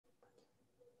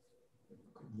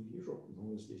Не вижу,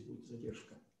 но здесь будет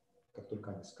задержка. Как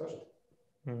только Аня скажет.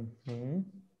 Должно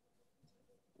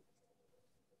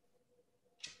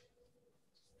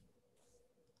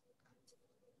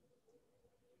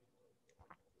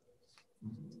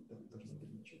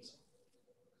переключиться.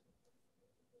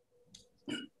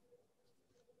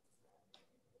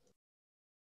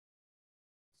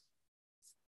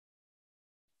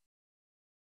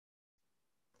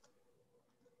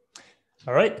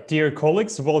 All right, dear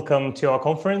colleagues, welcome to our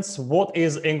conference. What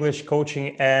is English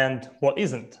coaching and what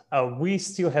isn't? We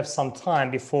still have some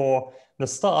time before the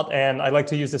start, and I'd like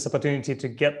to use this opportunity to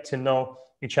get to know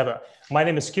each other. My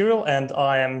name is Kirill, and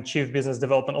I am Chief Business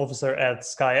Development Officer at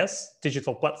SkyS,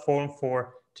 digital platform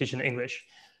for teaching English.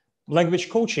 Language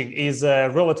coaching is a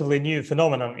relatively new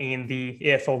phenomenon in the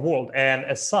EFL world, and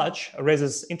as such,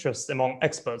 raises interest among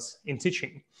experts in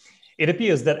teaching. It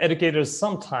appears that educators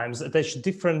sometimes attach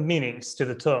different meanings to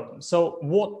the term. So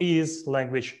what is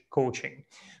language coaching?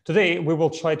 Today, we will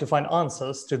try to find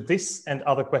answers to this and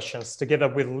other questions together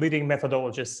with leading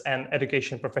methodologists and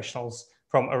education professionals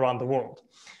from around the world.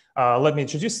 Let me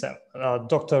introduce them.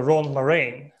 Dr. Ron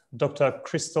Moraine, Dr.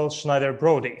 Crystal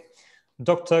Schneider-Brody,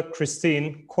 Dr.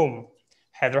 Christine Kum,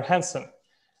 Heather Hansen,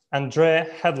 Andrea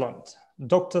Hedlund,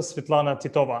 Dr. Svetlana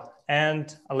Titova,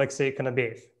 and Alexei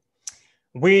Konobiev.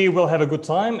 We will have a good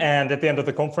time, and at the end of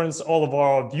the conference, all of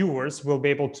our viewers will be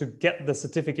able to get the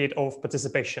certificate of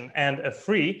participation and a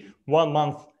free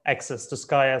 1-month access to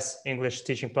SkyS English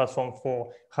teaching platform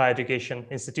for higher education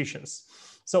institutions.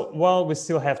 So while we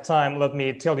still have time, let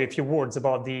me tell you a few words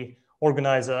about the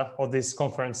organizer of this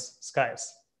conference,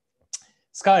 SkyS.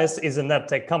 SkyS is an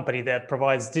edtech company that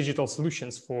provides digital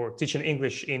solutions for teaching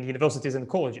English in universities and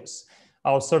colleges.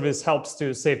 Our service helps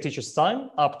to save teachers time,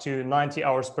 up to 90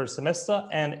 hours per semester,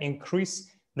 and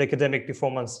increase the academic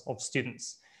performance of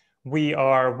students. We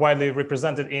are widely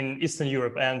represented in Eastern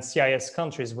Europe and CIS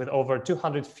countries with over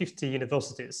 250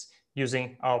 universities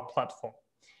using our platform.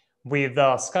 With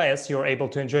SkyS, you're able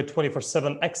to enjoy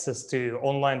 24/7 access to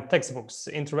online textbooks,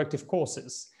 interactive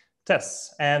courses,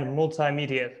 tests, and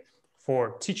multimedia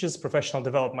for teachers' professional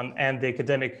development and the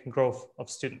academic growth of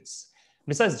students.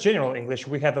 Besides general English,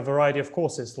 we have a variety of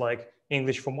courses like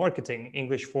English for marketing,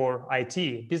 English for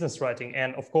IT, business writing,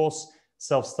 and of course,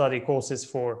 self-study courses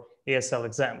for ESL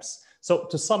exams. So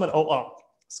to sum it all up,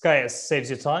 SkyS saves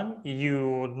you time.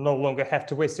 You no longer have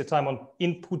to waste your time on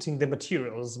inputting the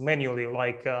materials manually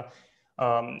like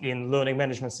in learning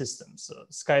management systems.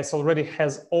 SkyS already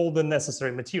has all the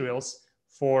necessary materials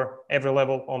for every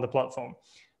level on the platform.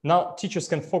 Now teachers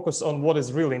can focus on what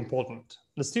is really important,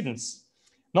 the students.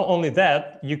 Not only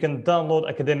that, you can download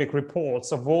academic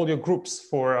reports of all your groups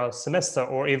for a semester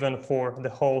or even for the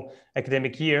whole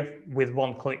academic year with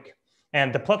one click.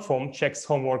 And the platform checks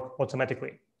homework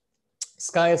automatically.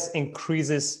 SkyS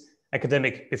increases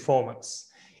academic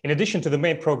performance. In addition to the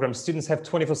main program, students have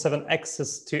 24/7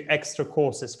 access to extra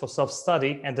courses for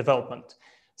self-study and development.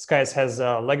 SkyS has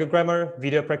Lego grammar,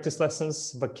 video practice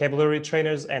lessons, vocabulary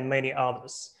trainers, and many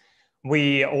others.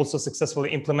 We also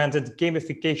successfully implemented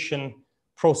gamification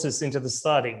process into the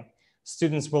study.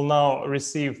 Students will now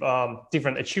receive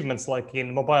different achievements like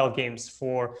in mobile games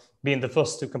for being the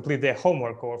first to complete their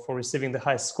homework or for receiving the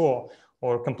high score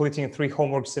or completing 3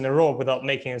 homeworks in a row without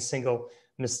making a single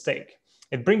mistake.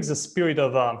 It brings a spirit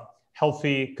of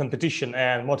healthy competition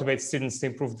and motivates students to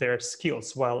improve their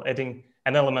skills while adding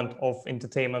an element of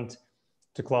entertainment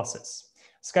to classes.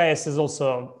 SkyS is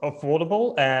also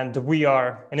affordable, and we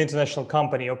are an international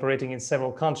company operating in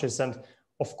several countries, and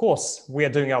of course, we are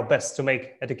doing our best to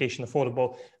make education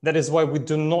affordable. That is why we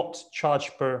do not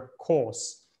charge per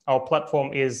course. Our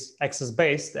platform is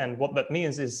access-based, and what that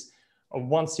means is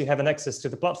once you have an access to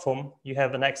the platform, you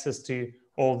have an access to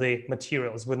all the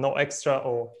materials with no extra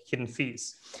or hidden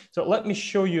fees. So let me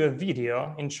show you a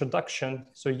video introduction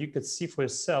so you could see for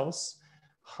yourselves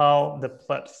how the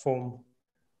platform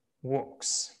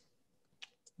works.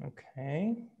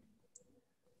 Okay,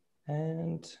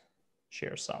 and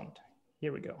share sound.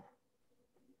 Here we go.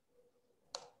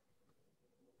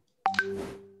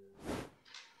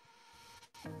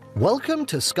 Welcome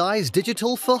to SkyS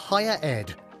Digital for Higher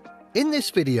Ed. In this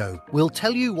video, we'll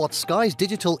tell you what SkyS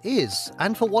Digital is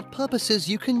and for what purposes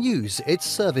you can use its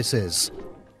services.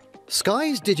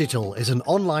 SkyS Digital is an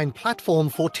online platform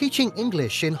for teaching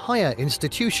English in higher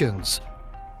institutions.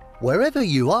 Wherever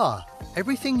you are,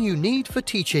 everything you need for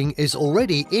teaching is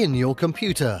already in your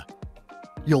computer,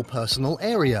 your personal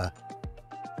area,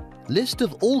 list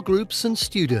of all groups and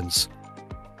students,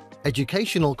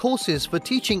 educational courses for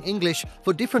teaching English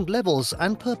for different levels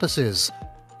and purposes,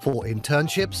 for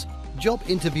internships, job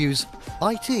interviews,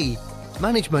 IT,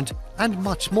 management, and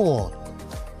much more.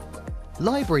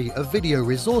 library of video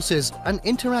resources and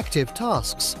interactive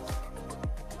tasks.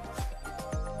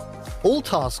 All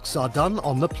tasks are done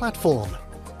on the platform.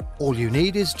 All you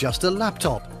need is just a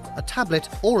laptop, a tablet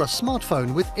or a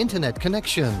smartphone with internet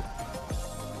connection.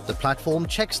 The platform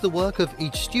checks the work of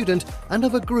each student and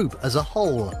of a group as a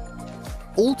whole.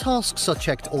 All tasks are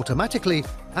checked automatically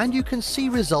and you can see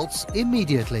results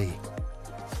immediately.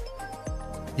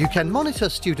 You can monitor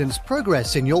students'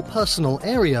 progress in your personal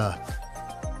area.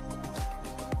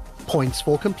 Points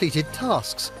for completed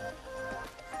tasks.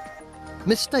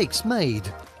 Mistakes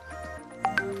made.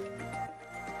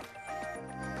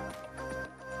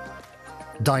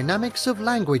 Dynamics of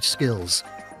language skills.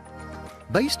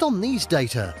 Based on these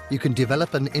data, you can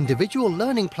develop an individual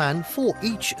learning plan for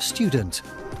each student.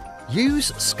 Use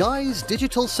Sky's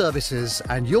digital services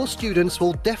and your students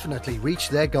will definitely reach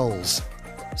their goals.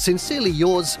 Sincerely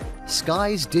yours,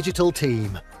 Sky's digital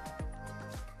team.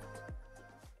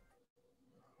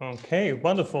 Okay,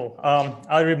 wonderful.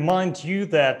 I remind you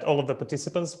that all of the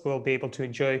participants will be able to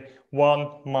enjoy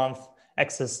 1 month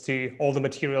access to all the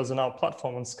materials on our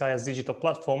platform, on Sky's digital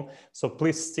platform. So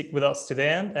please stick with us to the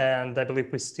end. And I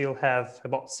believe we still have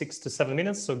about 6 to 7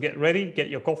 minutes. So get ready, get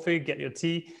your coffee, get your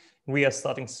tea. We are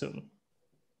starting soon.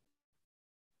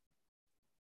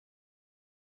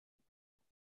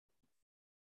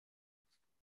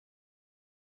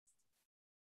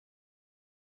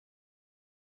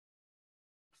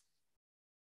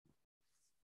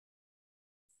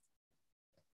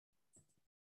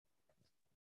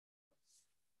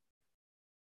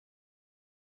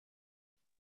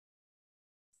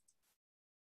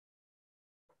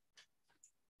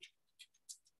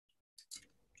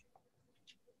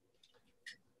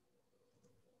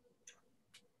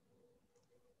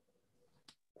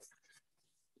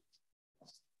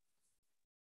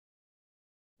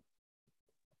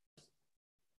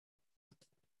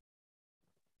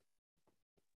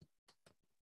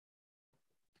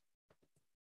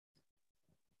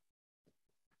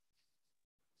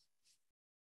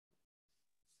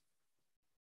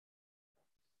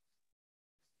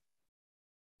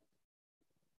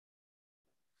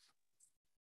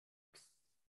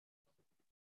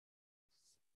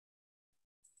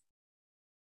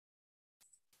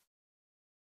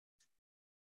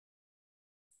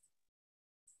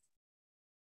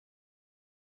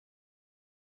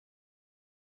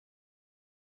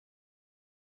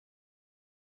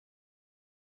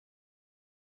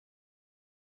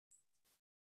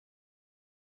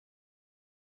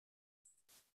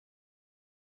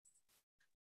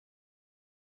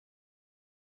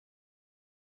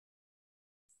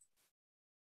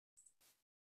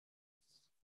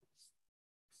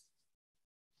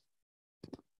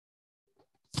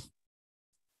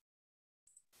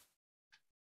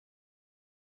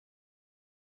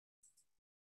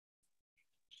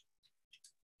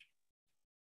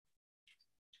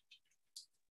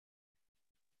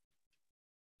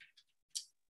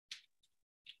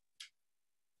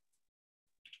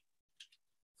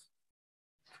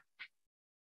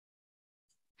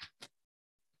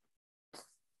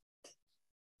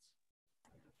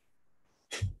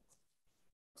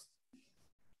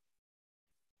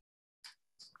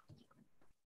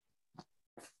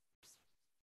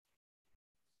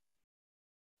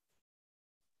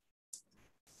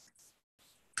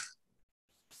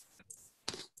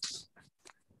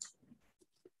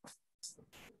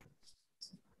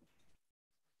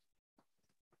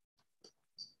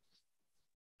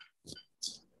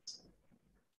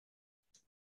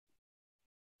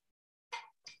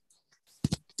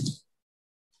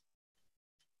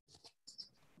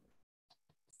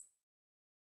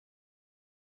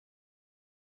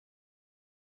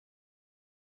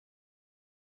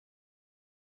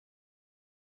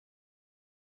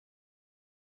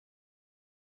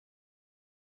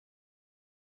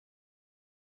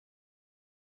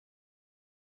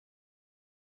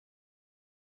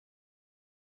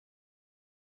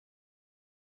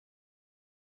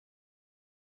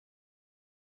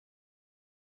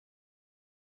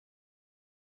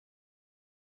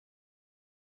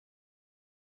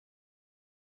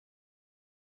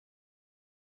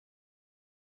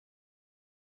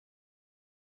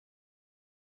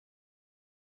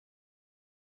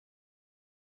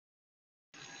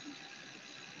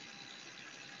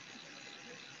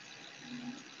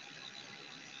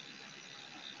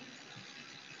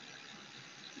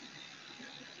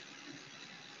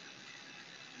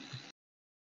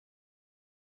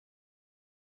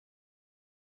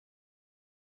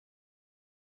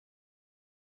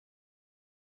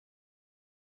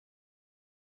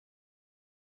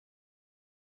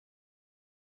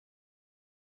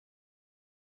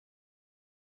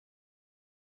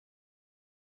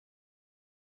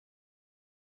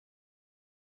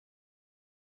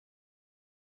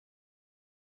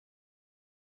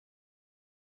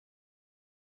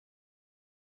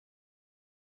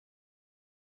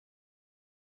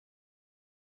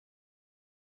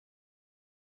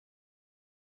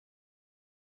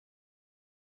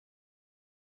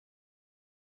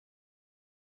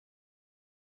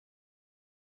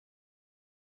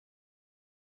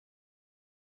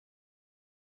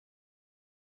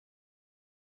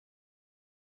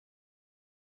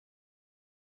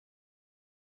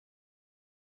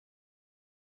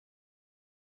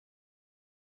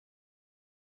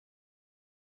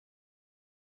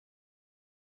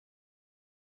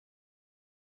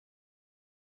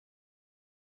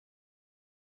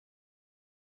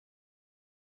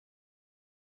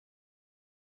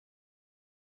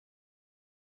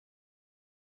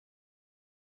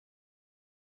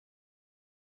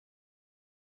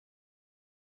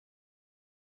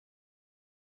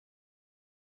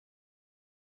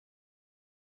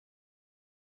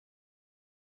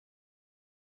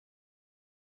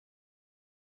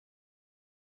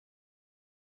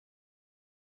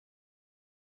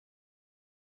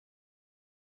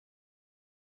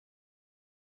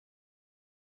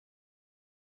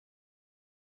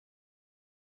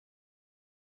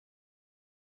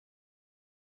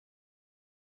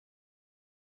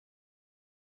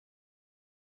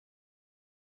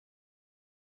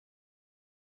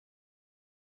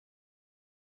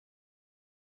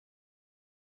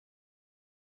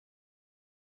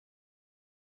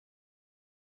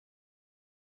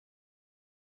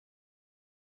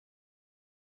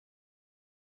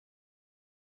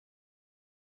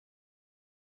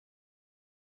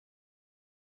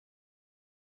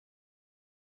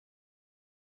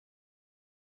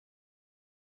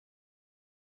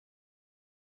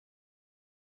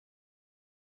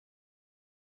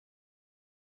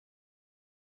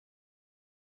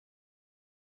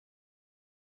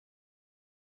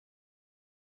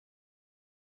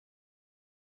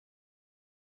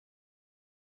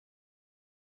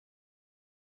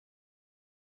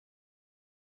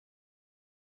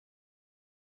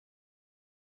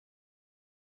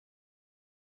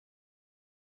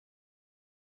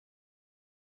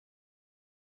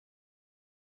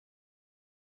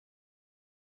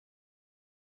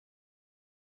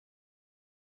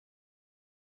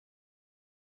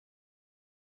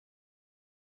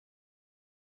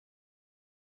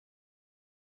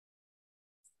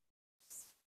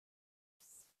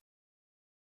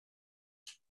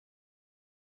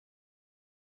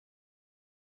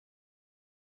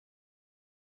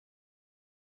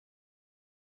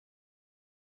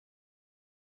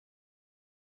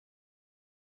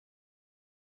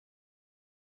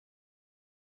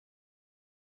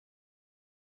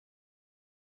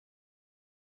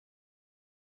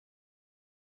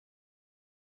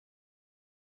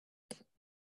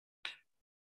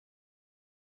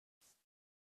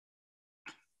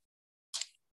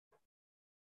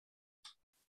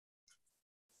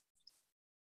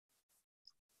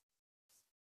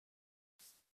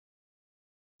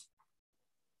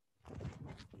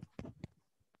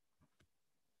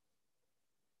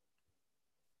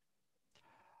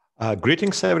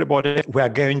 Greetings, everybody. We are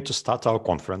going to start our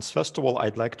conference. First of all,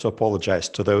 I'd like to apologize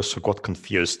to those who got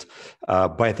confused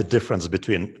by the difference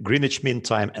between Greenwich Mean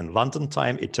Time and London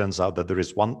time. It turns out that there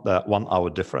is one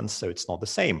hour difference, so it's not the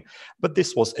same. But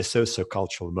this was a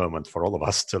socio-cultural moment for all of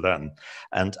us to learn.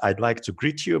 And I'd like to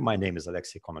greet you. My name is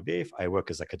Alexei Konobeyev. I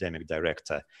work as academic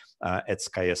director at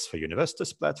SkyES for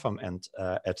Universities platform and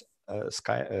at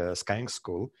Skyeng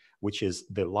School, which is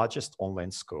the largest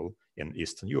online school in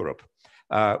Eastern Europe.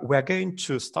 We're going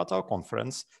to start our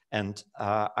conference, and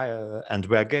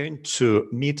we're going to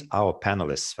meet our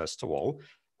panelists first of all,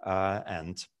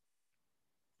 and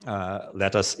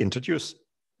let us introduce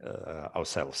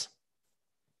ourselves.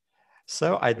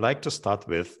 So I'd like to start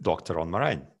with Dr. Ron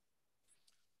Marijn.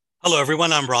 Hello,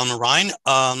 everyone. I'm Ron Marijn,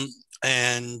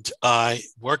 and I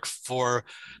work for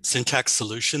Syntax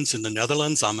Solutions in the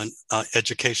Netherlands. I'm an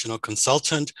educational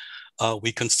consultant.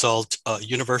 We consult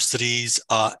universities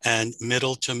and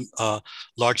middle to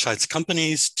large-sized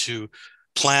companies to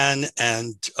plan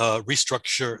and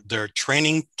restructure their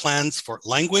training plans for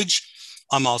language.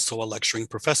 I'm also a lecturing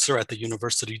professor at the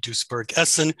University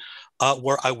Duisburg-Essen,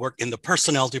 where I work in the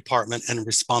personnel department and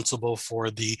responsible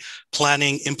for the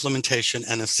planning, implementation,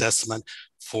 and assessment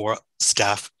for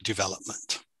staff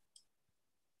development.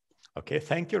 Okay,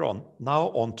 thank you, Ron. Now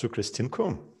on to Christine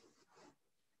Koom.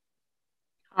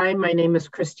 Hi, my name is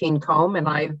Christine Koom, and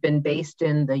I've been based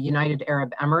in the United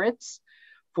Arab Emirates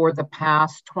for the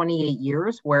past 28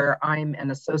 years, where I'm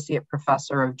an associate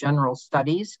professor of general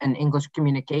studies and English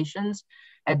communications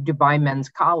at Dubai Men's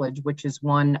College, which is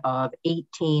one of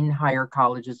 18 higher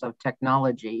colleges of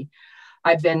technology.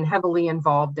 I've been heavily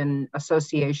involved in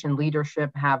association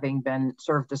leadership, having been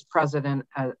served as president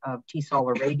of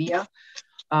TESOL Arabia,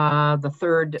 the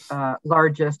third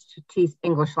largest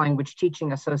English language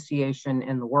teaching association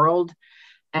in the world.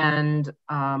 And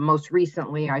most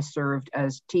recently, I served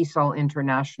as TESOL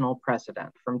International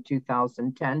President from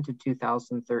 2010 to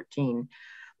 2013.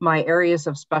 My areas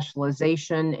of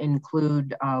specialization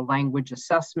include language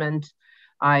assessment.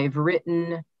 I've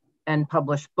written and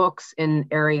published books in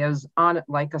areas on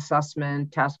like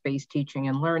assessment, task-based teaching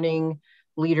and learning,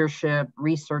 leadership,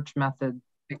 research methods,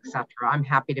 etc. I'm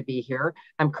happy to be here.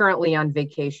 I'm currently on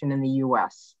vacation in the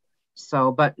US.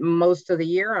 But most of the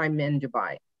year I'm in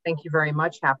Dubai. Thank you very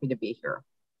much. Happy to be here.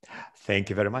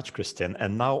 Thank you very much, Christine.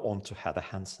 And now on to Heather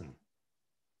Hansen.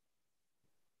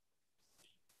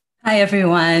 Hi,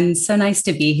 everyone. So nice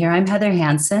to be here. I'm Heather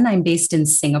Hansen. I'm based in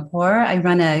Singapore. I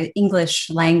run an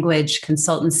English language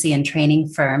consultancy and training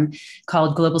firm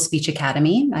called Global Speech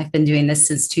Academy. I've been doing this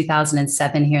since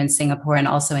 2007 here in Singapore and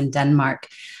also in Denmark.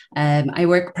 I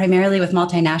work primarily with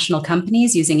multinational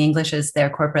companies using English as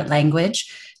their corporate language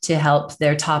to help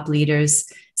their top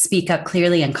leaders speak up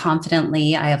clearly and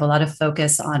confidently. I have a lot of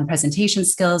focus on presentation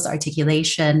skills,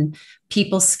 articulation,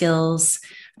 people skills,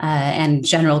 and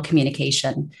general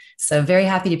communication. So very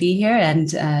happy to be here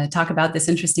and talk about this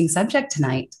interesting subject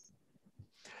tonight.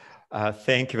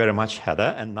 Thank you very much,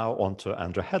 Heather. And now on to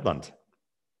Andrew Headland.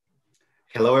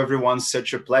 Hello, everyone.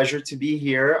 Such a pleasure to be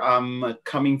here. I'm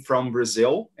coming from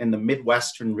Brazil in the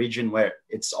Midwestern region where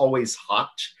it's always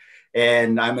hot.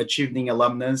 And I'm a Chevening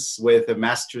alumnus with a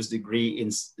master's degree in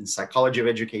psychology of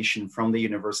education from the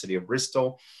University of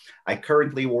Bristol. I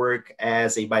currently work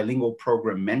as a bilingual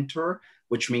program mentor,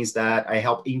 which means that I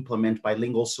help implement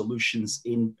bilingual solutions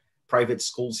in private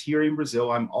schools here in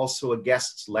Brazil. I'm also a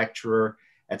guest lecturer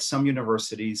at some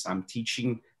universities. I'm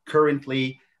teaching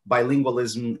currently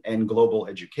bilingualism and global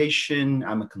education.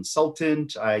 I'm a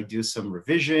consultant. I do some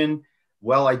revision.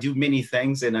 Well, I do many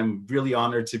things, and I'm really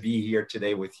honored to be here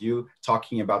today with you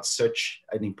talking about such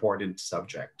an important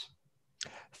subject.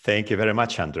 Thank you very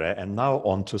much, Andrea. And now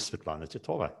on to Svetlana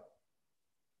Titova.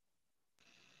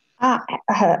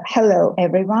 Hello,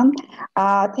 everyone.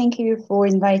 Thank you for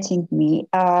inviting me.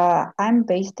 I'm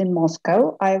based in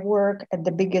Moscow. I work at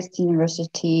the biggest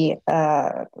university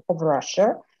of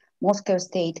Russia, Moscow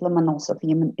State Lomonosov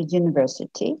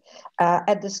University,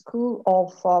 at the School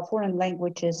of Foreign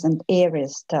Languages and Area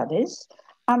Studies.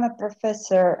 I'm a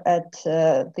professor at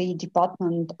the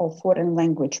Department of Foreign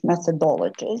Language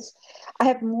Methodologies. I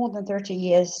have more than 30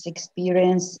 years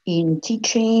experience in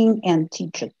teaching and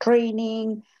teacher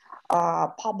training,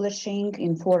 publishing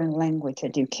in foreign language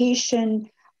education.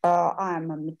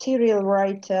 I'm a material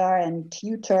writer and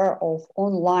tutor of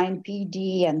online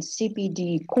PD and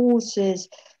CPD courses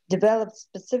developed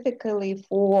specifically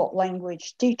for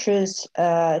language teachers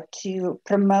to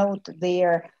promote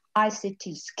their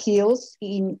ICT skills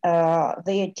in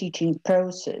their teaching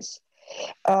process.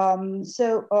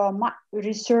 My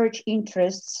research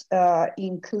interests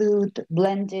include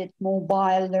blended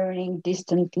mobile learning,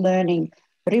 distant learning,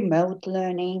 remote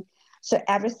learning. So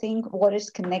everything what is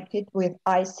connected with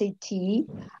ICT.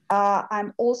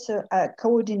 I'm also a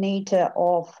coordinator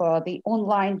of the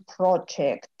online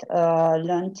project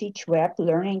Learn Teach Web,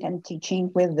 Learning and Teaching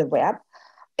with the Web,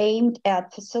 aimed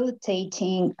at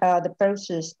facilitating the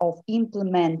process of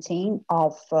implementing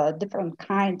of different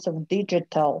kinds of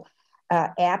digital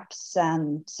apps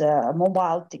and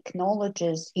mobile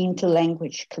technologies into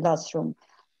language classroom.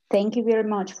 Thank you very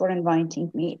much for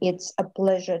inviting me. It's a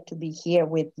pleasure to be here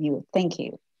with you. Thank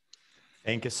you.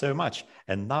 Thank you so much.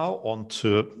 And now on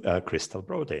to Crystal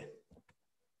Brody.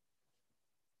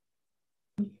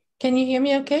 Can you hear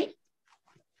me okay?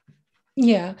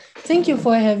 Yeah, thank you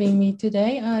for having me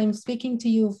today. I'm speaking to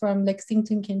you from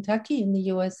Lexington, Kentucky in the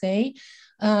USA.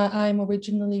 I'm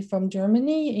originally from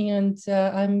Germany and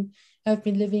I've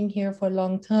been living here for a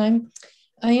long time.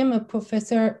 I am a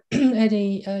professor at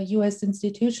a US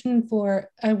institution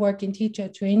I work in teacher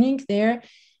training there.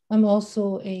 I'm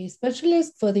also a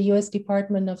specialist for the US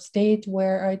Department of State,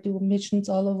 where I do missions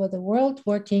all over the world,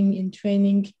 working in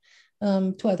training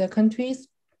to other countries.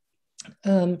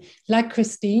 Like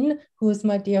Christine, who is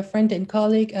my dear friend and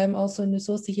colleague, I'm also an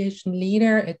association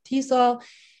leader at TESOL.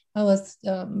 I was,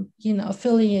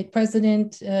 affiliate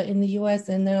president in the US,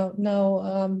 and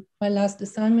now my last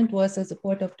assignment was as a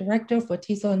board of director for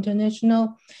TESOL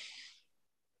International.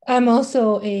 I'm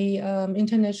also a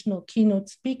international keynote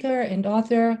speaker and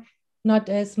author, not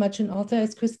as much an author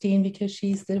as Christine because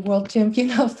she's the world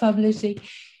champion of publishing.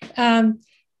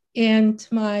 And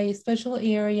my special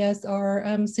areas are,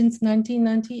 since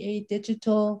 1998,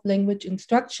 digital language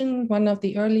instruction, one of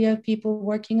the earlier people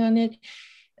working on it,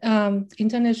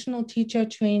 international teacher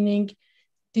training,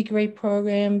 degree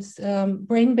programs,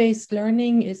 brain-based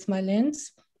learning is my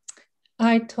lens.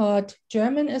 I taught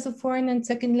German as a foreign and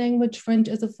second language, French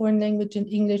as a foreign language, and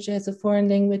English as a foreign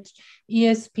language,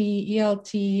 ESP,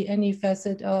 ELT, any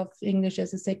facet of English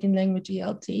as a second language,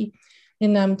 ELT.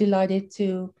 And I'm delighted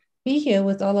to be here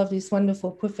with all of these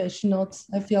wonderful professionals.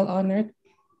 I feel honored.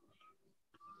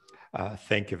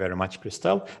 Thank you very much,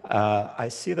 Christelle. I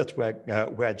see that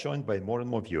we're joined by more and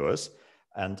more viewers,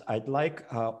 and I'd like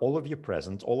all of you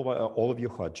present, all of you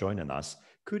who are joining us,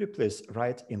 could you please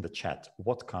write in the chat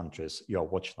what countries you are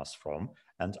watching us from?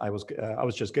 And I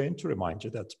was just going to remind you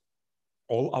that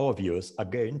all our viewers are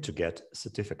going to get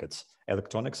certificates,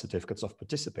 electronic certificates of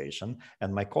participation.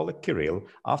 And my colleague Kirill,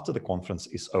 after the conference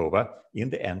is over, in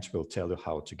the end, will tell you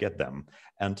how to get them.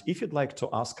 And if you'd like to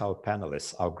ask our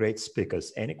panelists, our great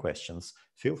speakers, any questions,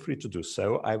 feel free to do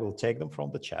so. I will take them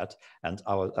from the chat, and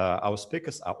our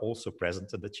speakers are also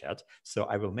present in the chat. So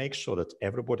I will make sure that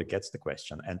everybody gets the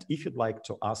question. And if you'd like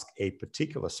to ask a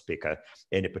particular speaker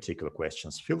any particular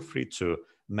questions, feel free to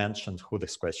mention who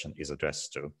this question is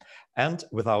addressed to. And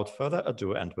without further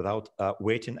ado, and without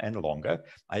waiting any longer,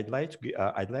 I'd like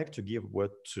to give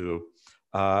word to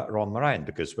Ron Marine,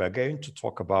 because we're going to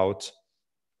talk about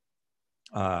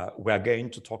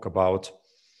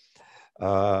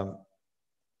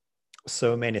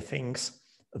so many things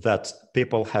that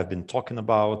people have been talking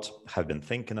about, have been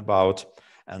thinking about.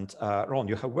 And Ron,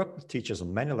 you have worked with teachers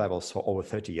on many levels for over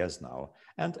 30 years now,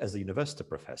 and as a university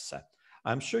professor.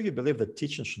 I'm sure you believe that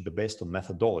teaching should be based on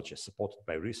methodology supported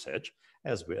by research,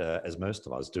 as most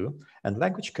of us do. And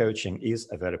language coaching is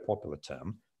a very popular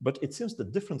term, but it seems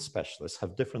that different specialists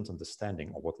have different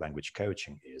understanding of what language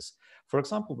coaching is. For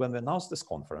example, when we announced this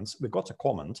conference, we got a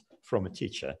comment from a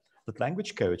teacher that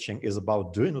language coaching is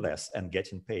about doing less and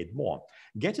getting paid more.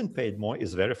 Getting paid more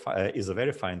is a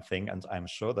very fine thing, and I'm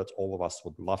sure that all of us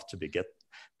would love to get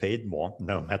paid more,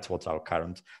 no matter what our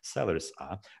current salaries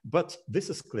are. But this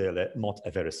is clearly not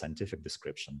a very scientific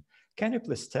description. Can you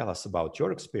please tell us about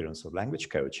your experience with language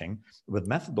coaching, with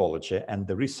methodology and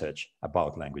the research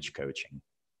about language coaching?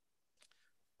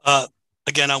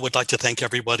 Again, I would like to thank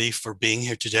everybody for being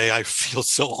here today. I feel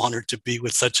so honored to be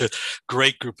with such a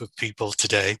great group of people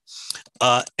today,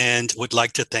 and would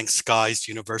like to thank Skies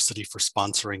University for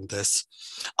sponsoring this.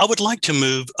 I would like to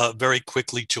move very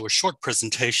quickly to a short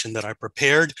presentation that I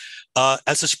prepared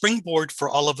as a springboard for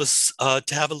all of us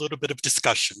to have a little bit of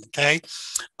discussion, okay?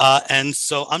 And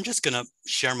so I'm just gonna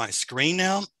share my screen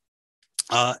now.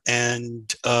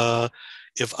 And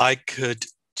if I could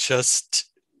just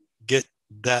get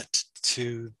that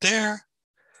to there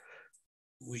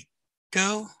we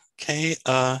go. Okay,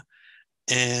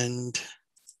 and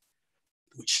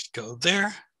we should go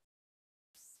there,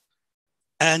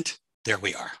 and there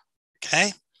we are.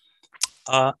 Okay,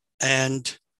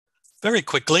 and very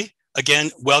quickly,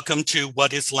 again, welcome to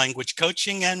what is language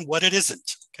coaching and what it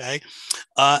isn't. Okay,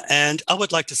 and I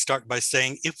would like to start by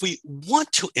saying, if we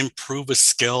want to improve a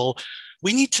skill,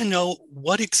 we need to know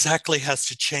what exactly has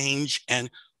to change and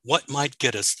what might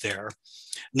get us there.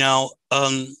 Now,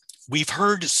 we've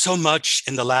heard so much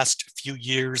in the last few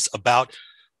years about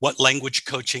what language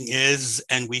coaching is,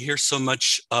 and we hear so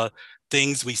much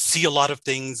things. We see a lot of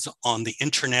things on the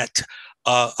internet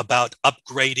about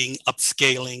upgrading,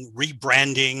 upscaling,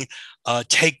 rebranding.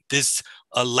 Take this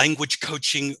language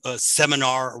coaching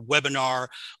seminar or webinar,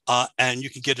 and you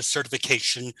can get a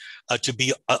certification to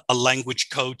be a language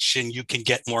coach, and you can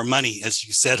get more money, as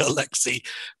you said, Alexi.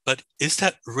 But is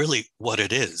that really what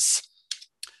it is?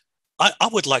 I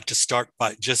would like to start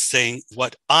by just saying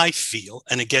what I feel.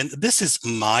 And again, this is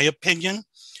my opinion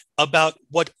about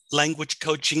what language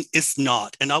coaching is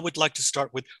not. And I would like to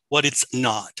start with what it's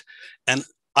not. And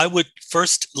I would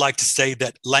first like to say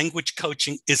that language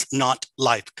coaching is not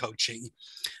life coaching.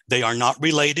 They are not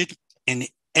related in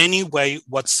any way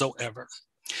whatsoever.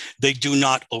 They do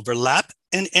not overlap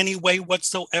in any way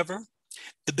whatsoever.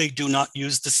 They do not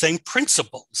use the same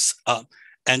principles,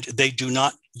 and they do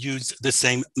not use the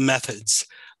same methods,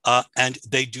 and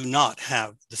they do not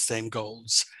have the same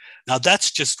goals. Now, that's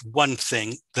just one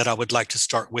thing that I would like to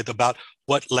start with about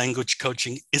what language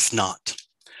coaching is not.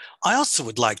 I also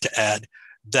would like to add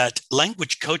that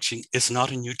language coaching is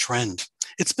not a new trend.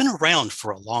 It's been around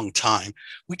for a long time.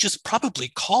 We just probably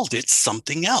called it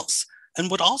something else.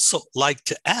 And would also like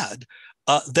to add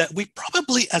that we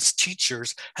probably as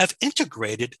teachers have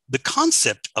integrated the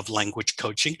concept of language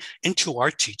coaching into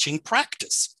our teaching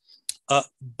practice.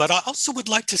 But I also would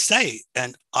like to say,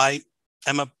 and I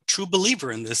am a true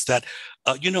believer in this, that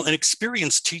an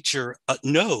experienced teacher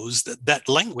knows that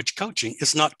language coaching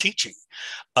is not teaching.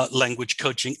 Language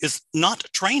coaching is not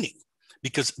training,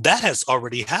 because that has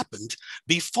already happened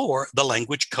before the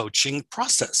language coaching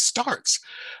process starts.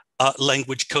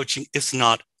 Language coaching is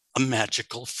not a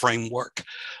magical framework.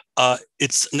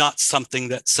 It's not something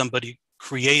that somebody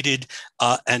created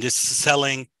and is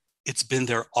selling. It's been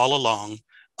there all along.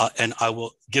 And I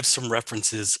will give some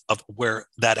references of where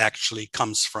that actually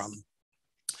comes from.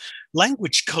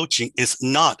 Language coaching is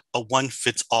not a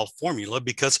one-fits-all formula,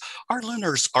 because our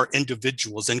learners are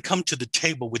individuals and come to the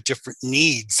table with different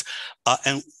needs.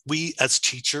 And we as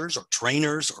teachers or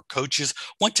trainers or coaches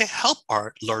want to help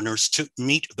our learners to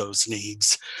meet those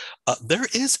needs. There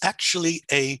is actually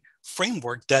a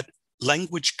framework that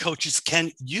language coaches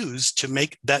can use to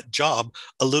make that job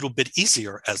a little bit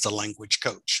easier as a language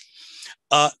coach.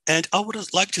 And I would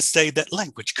like to say that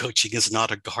language coaching is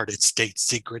not a guarded state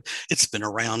secret. It's been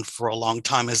around for a long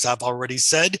time, as I've already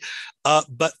said,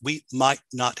 but we might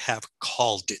not have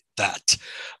called it that.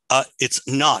 It's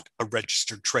not a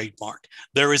registered trademark.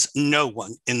 There is no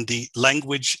one in the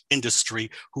language industry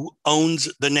who owns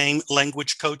the name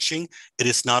language coaching. It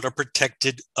is not a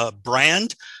protected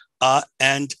brand,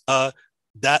 and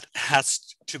that has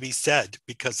to be said,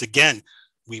 because again,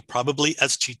 we probably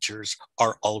as teachers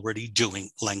are already doing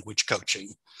language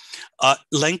coaching.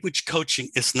 Language coaching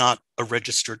is not a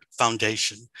registered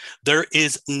foundation. There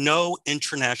is no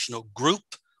international group,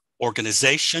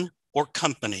 organization, or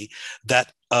company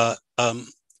that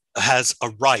has a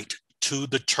right to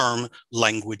the term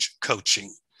language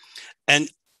coaching. And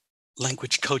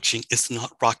language coaching is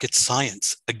not rocket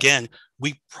science. Again,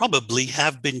 we probably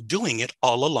have been doing it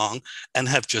all along and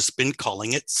have just been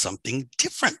calling it something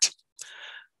different.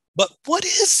 But what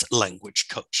is language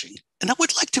coaching? And I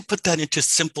would like to put that into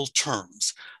simple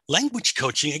terms. Language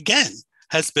coaching, again,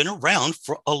 has been around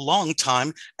for a long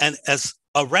time, and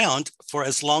around for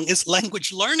as long as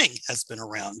language learning has been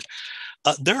around.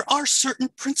 There are certain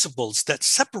principles that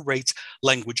separate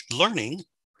language learning,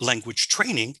 language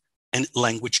training, and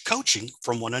language coaching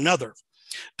from one another.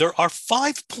 There are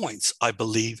 5 points, I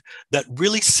believe, that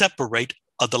really separate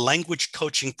the language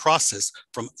coaching process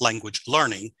from language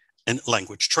learning and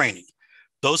language training.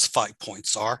 Those 5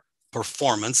 points are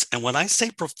performance. And when I say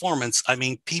performance, I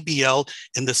mean PBL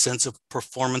in the sense of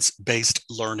performance-based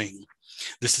learning.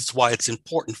 This is why it's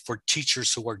important for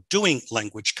teachers who are doing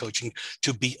language coaching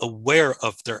to be aware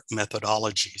of their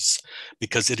methodologies,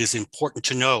 because it is important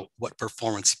to know what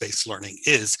performance-based learning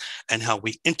is and how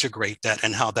we integrate that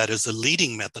and how that is a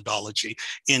leading methodology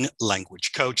in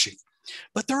language coaching.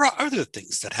 But there are other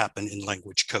things that happen in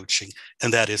language coaching,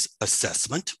 and that is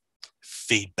assessment,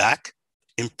 feedback,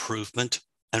 improvement,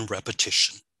 and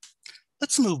repetition.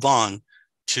 Let's move on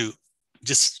to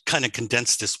just kind of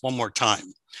condense this one more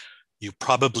time. You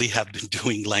probably have been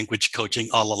doing language coaching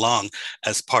all along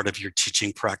as part of your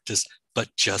teaching practice, but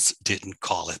just didn't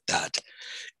call it that.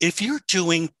 If you're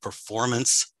doing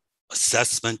performance,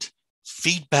 assessment,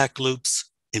 feedback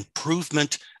loops,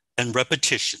 improvement, and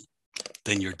repetition,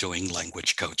 then you're doing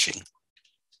language coaching.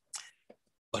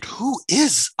 But who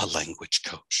is a language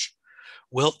coach?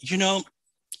 Well, you know,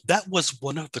 that was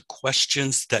one of the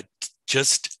questions that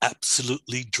just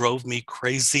absolutely drove me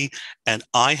crazy. And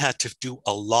I had to do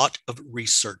a lot of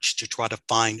research to try to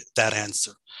find that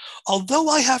answer. Although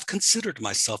I have considered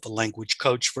myself a language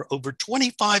coach for over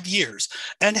 25 years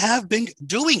and have been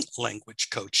doing language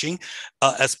coaching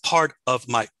as part of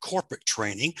my corporate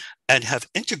training and have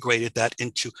integrated that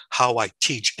into how I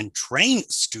teach and train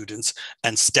students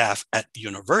and staff at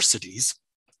universities,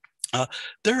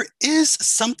 there is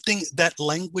something that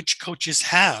language coaches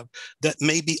have that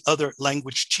maybe other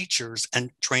language teachers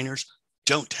and trainers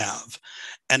don't have.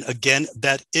 And again,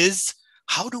 that is,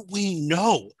 how do we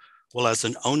know? Well, as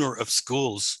an owner of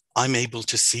schools, I'm able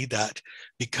to see that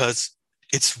because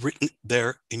it's written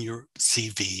there in your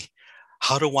CV.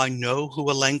 How do I know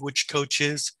who a language coach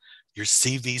is? Your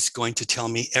CV is going to tell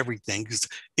me everything because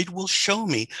it will show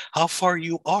me how far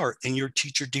you are in your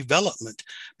teacher development,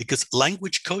 because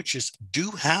language coaches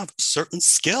do have certain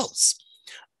skills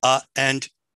and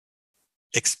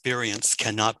experience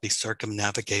cannot be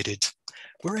circumnavigated.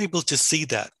 We're able to see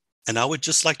that. And I would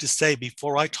just like to say,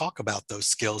 before I talk about those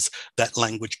skills that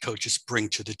language coaches bring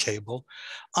to the table,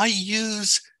 I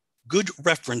use good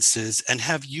references and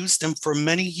have used them for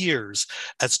many years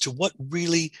as to what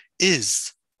really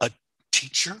is a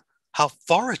teacher, how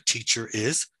far a teacher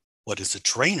is, what is a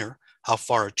trainer, how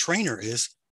far a trainer is,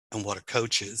 and what a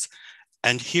coach is.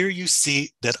 And here you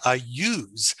see that I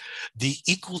use the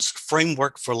Equals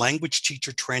Framework for Language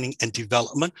Teacher Training and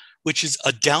Development, which is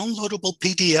a downloadable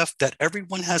PDF that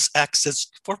everyone has access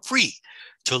for free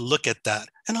to look at that.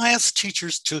 And I ask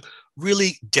teachers to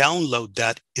really download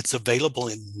that. It's available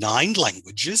in 9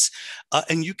 languages,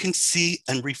 and you can see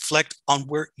and reflect on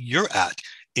where you're at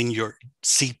in your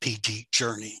CPD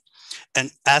journey.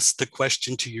 And ask the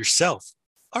question to yourself,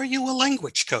 are you a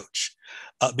language coach?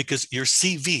 Because your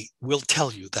CV will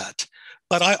tell you that.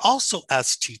 But I also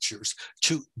ask teachers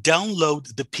to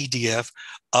download the PDF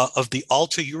of the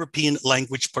Alta European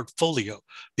Language Portfolio,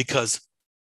 because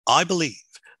I believe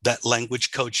that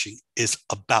language coaching is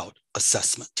about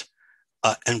assessment.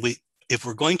 And if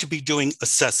we're going to be doing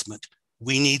assessment,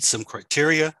 we need some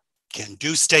criteria,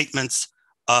 can-do statements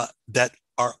that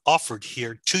are offered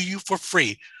here to you for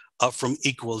free from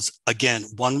Equals. Again,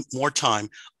 one more time,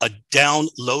 a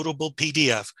downloadable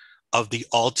PDF of the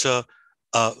Alta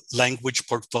language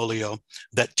portfolio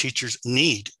that teachers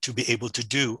need to be able to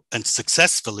do and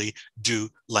successfully do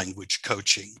language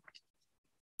coaching.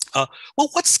 Well,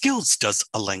 what skills does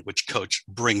a language coach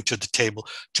bring to the table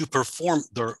to perform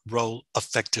their role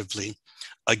effectively?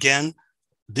 Again,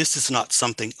 this is not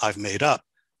something I've made up.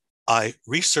 I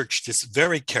researched this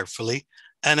very carefully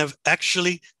and have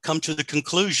actually come to the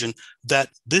conclusion that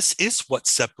this is what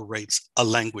separates a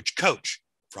language coach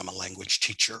from a language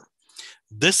teacher.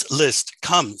 This list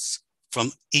comes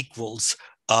from Equals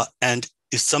and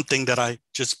is something that I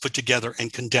just put together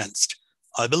and condensed.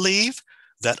 I believe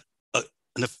that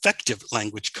an effective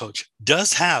language coach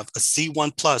does have a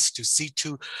C1+ to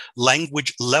C2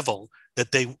 language level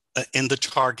that they in the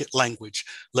target language.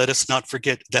 Let us not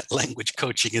forget that language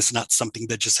coaching is not something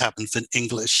that just happens in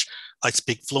English. I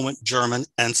speak fluent German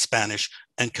and Spanish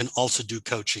and can also do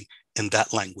coaching in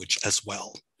that language as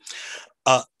well.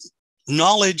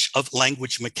 Knowledge of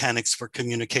language mechanics for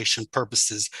communication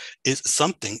purposes is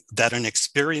something that an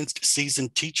experienced,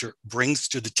 seasoned teacher brings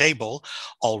to the table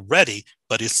already,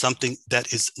 but is something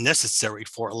that is necessary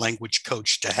for a language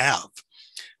coach to have.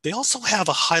 They also have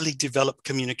a highly developed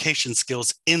communication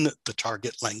skills in the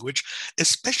target language,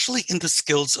 especially in the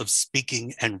skills of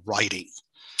speaking and writing.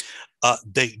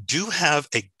 They do have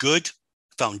a good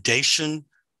foundation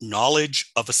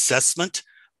knowledge of assessment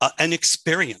and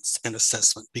experience in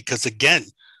assessment, because again,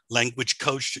 language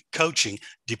coaching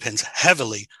depends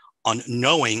heavily on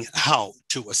knowing how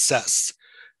to assess.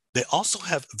 They also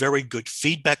have very good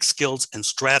feedback skills and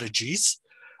strategies.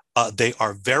 They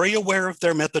are very aware of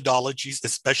their methodologies,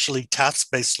 especially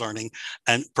task-based learning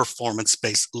and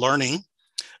performance-based learning.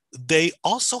 They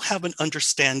also have an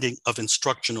understanding of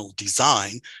instructional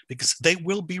design, because they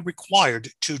will be required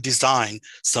to design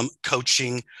some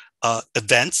coaching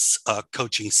events,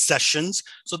 coaching sessions.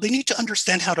 So they need to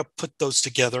understand how to put those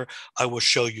together. I will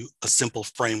show you a simple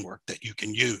framework that you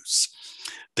can use.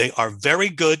 They are very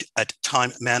good at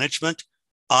time management.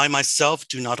 I myself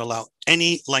do not allow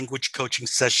any language coaching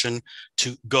session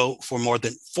to go for more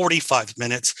than 45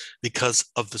 minutes because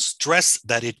of the stress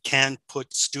that it can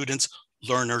put students,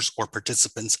 learners, or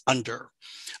participants under.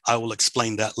 I will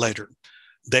explain that later.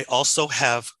 They also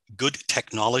have good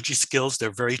technology skills.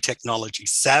 They're very technology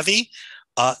savvy.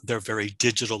 They're very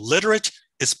digital literate,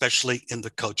 especially in the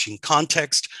coaching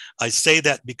context. I say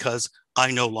that because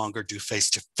I no longer do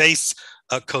face-to-face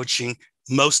coaching.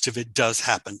 Most of it does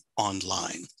happen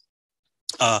online.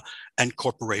 And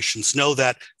corporations know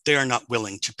that. They are not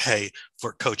willing to pay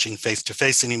for coaching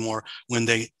face-to-face anymore when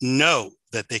they know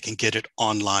that they can get it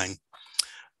online.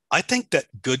 I think that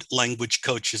good language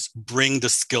coaches bring the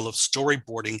skill of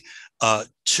storyboarding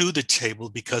to the table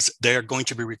because they are going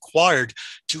to be required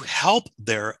to help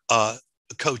their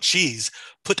coachees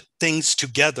put things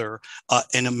together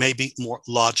in a maybe more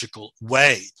logical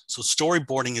way. So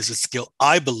storyboarding is a skill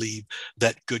I believe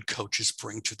that good coaches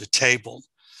bring to the table.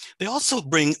 They also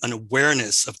bring an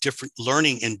awareness of different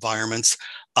learning environments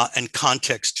and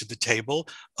context to the table,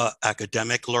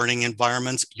 academic learning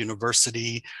environments,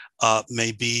 university,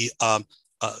 maybe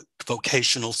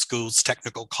vocational schools,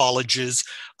 technical colleges,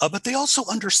 but they also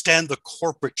understand the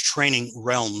corporate training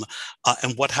realm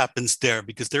and what happens there,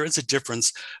 because there is a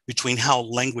difference between how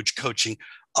language coaching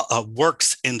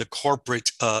works in the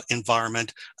corporate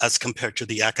environment as compared to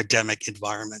the academic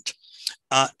environment.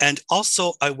 And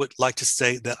also, I would like to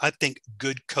say that I think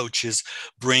good coaches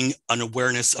bring an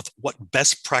awareness of what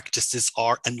best practices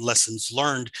are and lessons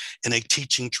learned in a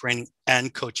teaching, training,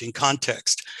 and coaching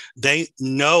context. They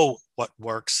know what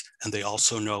works, and they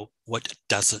also know what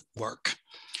doesn't work.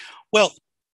 Well,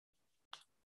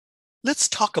 let's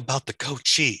talk about the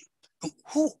coachee.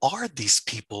 Who are these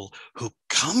people who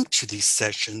come to these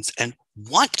sessions and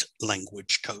want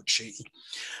language coaching?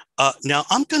 Now,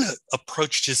 I'm going to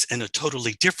approach this in a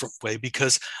totally different way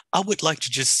because I would like to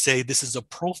just say this is a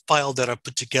profile that I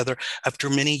put together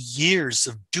after many years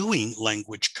of doing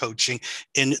language coaching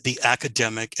in the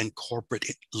academic and corporate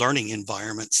learning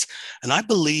environments. And I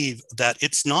believe that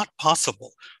it's not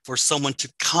possible for someone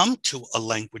to come to a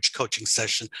language coaching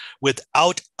session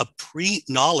without a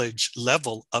pre-knowledge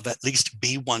level of at least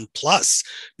B1+,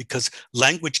 because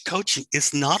language coaching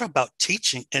is not about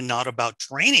teaching and not about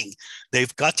training.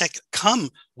 They've got to come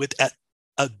with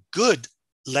a good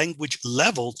language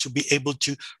level to be able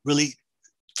to really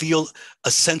feel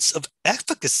a sense of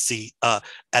efficacy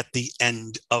at the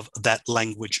end of that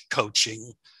language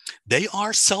coaching. They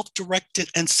are self-directed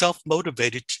and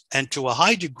self-motivated, and to a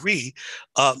high degree,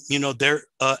 and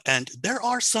there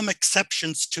are some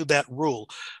exceptions to that rule,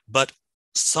 but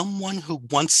someone who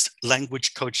wants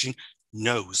language coaching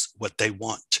knows what they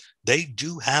want. They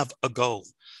do have a goal.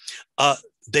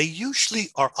 They usually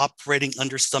are operating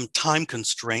under some time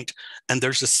constraint, and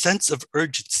there's a sense of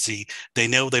urgency. They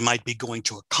know they might be going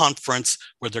to a conference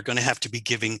where they're going to have to be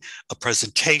giving a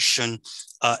presentation,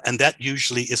 and that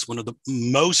usually is one of the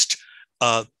most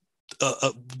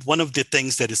one of the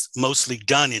things that is mostly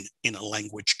done in a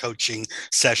language coaching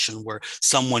session, where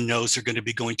someone knows they're going to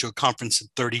be going to a conference in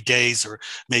 30 days or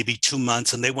maybe 2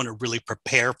 months, and they want to really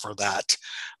prepare for that.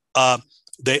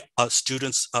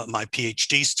 Students, my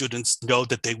PhD students, know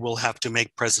that they will have to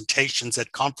make presentations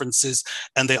at conferences,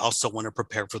 and they also want to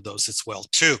prepare for those as well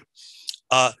too.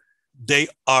 They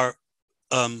are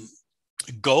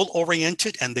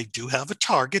goal-oriented, and they do have a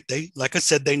target. They, like I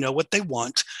said, they know what they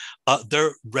want.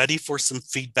 They're ready for some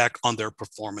feedback on their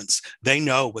performance. They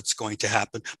know what's going to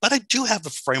happen, but I do have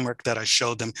a framework that I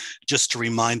show them just to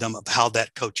remind them of how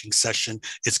that coaching session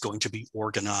is going to be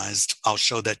organized. I'll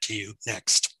show that to you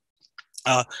next.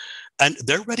 And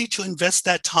they're ready to invest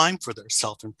that time for their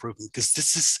self-improvement because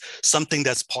this is something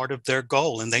that's part of their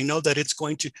goal, and they know that it's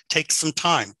going to take some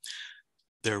time.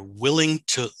 They're willing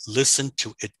to listen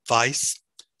to advice,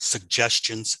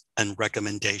 suggestions, and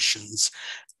recommendations.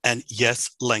 And yes,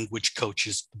 language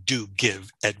coaches do give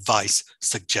advice,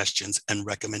 suggestions, and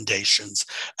recommendations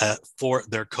for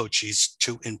their coachees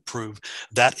to improve.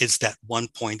 That is that one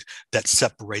point that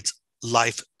separates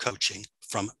life coaching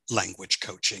from language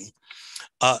coaching.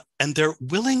 And they're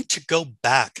willing to go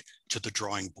back to the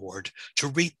drawing board to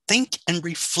rethink and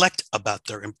reflect about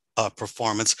their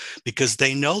performance, because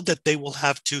they know that they will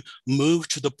have to move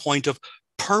to the point of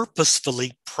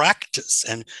purposefully practice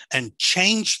and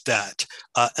change that.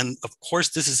 And of course,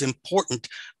 this is important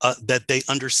that they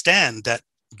understand that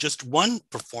just one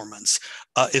performance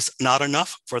is not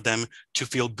enough for them to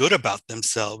feel good about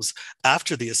themselves.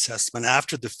 After the assessment,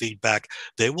 after the feedback,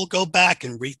 they will go back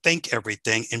and rethink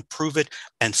everything, improve it,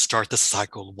 and start the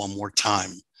cycle one more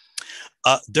time.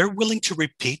 They're willing to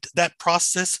repeat that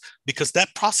process because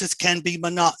that process can be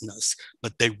monotonous,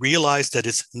 but they realize that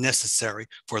it's necessary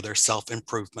for their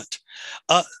self-improvement.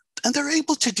 And they're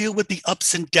able to deal with the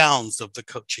ups and downs of the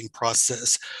coaching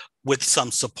process with some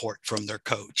support from their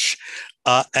coach.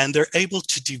 And they're able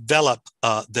to develop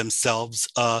themselves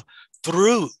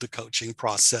through the coaching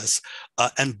process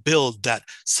and build that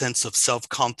sense of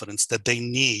self-confidence that they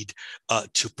need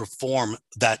to perform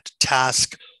that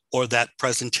task or that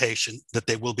presentation that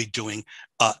they will be doing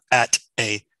at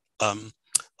a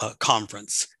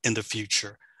conference in the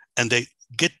future. And they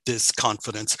get this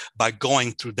confidence by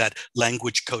going through that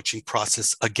language coaching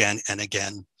process again and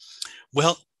again.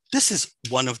 Well, this is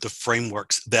one of the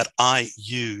frameworks that I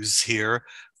use here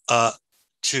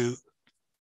to,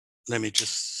 let me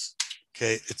just,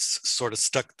 okay, it's sort of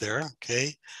stuck there,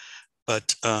 okay,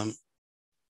 but,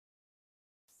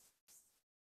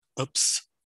 oops,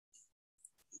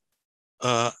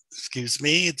 excuse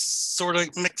me, it's sort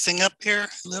of mixing up here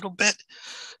a little bit,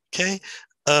 okay.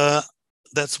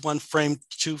 That's one frame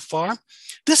too far.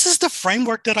 This is the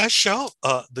framework that I show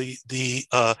the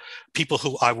people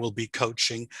who I will be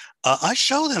coaching. I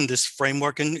show them this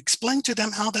framework and explain to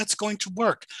them how that's going to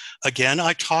work. Again,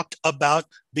 I talked about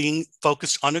being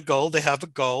focused on a goal. They have a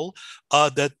goal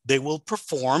that they will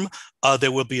perform.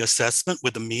 There will be assessment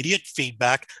with immediate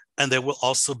feedback, and there will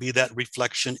also be that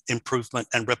reflection, improvement,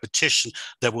 and repetition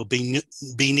that will be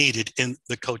needed in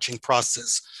the coaching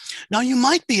process. Now, you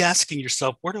might be asking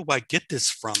yourself, where do I get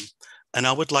this from? And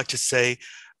I would like to say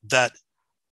that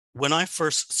when I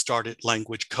first started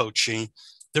language coaching,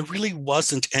 there really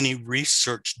wasn't any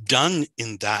research done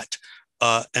in that.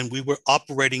 And we were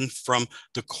operating from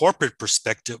the corporate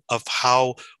perspective of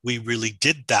how we really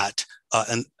did that.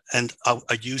 And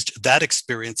I used that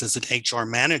experience as an HR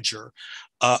manager.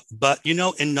 But, you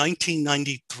know, in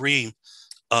 1993,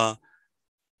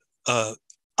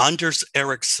 Anders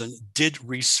Ericsson did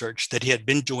research that he had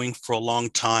been doing for a long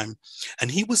time,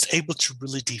 and he was able to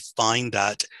really define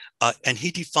that. And he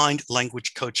defined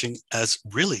language coaching as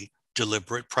really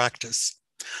deliberate practice.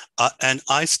 And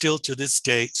I still, to this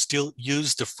day, still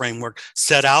use the framework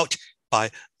set out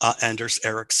by Anders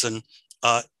Ericsson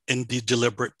in the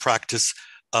deliberate practice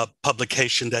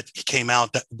publication that came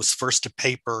out that was first a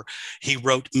paper. He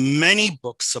wrote many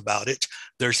books about it.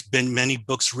 There's been many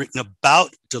books written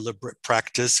about deliberate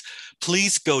practice.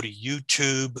 Please go to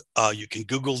YouTube. You can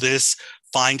Google this,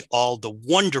 find all the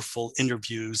wonderful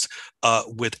interviews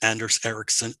with Anders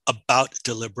Ericsson about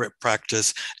deliberate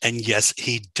practice. And yes,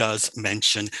 he does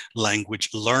mention language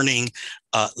learning,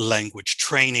 language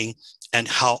training, and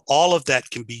how all of that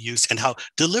can be used and how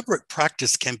deliberate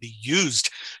practice can be used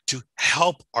to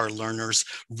help our learners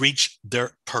reach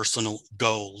their personal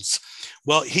goals.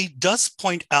 Well, he does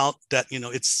point out that, you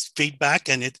know, it's feedback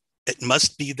and it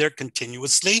must be there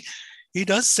continuously. He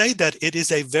does say that it is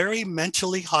a very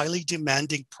mentally highly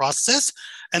demanding process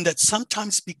and that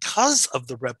sometimes because of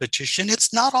the repetition,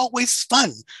 it's not always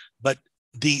fun, but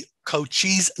the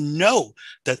coachees know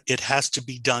that it has to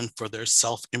be done for their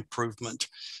self-improvement.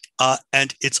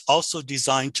 And it's also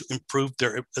designed to improve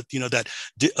their, you know, that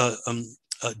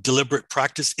deliberate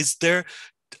practice is there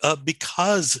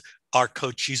because our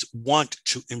coachees want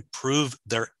to improve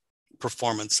their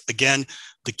performance. Again,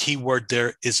 the key word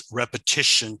there is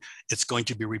repetition. It's going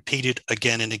to be repeated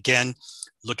again and again.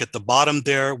 Look at the bottom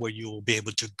there where you will be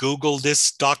able to Google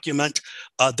this document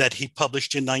that he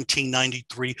published in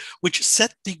 1993, which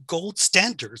set the gold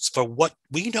standards for what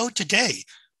we know today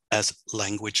as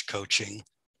language coaching.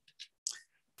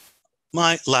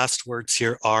 My last words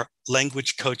here are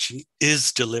language coaching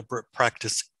is deliberate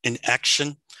practice in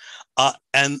action,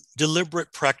 and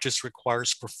deliberate practice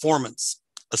requires performance,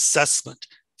 assessment,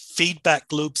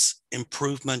 feedback loops,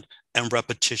 improvement, and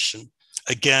repetition.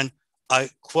 Again, I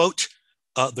quote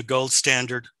the gold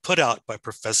standard put out by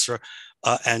Professor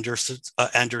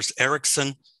Anders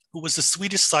Ericsson, who was a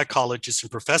Swedish psychologist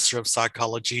and professor of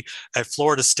psychology at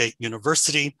Florida State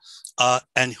University,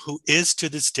 and who is to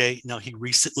this day, now he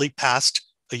recently passed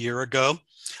a year ago,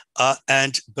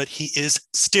 but he is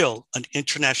still an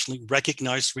internationally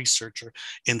recognized researcher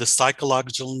in the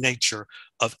psychological nature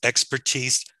of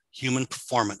expertise, human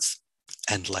performance,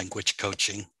 and language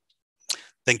coaching.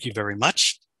 Thank you very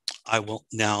much. I will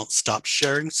now stop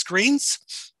sharing screens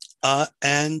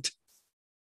and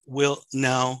will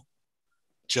now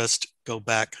just go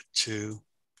back to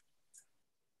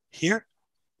here,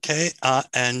 okay,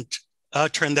 and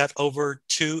turn that over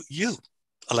to you,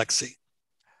 Alexei.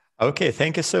 Okay,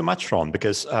 thank you so much, Ron,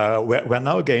 because we're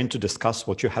now going to discuss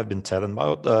what you have been telling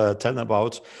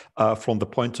about from the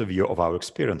point of view of our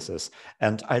experiences.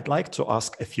 And I'd like to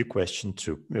ask a few questions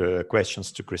to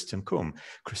Kristin Kuhm.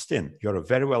 Kristin, you're a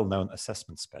very well-known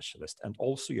assessment specialist, and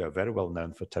also you're very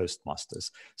well-known for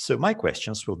Toastmasters. So my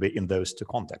questions will be in those two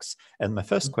contexts. And my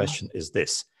first question is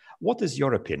this. What is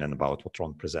your opinion about what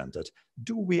Ron presented?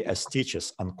 Do we as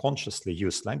teachers unconsciously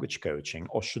use language coaching,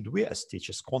 or should we as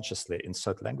teachers consciously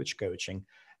insert language coaching?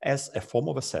 as a form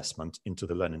of assessment into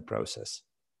the learning process?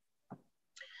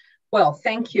 Well,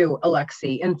 thank you,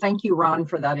 Alexi, and thank you, Ron,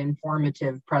 for that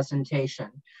informative presentation.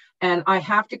 And I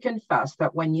have to confess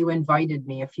that when you invited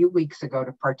me a few weeks ago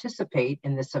to participate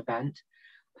in this event,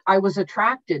 I was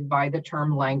attracted by the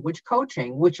term language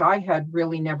coaching, which I had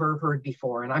really never heard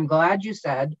before. And I'm glad you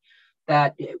said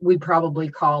that we probably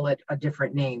call it a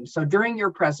different name. So during your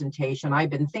presentation,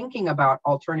 I've been thinking about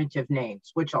alternative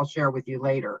names, which I'll share with you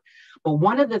later. But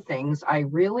one of the things I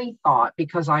really thought,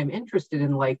 because I'm interested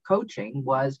in life coaching,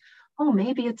 was, oh,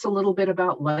 maybe it's a little bit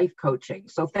about life coaching.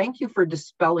 So thank you for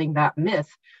dispelling that myth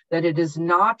that it is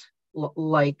not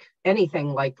like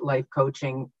anything like life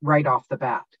coaching right off the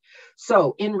bat.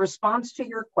 So in response to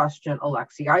your question,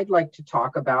 Alexi, I'd like to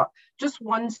talk about just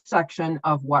one section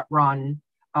of what Ron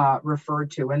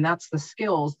referred to, and that's the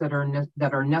skills that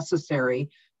are necessary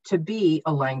to be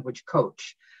a language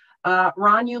coach.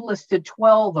 Ron, you listed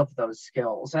 12 of those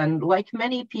skills, and like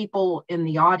many people in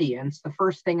the audience, the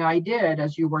first thing I did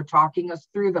as you were talking us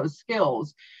through those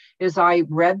skills is I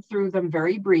read through them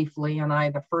very briefly, and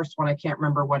the first one, I can't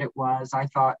remember what it was. I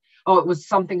thought, oh, it was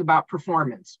something about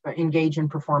performance, engage in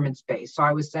performance-based. So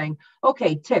I was saying,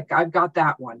 okay, tick, I've got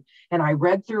that one. And I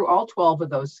read through all 12 of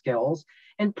those skills,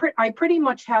 and I pretty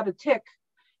much had a tick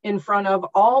in front of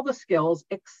all the skills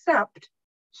except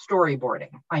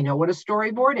storyboarding. I know what a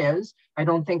storyboard is. I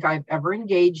don't think I've ever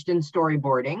engaged in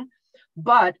storyboarding,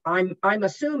 but I'm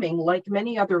assuming, like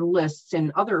many other lists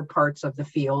in other parts of the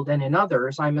field and in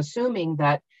others, I'm assuming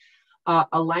that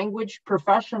a language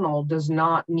professional does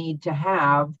not need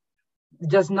to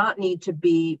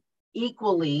be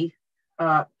equally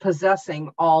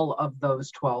possessing all of those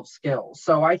 12 skills.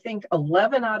 So I think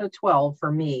 11 out of 12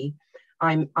 for me,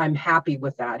 I'm happy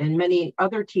with that. And many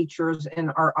other teachers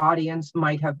in our audience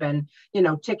might have been,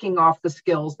 ticking off the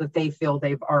skills that they feel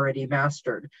they've already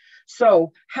mastered.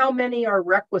 So how many are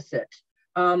requisite?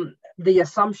 The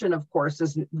assumption, of course,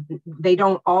 is they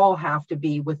don't all have to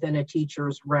be within a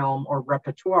teacher's realm or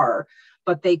repertoire,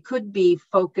 but they could be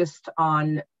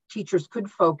teachers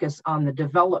could focus on the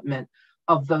development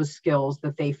of those skills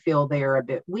that they feel they are a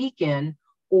bit weak in,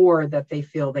 or that they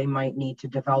feel they might need to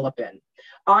develop in.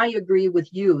 I agree with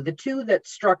you. The two that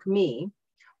struck me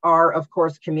are, of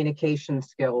course, communication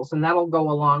skills, and that'll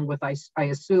go along with, I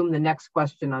assume, the next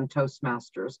question on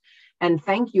Toastmasters. And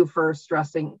thank you for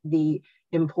stressing the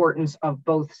importance of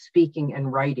both speaking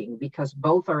and writing, because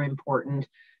both are important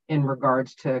in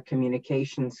regards to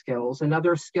communication skills.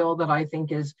 Another skill that I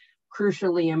think is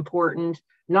crucially important,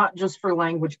 not just for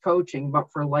language coaching,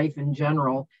 but for life in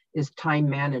general, is time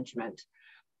management.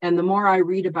 And the more I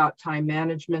read about time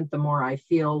management, the more I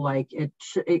feel like it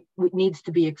needs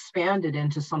to be expanded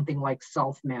into something like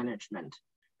self-management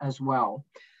as well.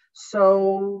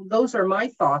 So those are my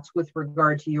thoughts with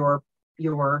regard to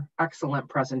your excellent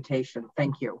presentation.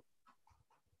 Thank you.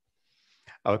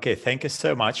 Okay, thank you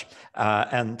so much.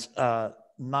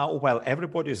 Now, while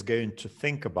everybody is going to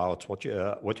think about what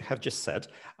you have just said,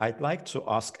 I'd like to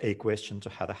ask a question to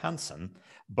Heather Hansen,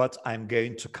 but I'm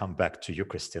going to come back to you,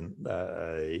 Christine,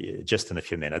 just in a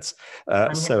few minutes.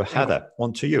 So Heather,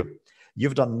 on to you.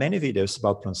 You've done many videos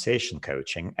about pronunciation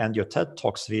coaching, and your TED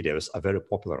Talks videos are very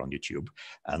popular on YouTube.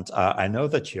 And I know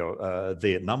that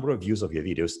the number of views of your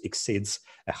videos exceeds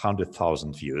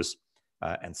 100,000 views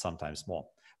and sometimes more.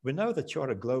 We know that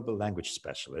you're a global language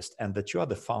specialist and that you are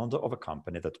the founder of a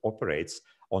company that operates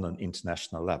on an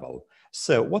international level.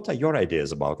 So what are your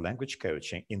ideas about language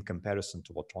coaching in comparison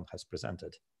to what Ron has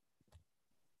presented?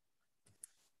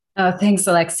 Oh, thanks,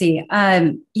 Alexi.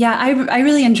 Yeah, I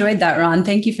really enjoyed that, Ron.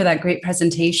 Thank you for that great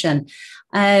presentation.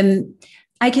 I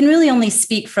can really only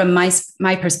speak from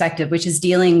my perspective, which is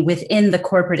dealing within the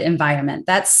corporate environment.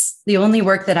 That's the only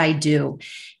work that I do.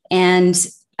 And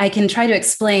I can try to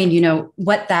explain,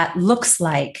 what that looks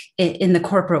like in the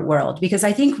corporate world, because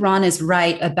I think Ron is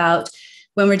right about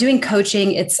when we're doing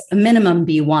coaching, it's a minimum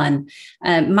B1.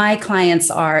 My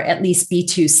clients are at least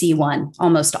B2, C1,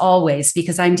 almost always,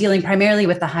 because I'm dealing primarily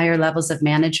with the higher levels of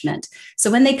management.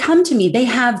 So when they come to me, they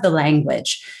have the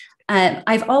language.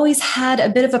 I've always had a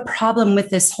bit of a problem with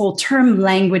this whole term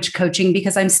language coaching,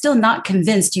 because I'm still not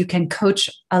convinced you can coach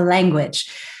a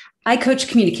language. I coach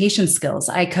communication skills.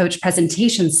 I coach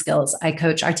presentation skills. I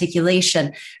coach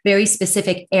articulation, very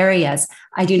specific areas.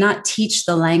 I do not teach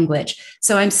the language.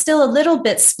 So I'm still a little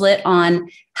bit split on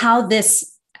how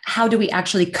do we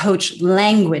actually coach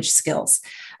language skills?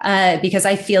 Because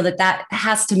I feel that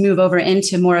has to move over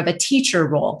into more of a teacher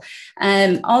role.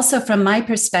 Also, from my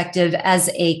perspective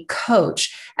as a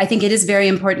coach, I think it is very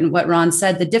important what Ron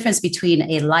said, the difference between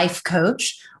a life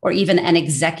coach or even an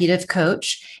executive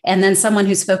coach, and then someone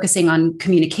who's focusing on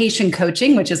communication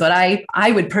coaching, which is what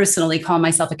I would personally call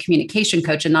myself, a communication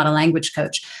coach and not a language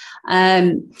coach.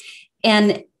 And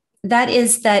that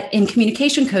is that in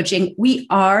communication coaching, we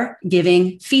are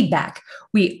giving feedback.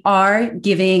 We are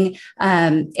giving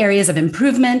areas of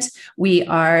improvement. We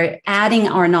are adding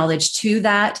our knowledge to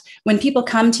that. When people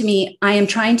come to me, I am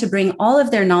trying to bring all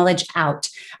of their knowledge out.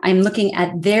 I'm looking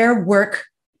at their work,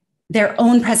 their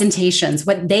own presentations,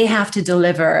 what they have to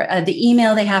deliver, the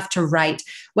email they have to write,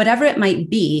 whatever it might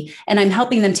be. And I'm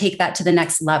helping them take that to the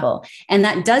next level. And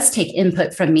that does take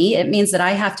input from me. It means that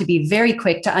I have to be very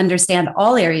quick to understand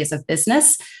all areas of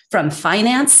business, from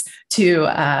finance to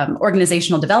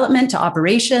organizational development, to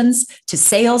operations, to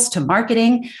sales, to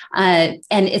marketing. And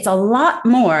it's a lot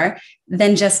more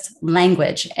than just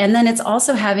language. And then it's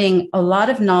also having a lot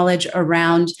of knowledge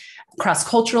around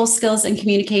cross-cultural skills and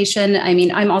communication. I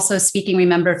mean, I'm also speaking,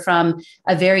 remember, from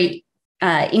a very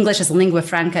English as a lingua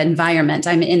franca environment.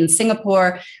 I'm in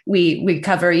Singapore. We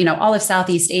cover, all of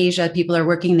Southeast Asia. People are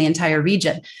working in the entire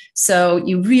region. So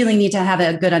you really need to have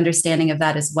a good understanding of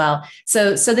that as well.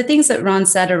 So the things that Ron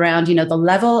said around, the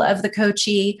level of the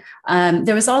coachee.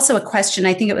 There was also a question,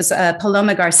 I think it was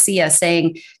Paloma Garcia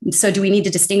saying, so do we need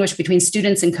to distinguish between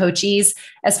students and coachees?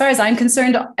 As far as I'm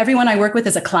concerned, everyone I work with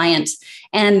is a client.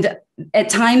 And at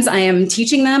times I am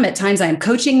teaching them, at times I am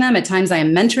coaching them, at times I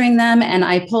am mentoring them. And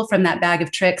I pull from that bag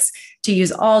of tricks to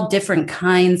use all different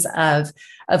kinds of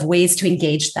ways to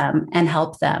engage them and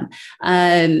help them.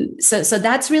 So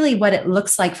that's really what it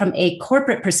looks like from a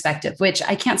corporate perspective, which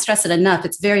I can't stress it enough.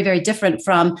 It's very, very different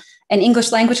from an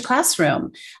English language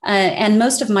classroom. And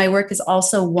most of my work is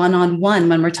also one-on-one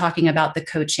when we're talking about the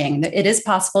coaching. It is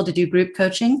possible to do group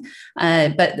coaching,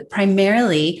 but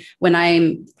primarily when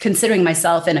I'm considering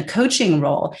myself in a coaching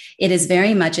role, it is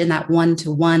very much in that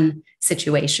one-to-one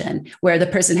situation where the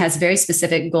person has very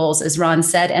specific goals, as Ron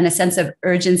said, and a sense of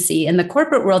urgency. In the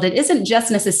corporate world, it isn't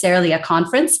just necessarily a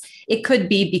conference. It could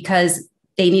be because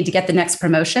they need to get the next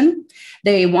promotion.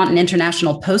 They want an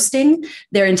international posting.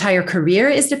 Their entire career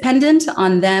is dependent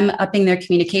on them upping their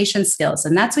communication skills.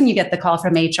 And that's when you get the call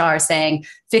from HR saying,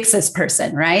 fix this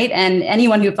person, right? And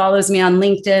anyone who follows me on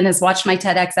LinkedIn, has watched my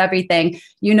TEDx, everything,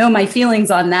 my feelings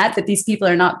on that these people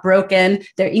are not broken.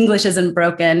 Their English isn't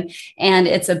broken. And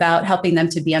it's about helping them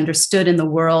to be understood in the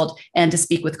world and to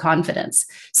speak with confidence.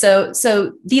 So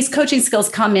these coaching skills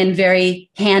come in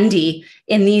very handy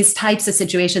in these types of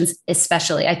situations,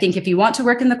 especially. I think if you want to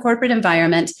work in the corporate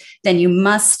environment, then you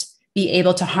must be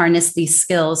able to harness these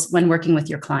skills when working with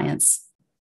your clients.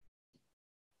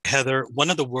 Heather, one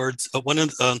of the words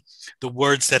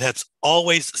that has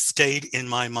always stayed in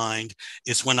my mind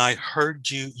is when I heard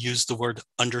you use the word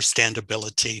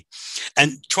understandability,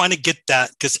 and trying to get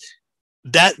that, because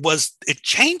it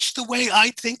changed the way I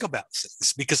think about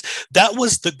things, because that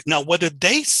was now whether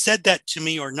they said that to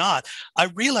me or not,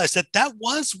 I realized that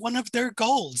was one of their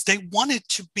goals. They wanted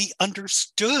to be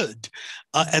understood.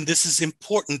 And this is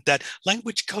important, that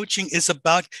language coaching is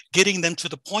about getting them to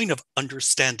the point of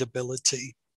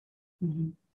understandability. Mm-hmm.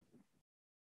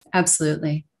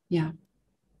 Absolutely. Yeah.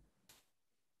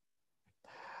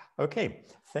 Okay.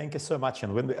 Thank you so much.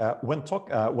 And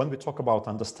when we talk about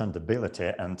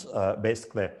understandability and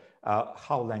basically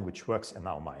how language works in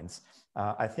our minds,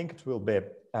 I think it will be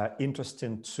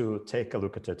interesting to take a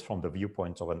look at it from the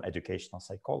viewpoint of an educational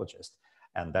psychologist,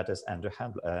 and that is Andrew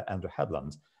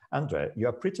Headland. Andrew, you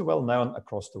are pretty well known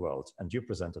across the world, and you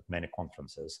present at many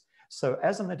conferences. So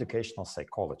as an educational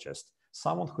psychologist,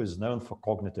 someone who is known for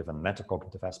cognitive and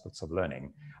metacognitive aspects of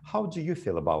learning, how do you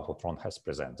feel about what Ron has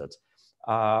presented?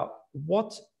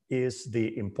 What is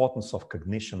the importance of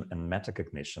cognition and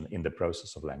metacognition in the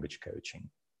process of language coaching?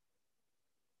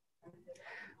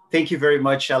 Thank you very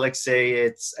much, Alexei.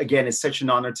 It's such an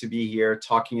honor to be here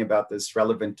talking about this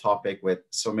relevant topic with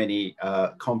so many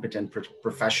competent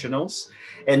professionals.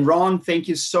 And Ron, thank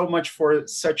you so much for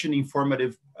such an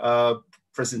informative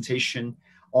presentation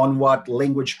on what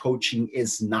language coaching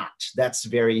is not. That's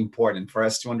very important for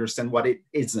us to understand what it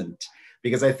isn't,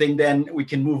 because I think then we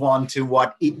can move on to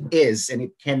what it is and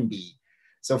it can be.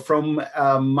 So from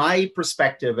my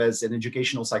perspective as an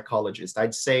educational psychologist,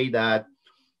 I'd say that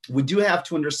we do have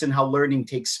to understand how learning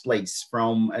takes place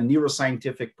from a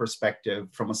neuroscientific perspective,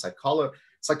 from a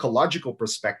psychological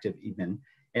perspective even.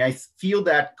 And I feel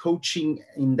that coaching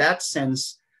in that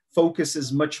sense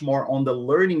focuses much more on the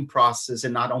learning process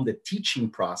and not on the teaching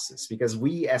process, because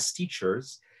we as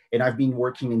teachers, and I've been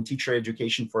working in teacher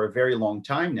education for a very long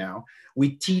time now, we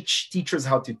teach teachers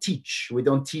how to teach. We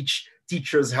don't teach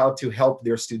teachers how to help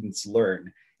their students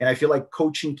learn. And I feel like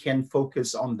coaching can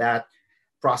focus on that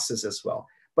process as well.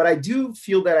 But I do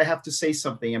feel that I have to say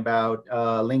something about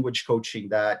language coaching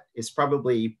that is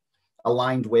probably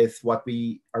aligned with what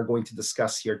we are going to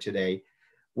discuss here today,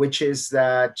 which is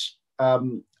that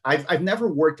I've never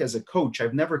worked as a coach.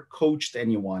 I've never coached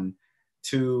anyone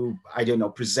to, I don't know,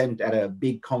 present at a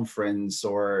big conference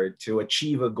or to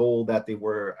achieve a goal that they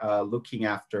were looking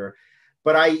after.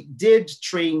 But I did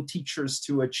train teachers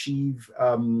to achieve,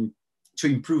 to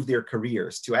improve their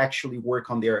careers, to actually work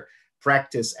on their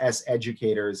practice as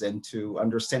educators and to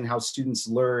understand how students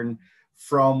learn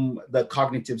from the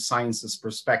cognitive sciences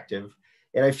perspective.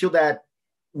 And I feel that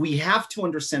we have to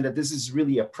understand that this is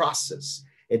really a process.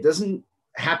 It doesn't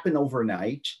happen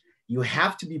overnight. You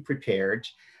have to be prepared.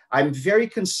 I'm very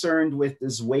concerned with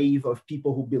this wave of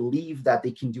people who believe that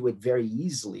they can do it very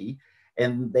easily.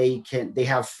 And they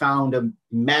have found a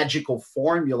magical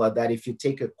formula that if you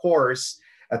take a course,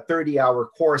 a 30-hour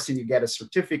course, and you get a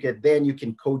certificate, then you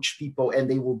can coach people and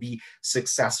they will be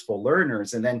successful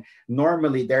learners. And then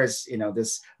normally there's, you know,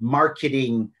 this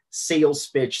marketing sales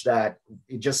pitch that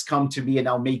it just come to me and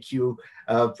I'll make you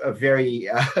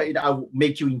I'll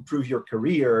make you improve your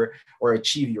career or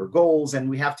achieve your goals. And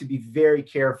we have to be very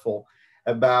careful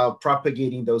about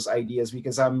propagating those ideas,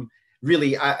 because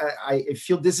I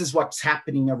feel this is what's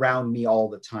happening around me all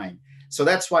the time. So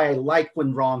that's why I like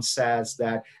when Ron says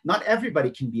that not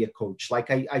everybody can be a coach. Like,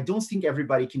 I don't think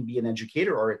everybody can be an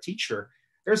educator or a teacher.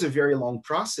 There's a very long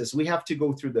process. We have to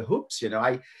go through the hoops. You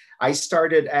know, I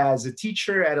started as a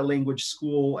teacher at a language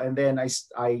school, and then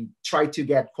I tried to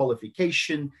get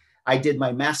qualification. I did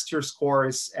my master's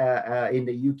course in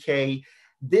the UK.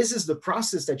 This is the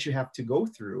process that you have to go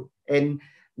through. And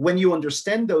when you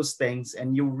understand those things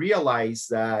and you realize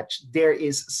that there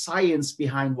is science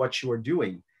behind what you are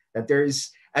doing, that there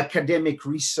is academic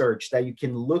research that you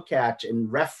can look at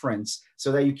and reference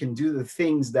so that you can do the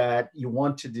things that you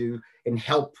want to do and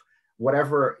help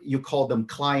whatever you call them,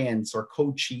 clients or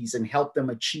coaches, and help them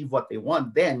achieve what they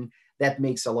want, then that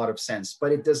makes a lot of sense.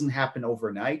 But it doesn't happen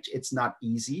overnight. It's not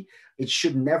easy. It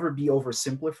should never be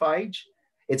oversimplified.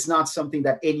 It's not something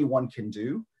that anyone can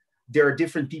do. There are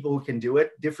different people who can do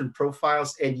it, different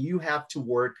profiles, and you have to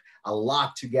work a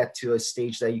lot to get to a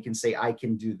stage that you can say, I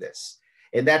can do this.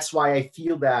 And that's why I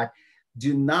feel that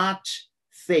do not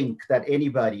think that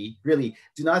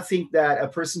a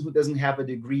person who doesn't have a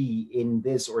degree in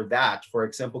this or that, for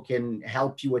example, can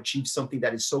help you achieve something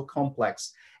that is so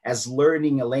complex as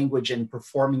learning a language and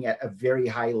performing at a very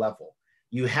high level.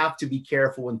 You have to be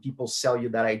careful when people sell you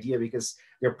that idea, because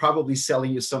they're probably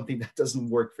selling you something that doesn't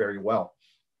work very well.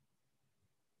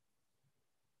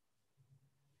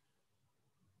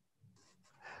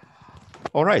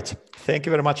 All right. Thank you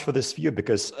very much for this view,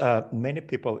 because many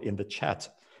people in the chat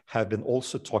have been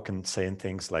also saying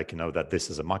things like, you know, that this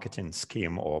is a marketing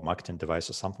scheme or marketing device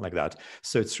or something like that.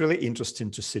 So it's really interesting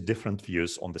to see different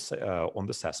views on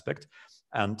this aspect.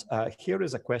 And here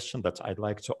is a question that I'd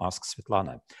like to ask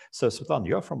Svetlana. So Svetlana,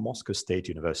 you're from Moscow State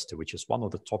University, which is one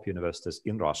of the top universities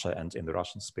in Russia and in the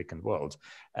Russian-speaking world.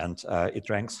 And it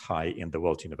ranks high in the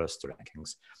world university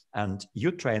rankings. And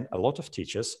you train a lot of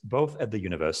teachers, both at the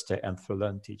university and through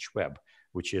Learn Teach Web,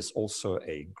 which is also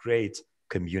a great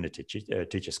community,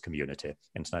 teachers community,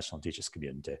 international teachers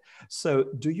community. So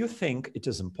do you think it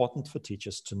is important for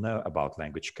teachers to know about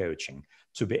language coaching,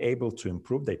 to be able to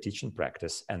improve their teaching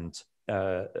practice and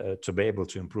to be able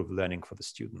to improve learning for the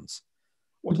students?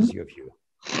 What is your view?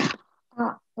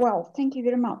 Well, thank you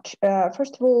very much.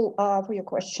 First of all, for your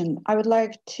question, I would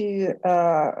like to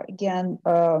again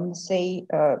say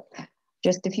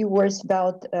just a few words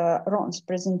about Ron's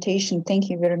presentation. Thank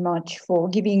you very much for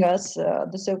giving us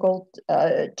the so-called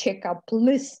checkup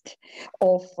list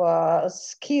of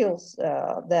skills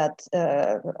that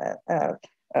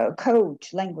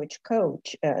language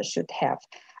coach should have.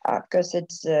 Because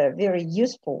it's very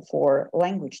useful for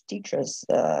language teachers.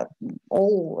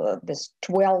 All this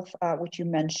 12, which you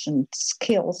mentioned,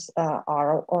 skills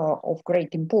are of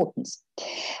great importance.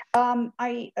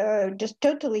 I just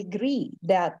totally agree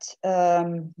that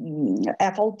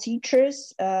FL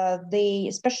teachers, they,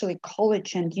 especially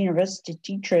college and university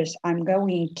teachers, I'm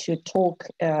going to talk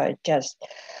just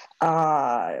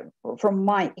from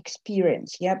my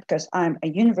experience, because I'm a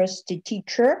university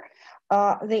teacher.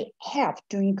 They have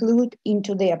to include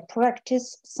into their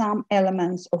practice some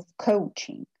elements of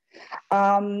coaching.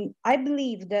 I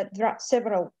believe that there are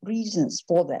several reasons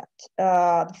for that.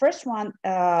 The first one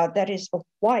that is of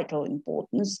vital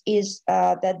importance is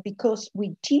that because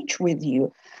we teach with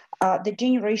you the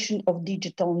generation of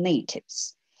digital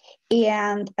natives,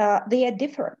 and they are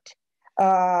different.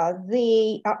 Our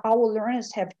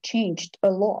learners have changed a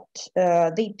lot.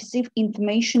 They perceive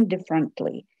information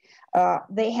differently.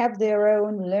 They have their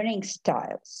own learning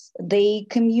styles. They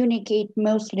communicate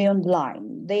mostly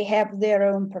online. They have their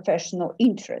own professional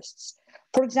interests.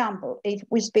 For example, if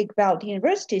we speak about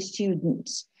university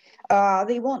students,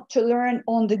 they want to learn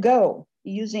on the go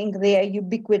using their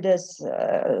ubiquitous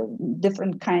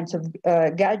different kinds of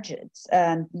gadgets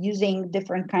and using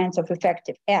different kinds of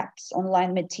effective apps,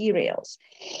 online materials,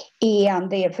 and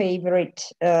their favorite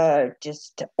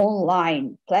just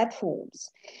online platforms.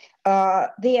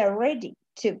 They are ready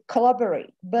to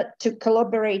collaborate, but to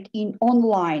collaborate in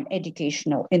online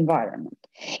educational environment.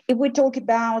 If we talk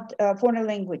about foreign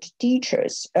language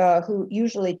teachers who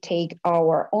usually take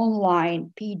our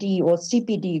online PD or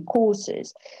CPD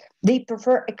courses, they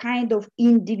prefer a kind of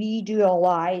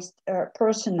individualized,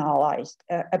 personalized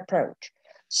approach.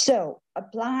 So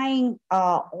applying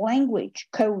language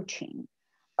coaching,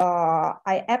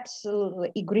 I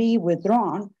absolutely agree with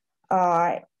Ron,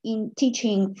 in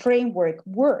teaching framework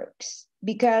works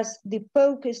because the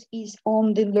focus is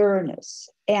on the learners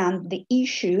and the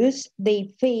issues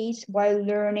they face while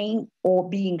learning or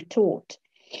being taught.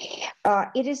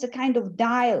 It is a kind of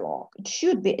dialogue. It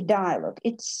should be a dialogue.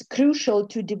 It's crucial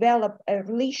to develop a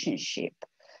relationship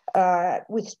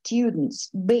with students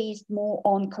based more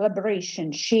on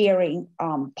collaboration, sharing,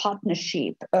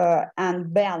 partnership,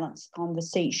 and balanced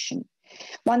conversation.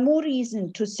 One more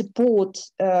reason to support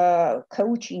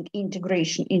coaching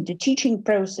integration into teaching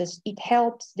process, it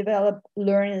helps develop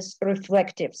learners'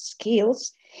 reflective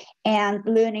skills and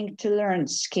learning to learn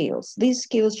skills. These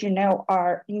skills,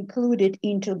 are included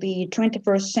into the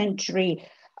 21st century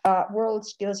World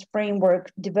Skills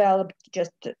Framework developed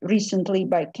just recently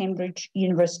by Cambridge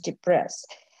University Press.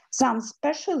 Some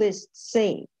specialists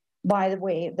say, by the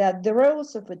way, that the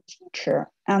roles of a teacher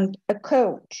and a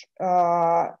coach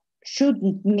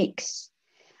shouldn't mix.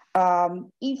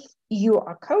 If you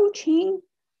are coaching,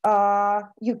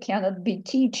 you cannot be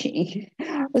teaching.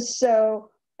 So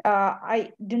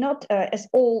I do not, as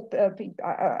all people,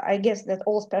 I guess that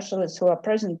all specialists who are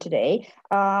present today,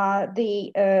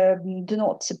 they do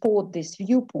not support this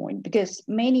viewpoint because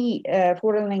many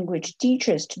foreign language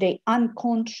teachers today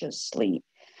unconsciously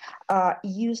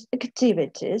use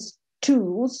activities,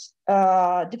 tools,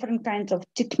 different kinds of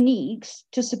techniques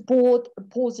to support a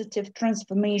positive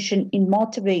transformation in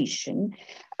motivation,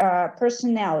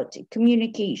 personality,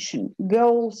 communication,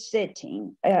 goal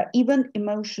setting, even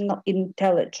emotional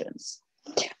intelligence.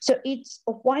 So it's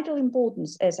of vital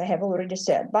importance, as I have already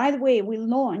said. By the way, we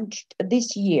launched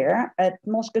this year at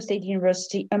Moscow State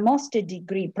University a master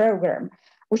degree program,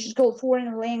 which is called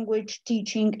Foreign Language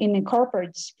Teaching in a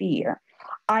Corporate Sphere.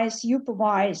 I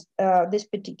supervised this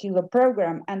particular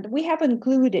program, and we have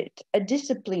included a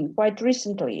discipline quite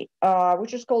recently,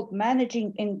 which is called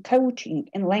Managing and Coaching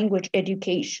in Language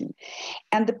Education.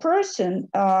 And the person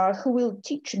who will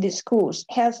teach this course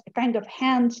has a kind of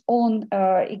hands-on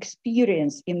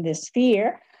experience in this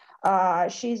sphere.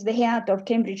 She's the head of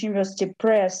Cambridge University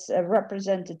Press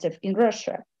representative in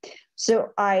Russia. So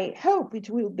I hope it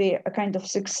will be a kind of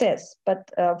success, but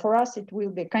for us it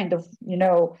will be kind of,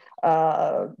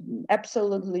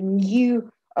 absolutely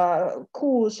new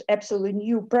course, absolutely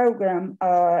new program,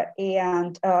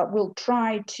 and we'll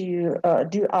try to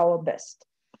do our best.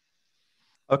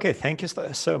 Okay, thank you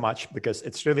so much, because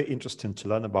it's really interesting to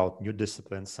learn about new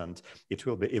disciplines, and it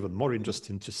will be even more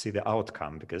interesting to see the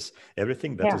outcome, because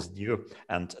everything that is new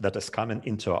and that is coming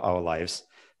into our lives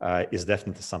is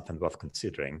definitely something worth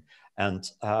considering. And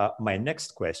my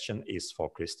next question is for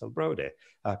Crystal Brody.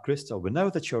 Crystal, we know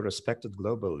that you're a respected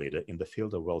global leader in the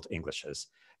field of world Englishes.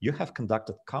 You have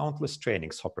conducted countless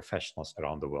trainings for professionals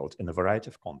around the world in a variety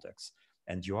of contexts,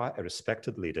 and you are a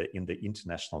respected leader in the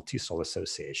International TESOL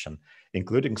Association,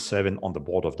 including serving on the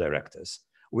board of directors.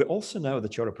 We also know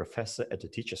that you're a professor at a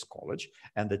teachers' college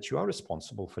and that you are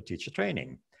responsible for teacher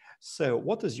training. So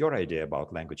what is your idea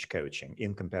about language coaching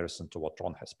in comparison to what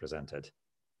Ron has presented?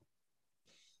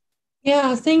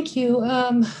 Yeah, thank you.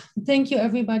 Thank you,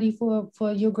 everybody,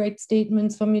 for your great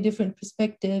statements from your different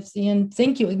perspectives. And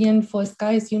thank you again for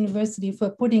SKIES University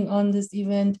for putting on this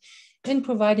event and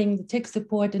providing the tech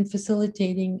support and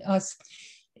facilitating us.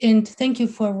 And thank you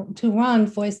to Ron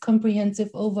for his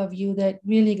comprehensive overview that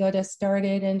really got us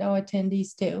started, and our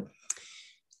attendees too.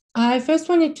 I first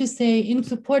wanted to say in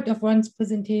support of Ron's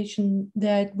presentation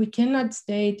that we cannot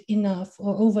state enough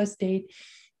or overstate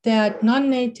that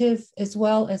non-native as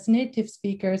well as native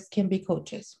speakers can be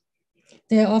coaches.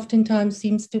 There oftentimes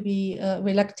seems to be a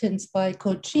reluctance by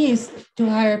coachees to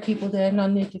hire people that are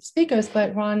non-native speakers,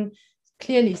 but Ron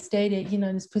clearly stated, in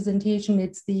his presentation,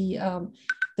 it's the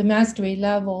the mastery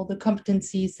level, the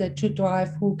competencies that should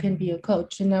drive who can be a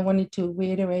coach. And I wanted to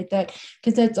reiterate that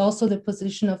because that's also the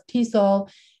position of TESOL,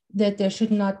 that there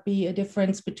should not be a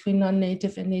difference between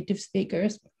non-native and native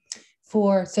speakers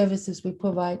for services we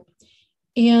provide.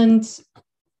 And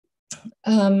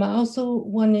I also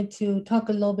wanted to talk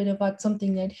a little bit about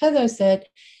something that Heather said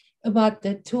about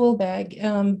the tool bag,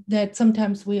 that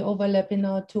sometimes we overlap in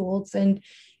our tools. And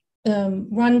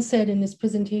Ron said in his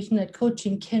presentation that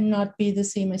coaching cannot be the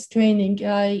same as training.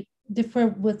 I differ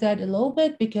with that a little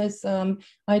bit because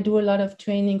I do a lot of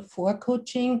training for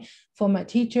coaching for my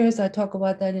teachers. I talk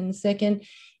about that in a second.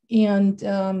 And,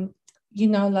 you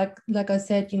know, like I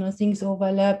said, you know, things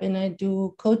overlap, and I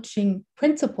do coaching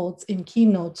principles in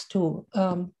keynotes too.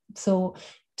 So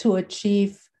to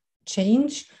achieve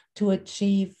change, to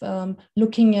achieve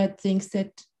looking at things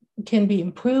that can be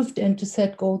improved, and to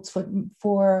set goals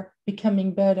for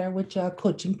becoming better, which are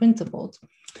coaching principles.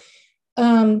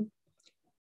 I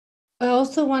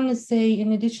also want to say,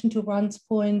 in addition to Ron's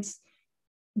points,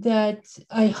 that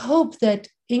I hope that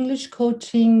English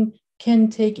coaching can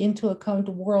take into account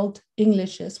world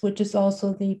Englishes, which is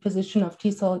also the position of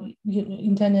TESOL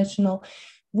International.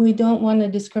 We don't want to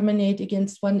discriminate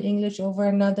against one English over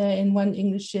another, and one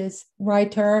English is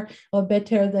righter or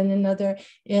better than another.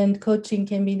 And coaching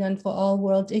can be done for all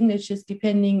world Englishes,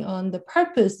 depending on the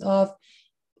purpose of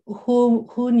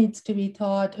who needs to be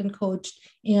taught and coached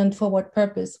and for what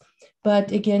purpose.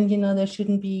 But again, you know, there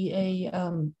shouldn't be a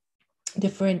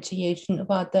differentiation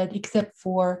about that, except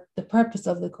for the purpose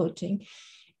of the coaching.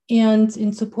 And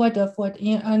in support of what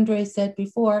Andre said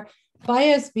before,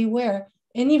 buyers beware.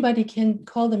 Anybody can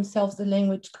call themselves a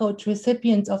language coach.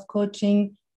 Recipients of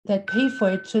coaching that pay for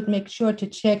it should make sure to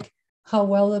check how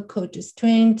well the coach is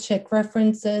trained, check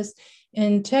references,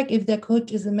 and check if their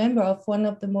coach is a member of one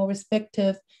of the more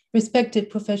respected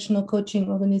professional coaching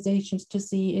organizations to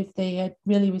see if they had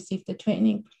really received the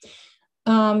training.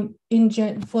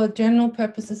 For general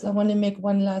purposes, I want to make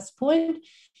one last point.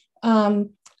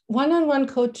 One-on-one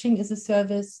coaching is a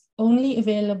service only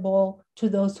available to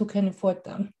those who can afford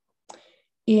them.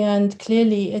 And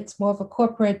clearly, it's more of a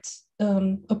corporate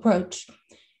approach.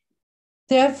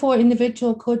 Therefore,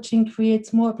 individual coaching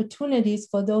creates more opportunities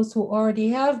for those who already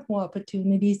have more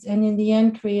opportunities, and in the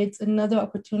end creates another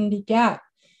opportunity gap.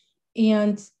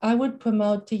 And I would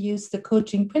promote to use the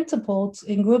coaching principles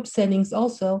in group settings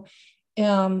also,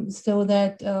 so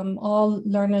that all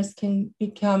learners can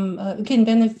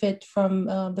benefit from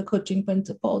the coaching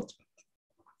principles.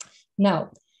 Now,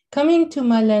 coming to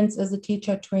my lens as a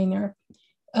teacher trainer,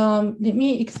 let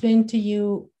me explain to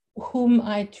you whom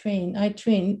I train. I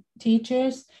train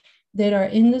teachers that are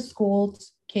in the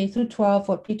schools, K through 12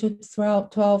 or P through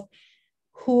 12,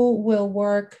 who will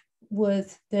work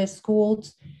with their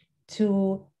schools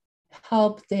to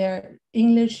help their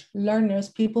English learners,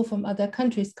 people from other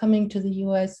countries coming to the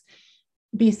US,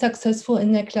 be successful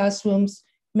in their classrooms,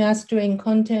 mastering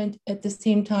content at the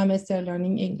same time as they're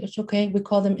learning English, okay? We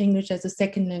call them English as a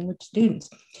second language students.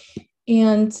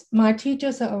 And my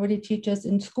teachers are already teachers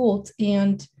in schools,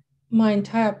 and my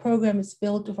entire program is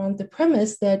built around the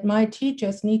premise that my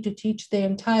teachers need to teach the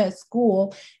entire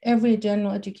school, every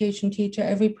general education teacher,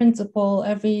 every principal,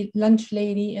 every lunch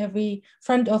lady, every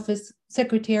front office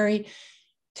secretary,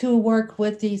 to work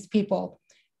with these people.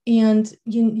 And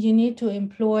you need to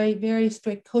employ very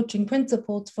strict coaching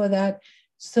principles for that,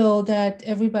 so that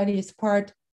everybody is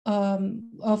part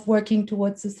of working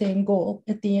towards the same goal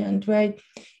at the end, right?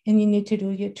 And you need to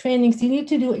do your trainings. You need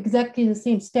to do exactly the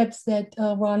same steps that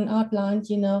Ron outlined,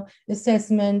 you know,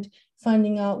 assessment,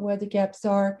 finding out where the gaps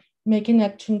are, make an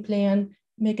action plan,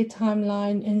 make a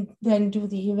timeline, and then do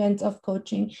the events of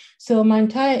coaching. So my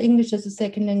entire English as a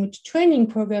second language training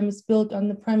program is built on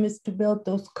the premise to build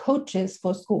those coaches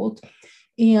for schools.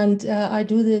 And I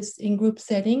do this in group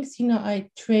settings. You know,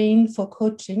 I train for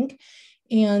coaching,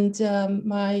 and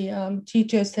my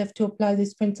teachers have to apply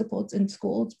these principles in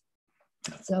schools.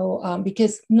 So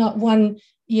because not one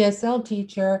ESL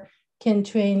teacher can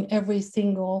train every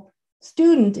single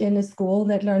student in a school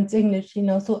that learns English, you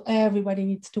know, so everybody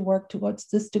needs to work towards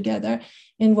this together,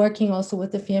 and working also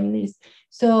with the families.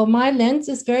 So my lens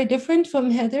is very different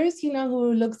from Heather's, you know,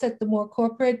 who looks at the more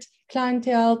corporate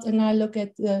clientele, and I look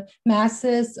at the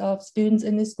masses of students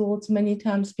in the schools, many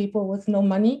times people with no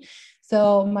money.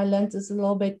 So my lens is a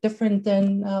little bit different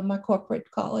than my corporate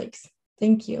colleagues.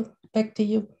 Thank you. Back to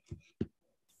you.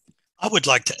 I would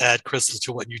like to add, Crystal,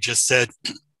 to what you just said.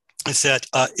 I said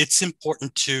it's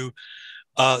important to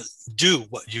do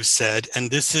what you said, and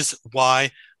this is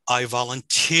why I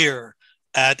volunteer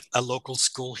at a local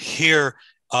school here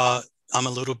I'm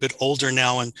a little bit older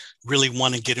now and really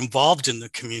want to get involved in the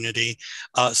community.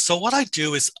 So what I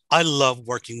do is I love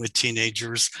working with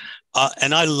teenagers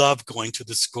and I love going to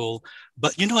the school.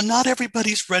 But, you know, not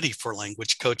everybody's ready for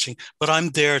language coaching, but I'm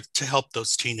there to help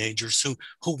those teenagers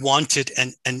who want it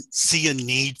and see a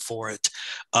need for it.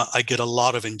 I get a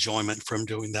lot of enjoyment from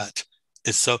doing that.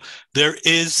 So there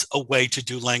is a way to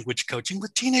do language coaching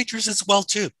with teenagers as well,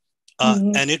 too.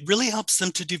 And it really helps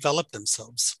them to develop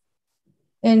themselves.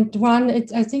 And Ron,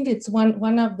 I think it's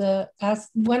one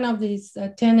of these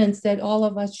tenets that all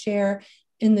of us share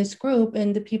in this group,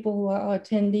 and the people who are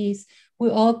attendees. We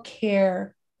all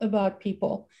care about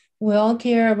people. We all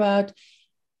care about,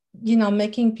 you know,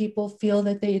 making people feel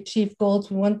that they achieve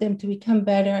goals. We want them to become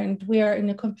better, and we are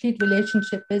in a complete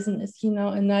relationship business, you know.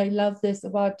 And I love this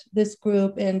about this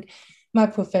group and my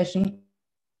profession.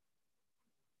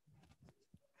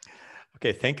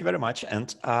 Okay, thank you very much.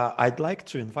 And I'd like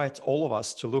to invite all of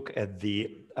us to look at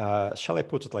the, shall I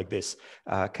put it like this?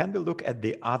 Can we look at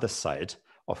the other side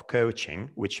of coaching,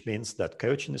 which means that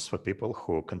coaching is for people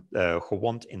who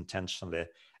want intentionally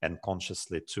and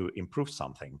consciously to improve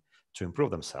something, to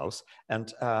improve themselves.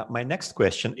 And my next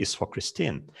question is for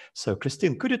Christine. So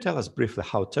Christine, could you tell us briefly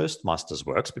how Toastmasters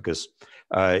works? Because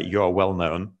you are well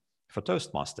known for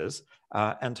Toastmasters,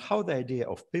 and how the idea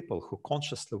of people who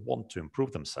consciously want to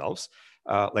improve themselves,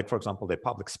 like for example, their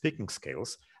public speaking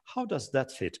skills, how does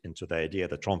that fit into the idea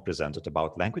that Ron presented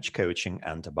about language coaching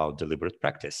and about deliberate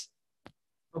practice?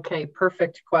 Okay,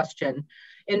 perfect question.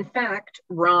 In fact,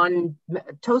 Ron,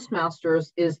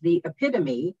 Toastmasters is the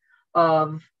epitome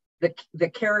of the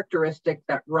characteristic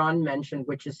that Ron mentioned,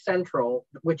 which is central,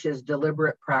 which is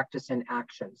deliberate practice in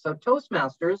action. So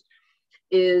Toastmasters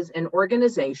is an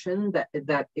organization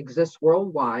that exists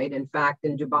worldwide. In fact,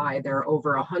 in Dubai, there are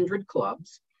over 100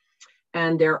 clubs.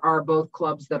 And there are both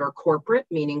clubs that are corporate,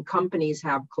 meaning companies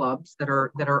have clubs that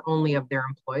are only of their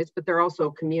employees, but there are also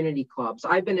community clubs.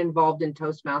 I've been involved in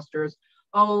Toastmasters,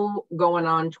 going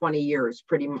on 20 years,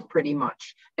 pretty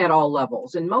much at all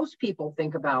levels. And most people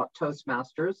think about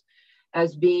Toastmasters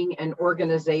as being an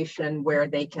organization where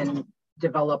they can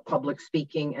develop public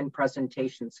speaking and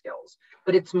presentation skills.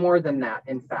 But it's more than that,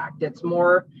 in fact. It's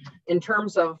more in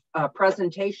terms of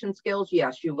presentation skills.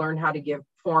 Yes, you learn how to give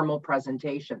formal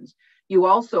presentations. You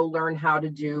also learn how to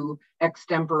do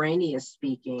extemporaneous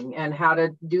speaking and how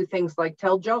to do things like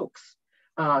tell jokes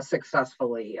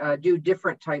successfully, do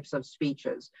different types of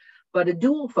speeches. But a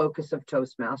dual focus of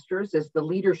Toastmasters is the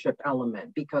leadership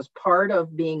element, because part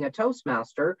of being a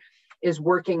Toastmaster is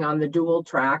working on the dual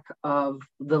track of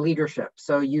the leadership.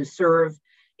 So you serve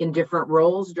in different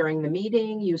roles during the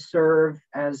meeting. You serve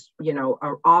as, you know,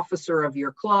 an officer of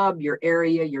your club, your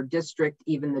area, your district,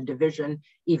 even the division,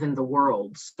 even the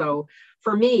world. So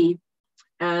for me,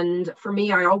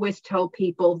 I always tell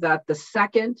people that the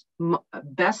second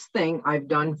best thing I've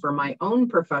done for my own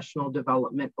professional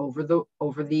development over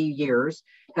the years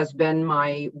has been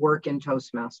my work in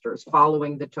Toastmasters,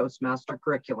 following the Toastmaster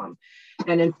curriculum.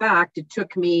 And in fact, it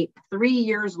took me 3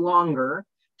 years longer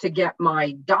to get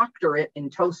my doctorate in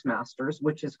Toastmasters,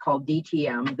 which is called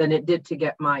DTM, than it did to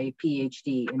get my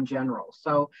PhD in general.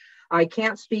 So I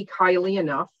can't speak highly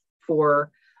enough for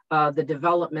the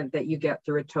development that you get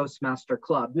through a Toastmaster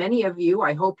club. Many of you,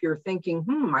 I hope you're thinking,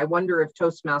 I wonder if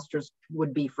Toastmasters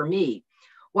would be for me.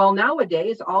 Well,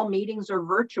 nowadays, all meetings are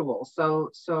virtual.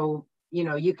 So you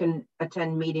know, you can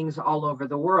attend meetings all over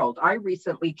the world. I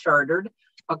recently chartered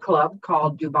a club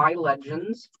called Dubai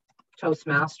Legends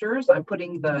Toastmasters. I'm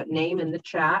putting the name in the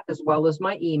chat as well as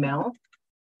my email.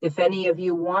 If any of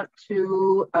you want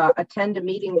to attend a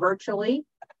meeting virtually,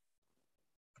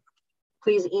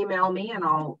 please email me and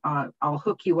I'll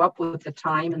hook you up with the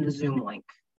time and the Zoom link.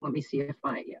 Let me see if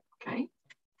okay.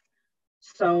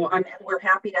 So we're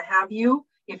happy to have you.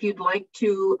 If you'd like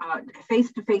to,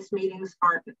 face-to-face meetings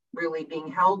aren't really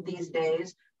being held these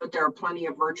days, but there are plenty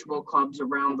of virtual clubs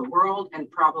around the world, and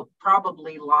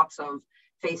probably lots of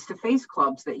face-to-face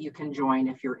clubs that you can join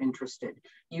if you're interested.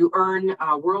 You earn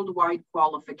worldwide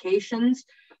qualifications.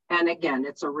 And again,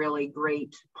 it's a really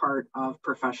great part of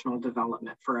professional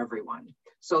development for everyone.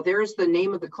 So there's the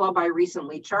name of the club I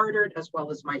recently chartered, as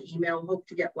well as my email. Hope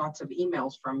to get lots of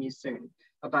emails from you soon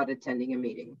about attending a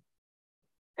meeting.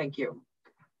 Thank you.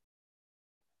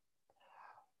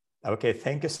 Okay,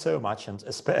 thank you so much, and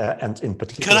in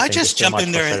particular, can I just jump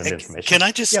in there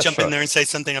and say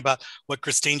something about what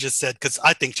Christine just said? Because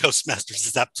I think Toastmasters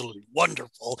is absolutely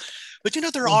wonderful, but you know,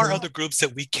 there are other groups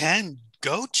that we can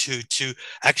go to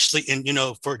actually,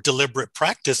 for deliberate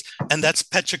practice, and that's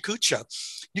Pecha Kucha.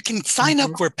 You can sign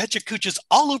up for PechaKuchas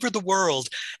all over the world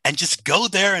and just go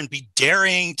there and be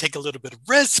daring, take a little bit of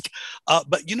risk.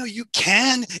 But you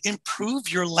can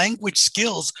improve your language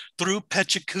skills through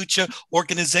PechaKucha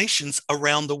organizations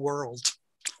around the world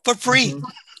for free.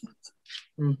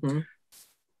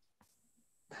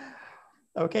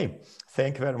 Okay,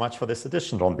 thank you very much for this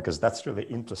addition, Ron, because that's really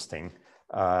interesting.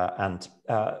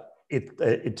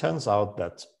 It turns out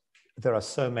that there are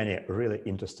so many really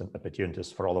interesting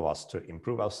opportunities for all of us to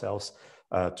improve ourselves,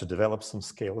 to develop some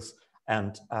skills.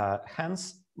 And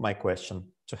hence my question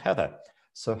to Heather.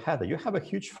 So Heather, you have a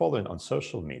huge following on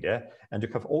social media, and you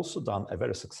have also done a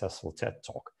very successful TED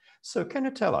Talk. So can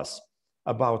you tell us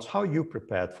about how you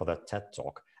prepared for that TED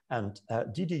Talk? And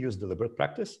did you use deliberate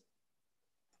practice?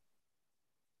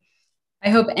 I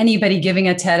hope anybody giving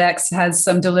a TEDx has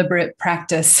some deliberate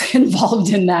practice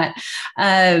involved in that.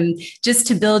 Just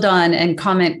to build on and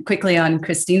comment quickly on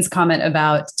Christine's comment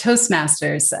about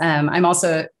Toastmasters, I'm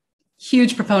also a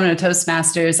huge proponent of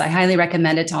Toastmasters. I highly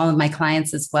recommend it to all of my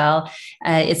clients as well.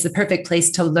 It's the perfect place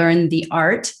to learn the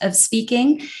art of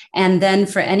speaking. And then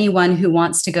for anyone who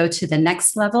wants to go to the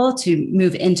next level, to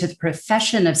move into the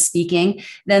profession of speaking,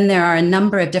 then there are a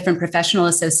number of different professional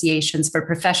associations for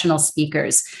professional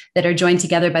speakers that are joined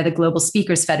together by the Global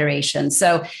Speakers Federation.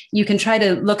 So you can try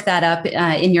to look that up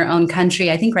in your own country.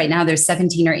 I think right now there's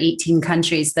 17 or 18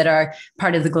 countries that are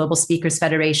part of the Global Speakers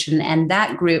Federation. And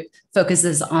that group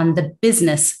focuses on the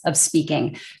business of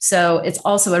speaking. So it's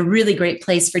also a really great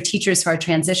place for teachers who are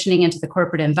transitioning into the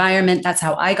corporate environment. That's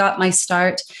how I got my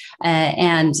start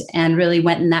and really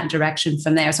went in that direction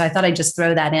from there. So I thought I'd just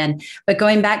throw that in. But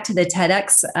going back to the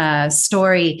TEDx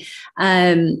story,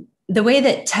 the way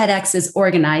that TEDx is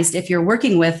organized, if you're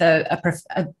working with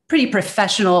a pretty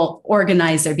professional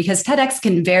organizer, because TEDx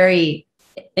can vary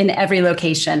in every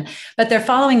location, but they're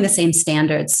following the same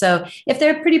standards. So if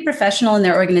they're pretty professional in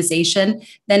their organization,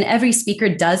 then every speaker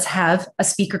does have a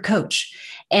speaker coach.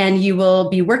 And you will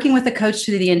be working with a coach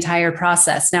through the entire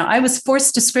process. Now, I was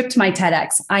forced to script my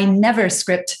TEDx. I never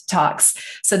script talks.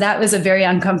 So that was a very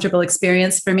uncomfortable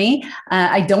experience for me.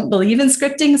 I don't believe in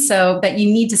scripting, but you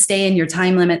need to stay in your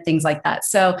time limit, things like that.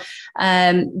 So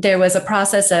there was a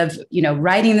process of,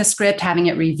 writing the script, having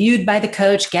it reviewed by the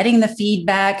coach, getting the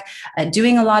feedback,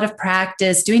 doing a lot of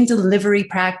practice, doing delivery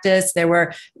practice. There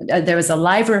was a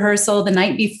live rehearsal the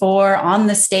night before on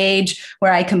the stage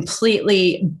where I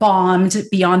completely bombed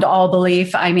beyond all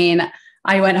belief. I mean,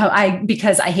 I went home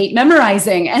because I hate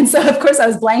memorizing. And so, of course, I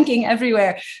was blanking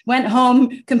everywhere. Went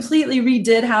home, completely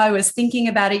redid how I was thinking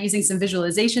about it using some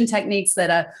visualization techniques that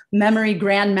a memory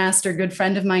grandmaster, good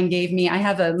friend of mine, gave me. I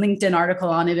have a LinkedIn article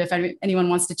on it. If anyone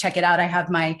wants to check it out, I have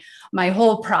my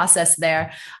whole process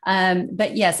there.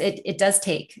 But yes, it does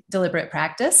take deliberate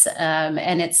practice.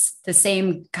 And it's the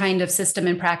same kind of system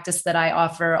and practice that I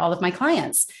offer all of my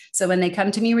clients. So when they come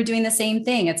to me, we're doing the same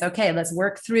thing. It's okay, let's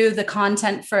work through the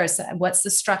content first. What's the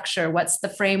structure? What's the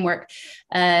framework?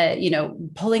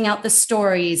 Pulling out the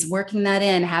stories, working that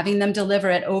in, having them deliver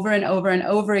it over and over and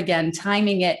over again,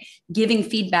 timing it, giving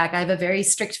feedback. I have a very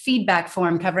strict feedback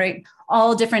form covering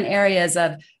all different areas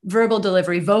of verbal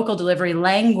delivery, vocal delivery,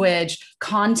 language,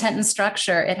 content, and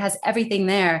structure. It has everything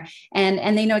there.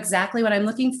 And they know exactly what I'm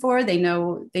looking for. They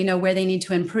know where they need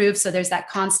to improve. So there's that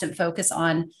constant focus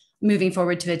on moving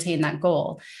forward to attain that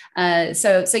goal.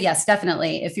 So yes,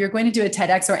 definitely. If you're going to do a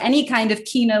TEDx or any kind of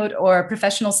keynote or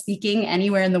professional speaking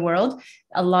anywhere in the world,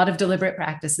 a lot of deliberate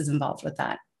practice is involved with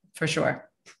that, for sure.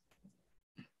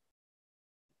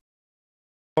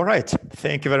 All right.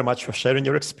 Thank you very much for sharing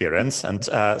your experience. And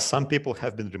some people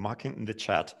have been remarking in the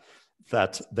chat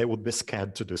that they would be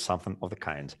scared to do something of the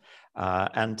kind.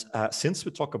 Since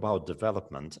we talk about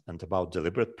development and about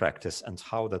deliberate practice and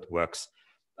how that works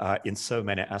in so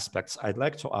many aspects, I'd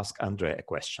like to ask Andre a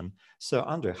question. So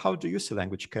Andre, how do you see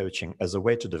language coaching as a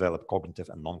way to develop cognitive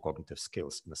and non-cognitive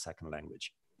skills in a second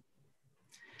language?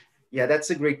 Yeah, that's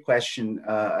a great question,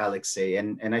 Alexei.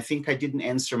 And I think I didn't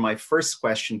answer my first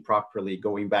question properly,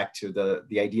 going back to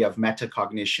the idea of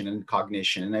metacognition and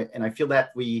cognition. And I feel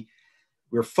that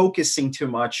we're focusing too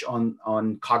much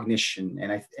on cognition,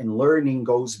 and learning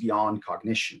goes beyond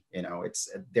cognition.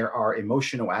 There are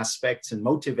emotional aspects and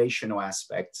motivational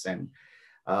aspects and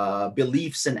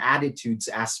beliefs and attitudes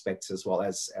aspects, as well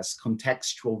as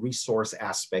contextual resource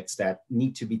aspects that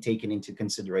need to be taken into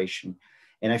consideration.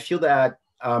 And I feel that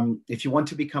if you want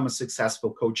to become a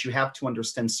successful coach, you have to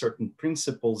understand certain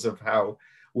principles of how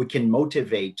we can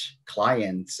motivate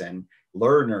clients and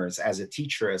learners as a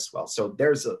teacher as well. So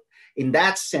in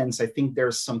that sense, I think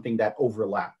there's something that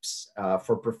overlaps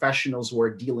for professionals who are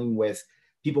dealing with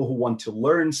people who want to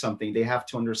learn something, they have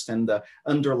to understand the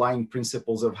underlying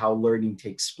principles of how learning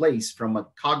takes place from a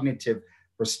cognitive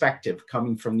perspective,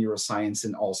 coming from neuroscience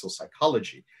and also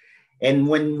psychology. And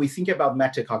when we think about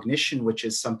metacognition, which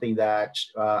is something that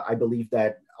I believe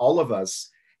that all of us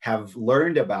have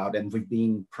learned about and we've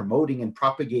been promoting and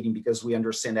propagating because we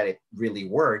understand that it really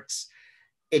works,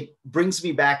 it brings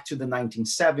me back to the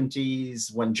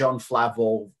 1970s when John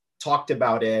Flavel talked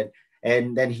about it.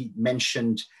 And then he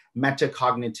mentioned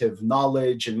metacognitive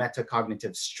knowledge and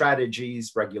metacognitive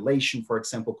strategies, regulation, for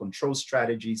example, control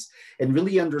strategies, and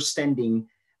really understanding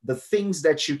the things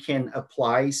that you can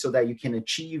apply so that you can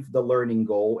achieve the learning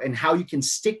goal and how you can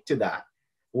stick to that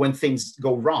when things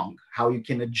go wrong, how you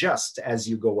can adjust as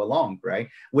you go along, right?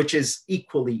 Which is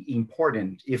equally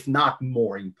important, if not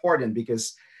more important,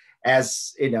 because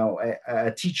as you know,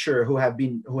 a teacher who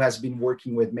has been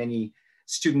working with many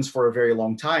students for a very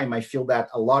long time, I feel that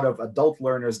a lot of adult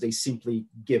learners, they simply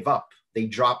give up. They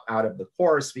drop out of the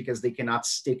course because they cannot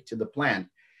stick to the plan.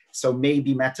 So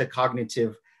maybe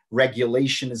metacognitive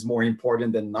regulation is more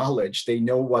important than knowledge. They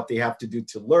know what they have to do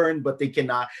to learn, but they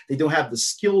don't have the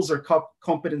skills or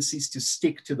competencies to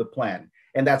stick to the plan.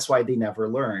 And that's why they never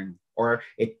learn, or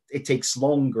it takes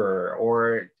longer,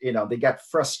 or they get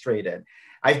frustrated.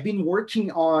 I've been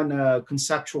working on a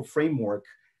conceptual framework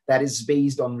that is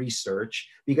based on research,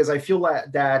 because I feel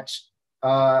that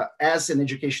as an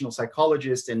educational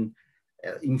psychologist and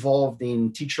involved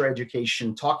in teacher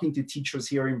education, talking to teachers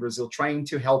here in Brazil, trying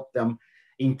to help them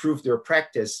improve their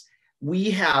practice,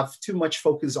 we have too much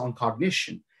focus on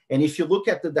cognition. And if you look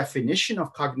at the definition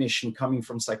of cognition coming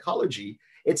from psychology,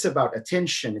 it's about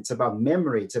attention, it's about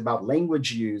memory, it's about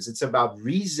language use, it's about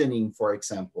reasoning, for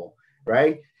example,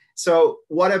 right? So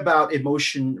what about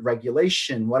emotion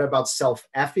regulation? What about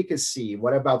self-efficacy?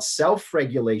 What about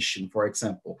self-regulation, for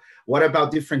example? What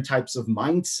about different types of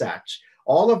mindset?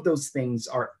 All of those things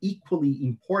are equally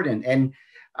important. And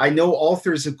I know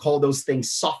authors who call those things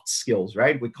soft skills,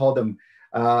 right? We call them,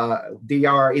 they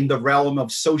are in the realm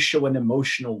of social and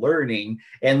emotional learning,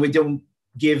 and we don't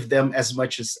give them as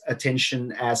much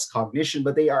attention as cognition,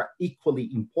 but they are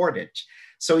equally important.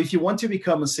 So if you want to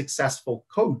become a successful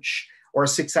coach or a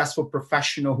successful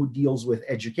professional who deals with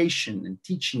education and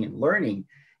teaching and learning,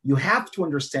 you have to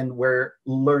understand where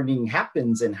learning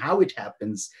happens and how it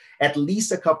happens, at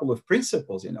least a couple of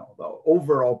principles, the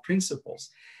overall principles.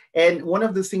 And one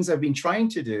of the things I've been trying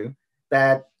to do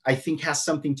that I think has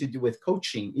something to do with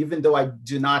coaching, even though I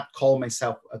do not call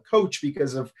myself a coach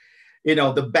because of,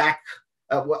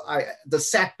 the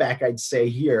setback, I'd say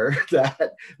here,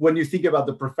 that when you think about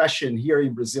the profession here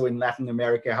in Brazil, in Latin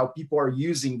America, how people are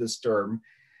using this term,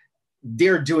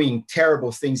 they're doing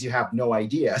terrible things you have no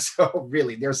idea. So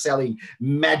really, they're selling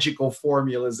magical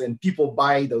formulas and people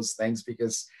buy those things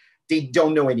because they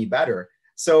don't know any better.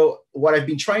 So what I've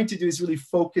been trying to do is really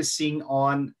focusing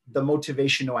on the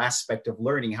motivational aspect of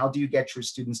learning. How do you get your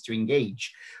students to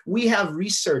engage? We have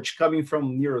research coming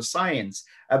from neuroscience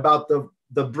about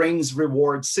the brain's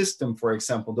reward system, for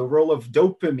example, the role of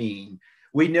dopamine.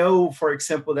 We know, for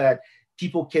example, that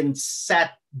people can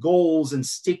set goals and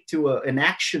stick to an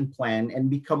action plan and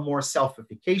become more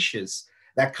self-efficacious.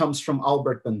 That comes from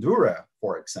Albert Bandura,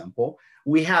 for example.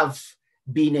 We have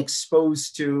been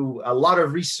exposed to a lot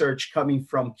of research coming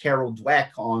from Carol Dweck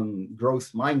on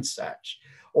growth mindset,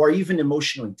 or even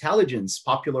emotional intelligence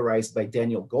popularized by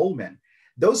Daniel Goleman.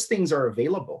 Those things are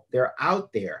available. They're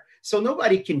out there. So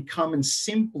nobody can come and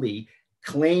simply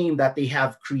claim that they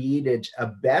have created a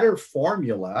better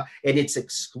formula and it's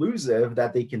exclusive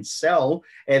that they can sell.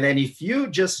 And then if you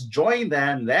just join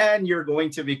them, then you're going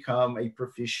to become a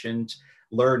proficient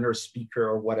learner, speaker,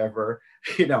 or whatever.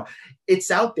 It's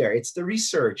out there. It's the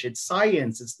research, it's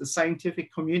science, it's the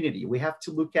scientific community. We have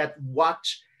to look at what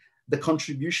the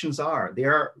contributions are. They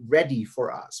are ready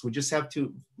for us. We just have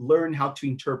to learn how to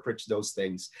interpret those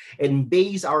things and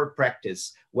base our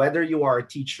practice, whether you are a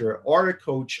teacher or a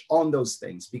coach, on those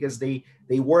things, because they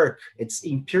work. It's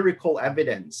empirical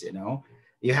evidence,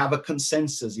 You have a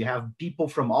consensus. You have people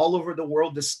from all over the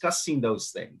world discussing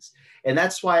those things. And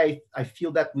that's why I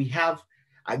feel that we have,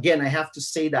 again, I have to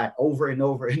say that over and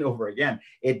over and over again.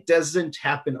 It doesn't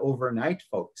happen overnight,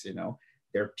 folks.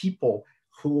 There are people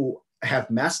who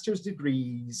have master's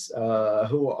degrees,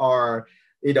 who are,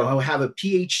 who have a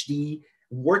PhD,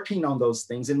 working on those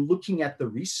things and looking at the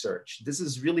research. This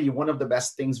is really one of the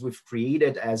best things we've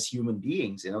created as human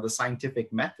beings, the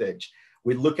scientific method.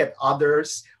 We look at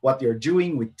others, what they're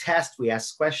doing, we test, we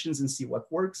ask questions and see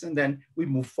what works, and then we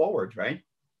move forward, right?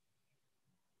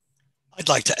 I'd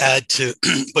like to add to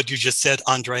what you just said,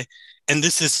 Andre, and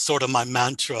this is sort of my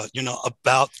mantra,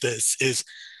 about this is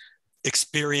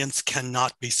experience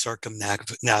cannot be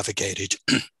circumnavigated.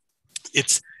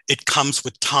 It comes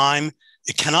with time.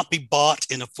 It cannot be bought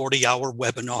in a 40-hour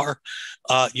webinar.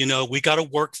 We got to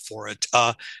work for it.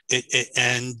 We,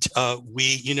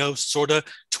 sort of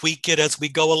tweak it as we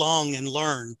go along and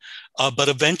learn. But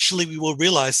eventually we will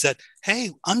realize that,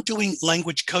 hey, I'm doing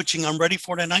language coaching. I'm ready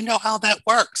for it. And I know how that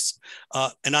works.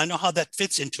 And I know how that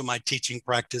fits into my teaching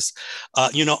practice.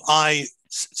 I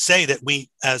say that we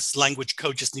as language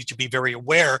coaches need to be very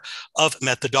aware of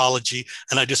methodology.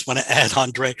 And I just want to add,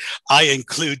 Andre, I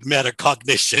include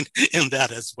metacognition in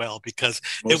that as well, because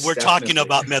if we're talking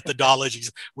about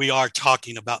methodologies, we are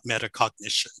talking about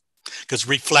metacognition, because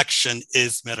reflection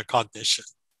is metacognition.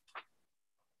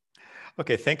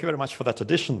 Okay, thank you very much for that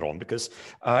addition, Ron, because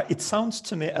it sounds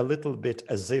to me a little bit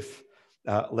as if,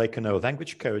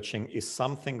 language coaching is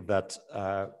something that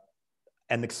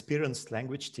an experienced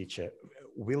language teacher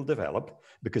will develop,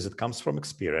 because it comes from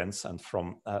experience and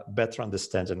from better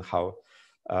understanding how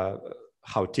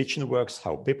teaching works,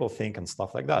 how people think and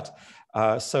stuff like that.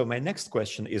 So my next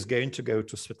question is going to go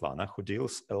to Svetlana, who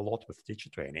deals a lot with teacher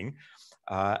training.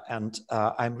 And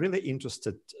I'm really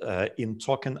interested in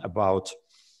talking about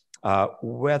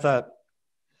whether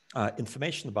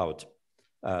information about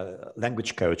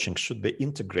language coaching should be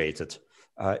integrated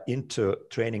into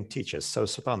training teachers. So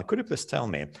Svetlana, could you please tell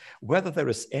me whether there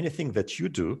is anything that you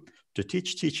do to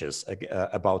teach teachers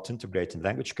about integrating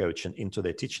language coaching into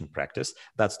their teaching practice?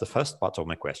 That's the first part of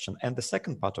my question. And the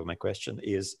second part of my question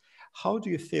is, how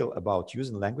do you feel about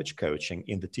using language coaching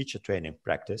in the teacher training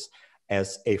practice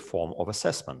as a form of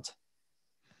assessment?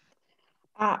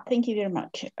 Thank you very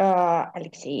much,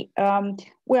 Alexei.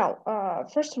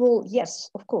 First of all, yes,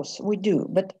 of course, we do.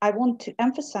 But I want to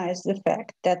emphasize the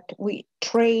fact that we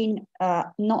train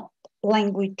not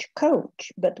language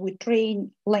coach, but we train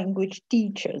language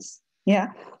teachers.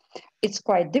 Yeah, it's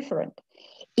quite different.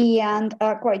 And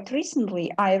quite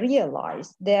recently, I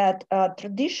realized that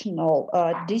traditional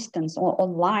distance or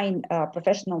online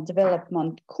professional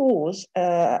development course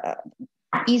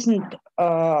isn't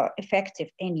effective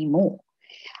anymore.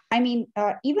 I mean,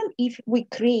 even if we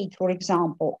create, for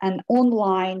example, an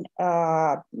online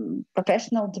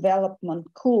professional development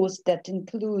course that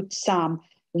includes some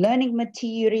learning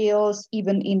materials,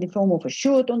 even in the form of a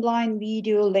short online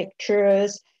video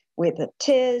lectures with a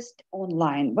test,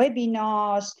 online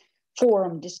webinars,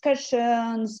 forum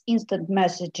discussions, instant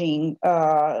messaging,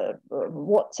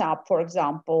 WhatsApp, for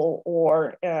example,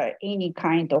 or any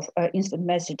kind of instant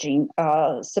messaging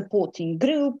supporting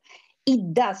group,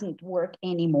 it doesn't work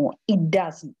anymore. It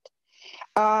doesn't.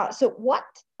 So what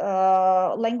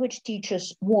language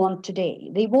teachers want today?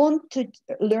 They want to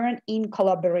learn in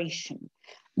collaboration.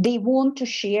 They want to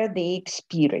share their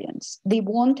experience. They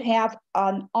want to have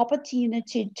an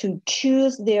opportunity to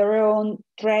choose their own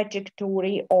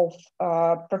trajectory of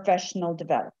professional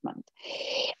development.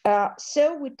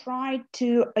 So we try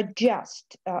to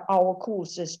adjust our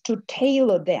courses to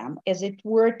tailor them, as it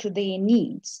were, to their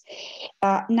needs.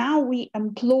 Now we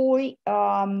employ,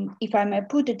 if I may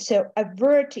put it so, a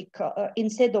vertical,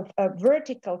 instead of a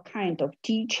vertical kind of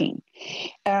teaching,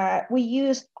 we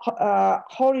use a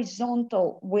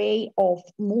horizontal way of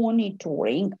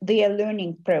monitoring their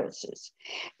learning process.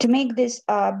 To make this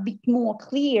a bit more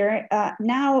clear,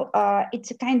 now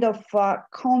it's a kind of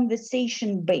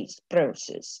conversation-based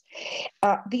process,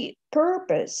 the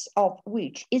purpose of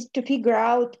which is to figure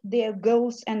out their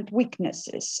goals and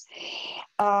weaknesses,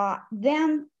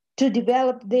 then to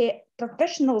develop the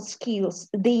professional skills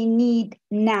they need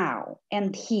now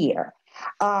and here.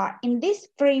 In this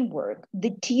framework,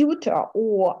 the tutor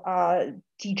or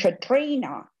teacher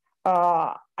trainer,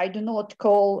 I do not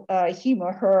call him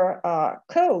or her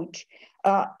coach,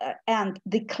 and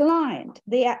the client,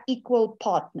 they are equal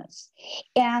partners.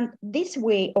 And this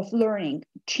way of learning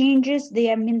changes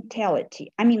their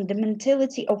mentality. I mean, the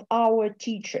mentality of our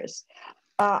teachers,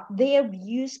 their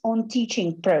views on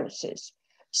teaching process.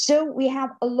 So we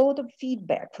have a lot of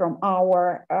feedback from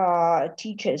our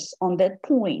teachers on that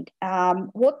point.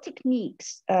 What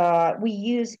techniques we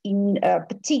use in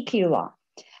particular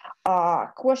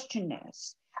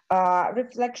questionnaires,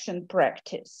 reflection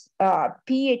practice,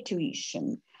 peer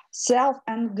tuition, self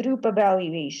and group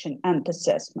evaluation and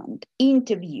assessment,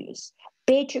 interviews,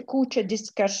 Pecha-Kucha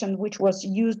discussion, which was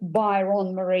used by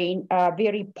Ron Moraine,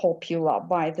 very popular,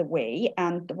 by the way,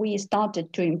 and we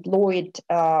started to employ it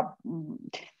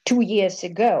 2 years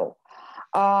ago.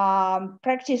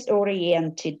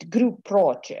 Practice-oriented group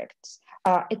projects,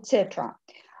 etc.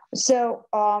 So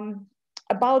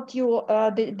about your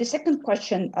the second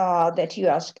question that you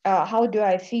asked, how do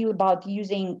I feel about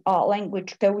using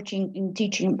language coaching in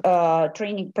teaching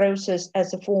training process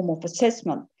as a form of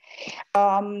assessment?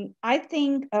 I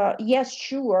think, yes,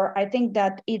 sure. I think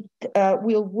that it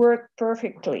will work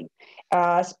perfectly,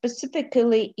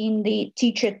 specifically in the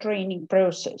teacher training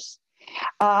process.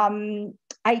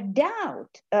 I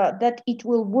doubt that it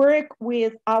will work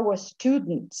with our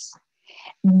students,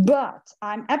 but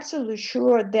I'm absolutely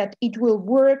sure that it will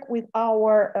work with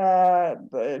our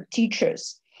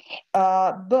teachers.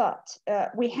 But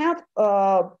we have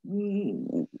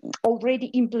already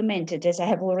implemented, as I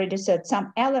have already said,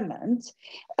 some elements.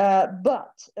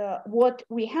 But what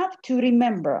we have to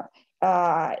remember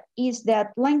is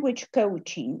that language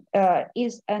coaching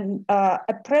is an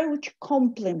approach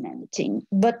complementing,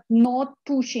 but not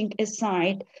pushing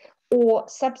aside or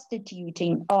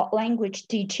substituting language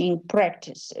teaching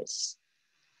practices.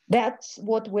 That's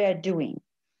what we're doing.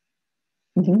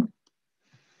 Mm-hmm.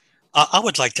 I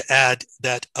would like to add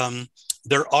that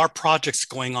there are projects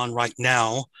going on right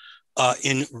now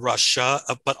in Russia,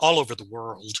 but all over the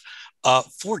world,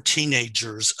 for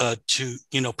teenagers to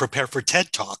prepare for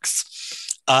TED Talks.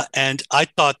 And I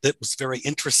thought that was very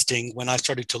interesting when I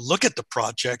started to look at the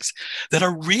projects, that I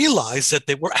realized that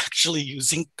they were actually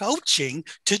using coaching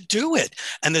to do it,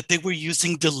 and that they were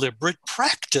using deliberate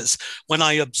practice. When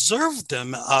I observed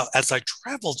them as I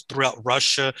traveled throughout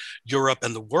Russia, Europe,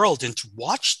 and the world, and to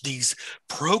watch these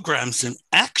programs in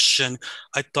action,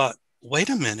 I thought, wait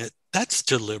a minute, that's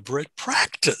deliberate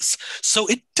practice. So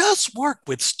it does work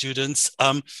with students.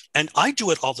 And I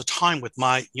do it all the time with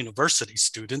my university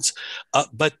students,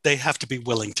 but they have to be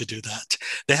willing to do that.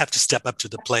 They have to step up to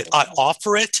the plate. I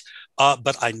offer it,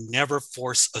 but I never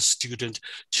force a student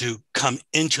to come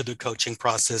into the coaching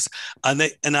process.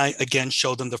 And I, again,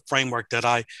 show them the framework that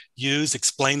I use,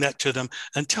 explain that to them,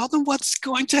 and tell them what's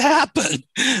going to happen.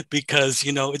 Because,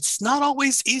 it's not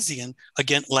always easy. And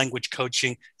again, language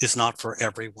coaching is not for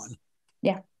everyone.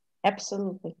 Yeah,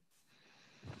 absolutely.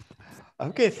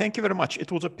 Okay, thank you very much.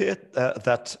 It would appear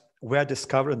that we're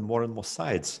discovering more and more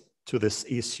sides to this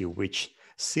issue, which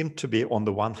seemed to be, on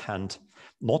the one hand,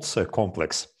 not so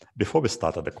complex before we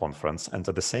started the conference, and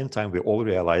at the same time, we all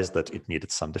realized that it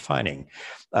needed some defining.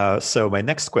 So my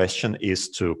next question is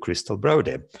to Crystal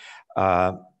Brody.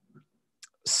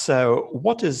 So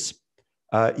what is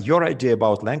your idea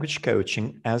about language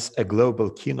coaching as a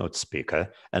global keynote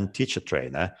speaker and teacher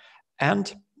trainer?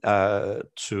 And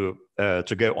to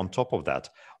go on top of that,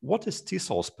 what is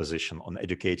TESOL's position on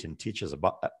educating teachers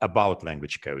about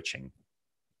language coaching?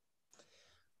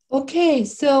 Okay,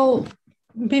 so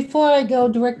before I go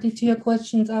directly to your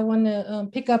questions, I want to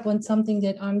pick up on something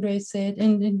that Andre said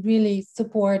and really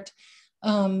support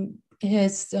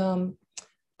his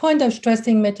point of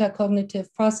stressing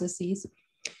metacognitive processes.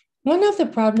 One of the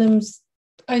problems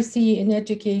I see in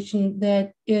education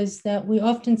is that we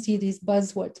often see these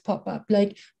buzzwords pop up,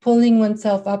 like pulling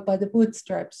oneself up by the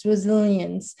bootstraps,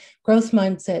 resilience, growth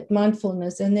mindset,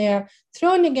 mindfulness, and they are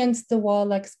thrown against the wall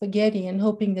like spaghetti and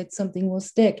hoping that something will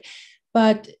stick.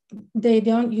 But they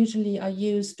don't usually are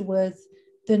used with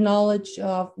the knowledge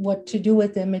of what to do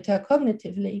with them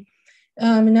metacognitively.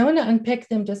 And I want to unpack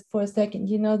them just for a second.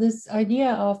 This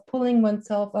idea of pulling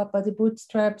oneself up by the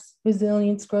bootstraps,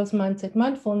 resilience, growth mindset,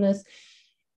 mindfulness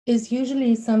is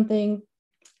usually something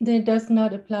that does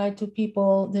not apply to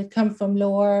people that come from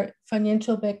lower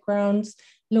financial backgrounds,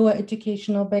 lower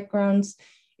educational backgrounds.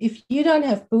 If you don't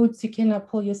have boots, you cannot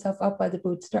pull yourself up by the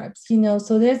bootstraps,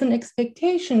 So there's an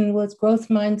expectation with growth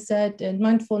mindset and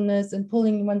mindfulness and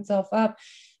pulling oneself up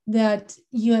that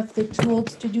you have the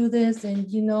tools to do this and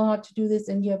you know how to do this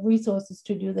and you have resources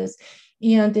to do this.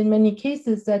 And in many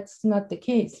cases, that's not the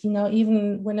case.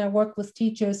 Even when I work with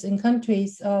teachers in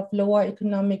countries of lower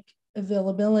economic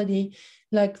availability,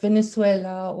 like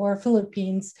Venezuela or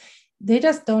Philippines, they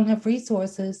just don't have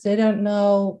resources. They don't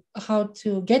know how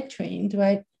to get trained,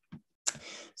 right?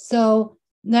 So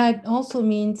that also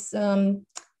means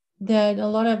that a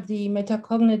lot of the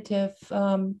metacognitive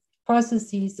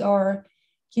processes are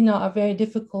very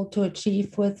difficult to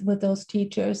achieve with those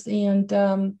teachers.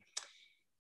 And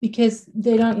because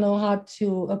they don't know how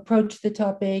to approach the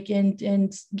topic and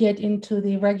get into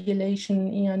the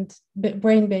regulation and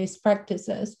brain-based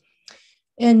practices.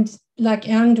 And like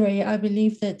Andre, I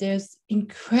believe that there's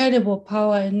incredible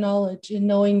power and knowledge in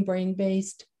knowing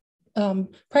brain-based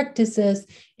practices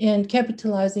and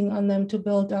capitalizing on them to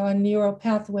build our neural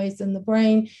pathways in the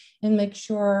brain and make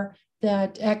sure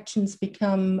that actions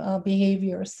become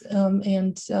behaviors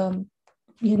over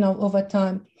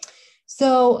time.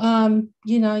 So,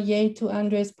 yay to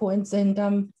Andre's points, and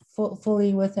I'm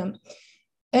fully with him.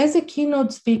 as a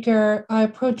keynote speaker, I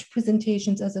approach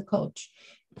presentations as a coach.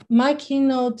 My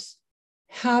keynotes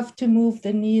have to move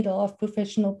the needle of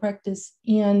professional practice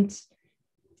and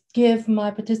give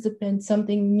my participants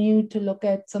something new to look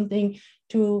at, something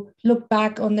to look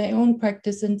back on their own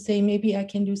practice and say, maybe I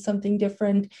can do something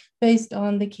different based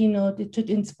on the keynote. It should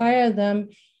inspire them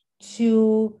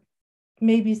to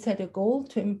maybe set a goal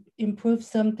to improve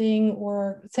something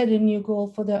or set a new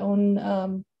goal for their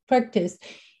own practice.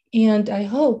 And I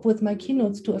hope with my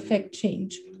keynotes to affect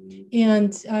change.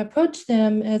 And I approach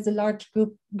them as a large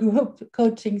group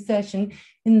coaching session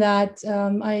in that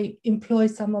I employ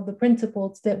some of the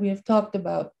principles that we have talked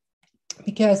about.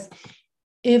 Because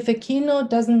if a keynote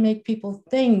doesn't make people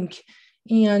think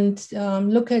and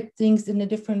look at things in a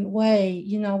different way,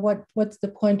 what's the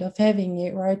point of having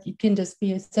it, right? It can just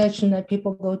be a session that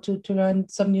people go to learn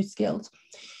some new skills.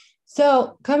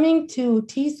 So coming to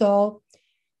TESOL,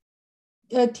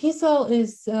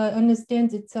 TESOL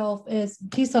understands itself as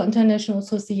TESOL International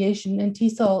Association, and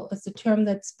TESOL is a term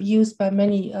that's used by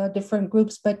many different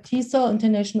groups, but TESOL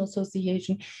International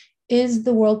Association is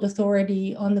the world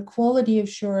authority on the quality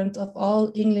assurance of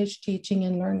all English teaching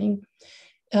and learning.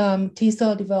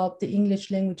 TESOL developed the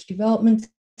English language development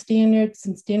standards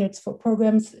and standards for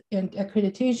programs and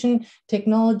accreditation,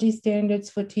 technology standards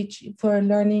for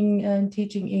learning and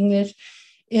teaching English.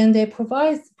 And they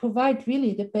provide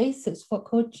really the basis for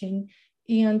coaching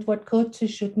and what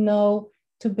coaches should know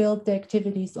to build the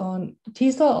activities on.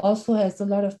 TESOL also has a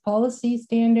lot of policy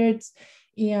standards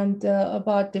and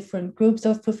about different groups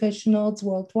of professionals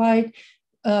worldwide.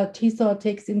 TESOL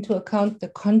takes into account the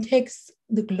context,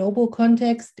 the global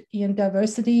context and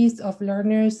diversities of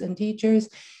learners and teachers.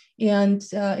 And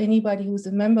anybody who's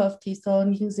a member of TESOL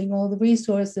and using all the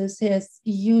resources has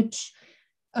a huge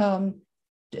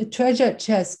a treasure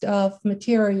chest of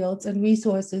materials and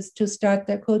resources to start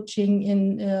their coaching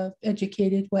in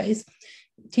educated ways.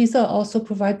 TESOL also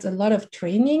provides a lot of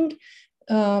training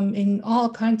in all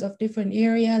kinds of different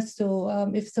areas.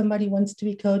 So if somebody wants to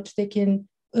be coached, they can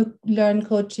learn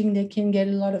coaching, they can get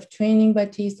a lot of training by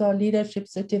TESOL, leadership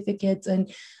certificates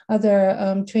and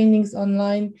other trainings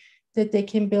online that they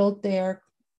can build their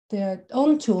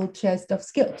own tool chest of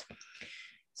skills.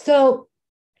 So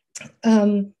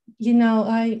I'm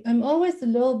always a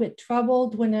little bit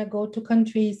troubled when I go to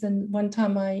countries. And one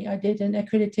time I did an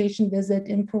accreditation visit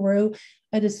in Peru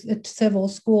at several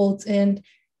schools, and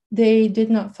they did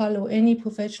not follow any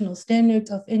professional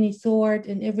standards of any sort.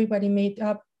 And everybody made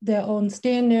up their own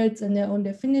standards and their own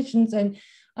definitions. And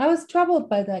I was troubled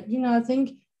by that. I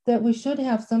think that we should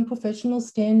have some professional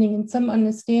standing and some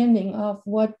understanding of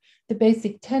what the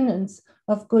basic tenets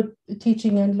of good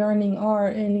teaching and learning are,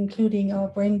 and including our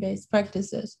brain-based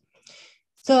practices.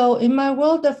 So in my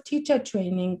world of teacher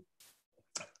training,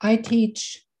 I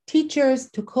teach teachers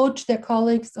to coach their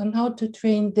colleagues on how to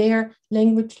train their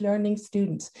language learning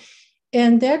students.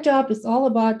 And their job is all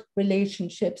about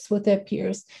relationships with their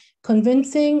peers,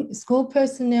 convincing school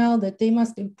personnel that they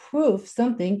must improve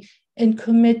something and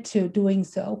commit to doing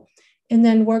so, and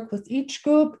then work with each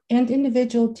group and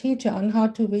individual teacher on how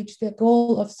to reach their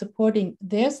goal of supporting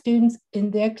their students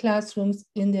in their classrooms,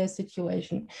 in their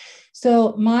situation.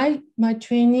 So my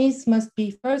trainees must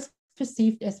be first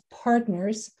perceived as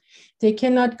partners. They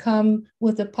cannot come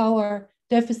with a power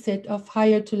deficit of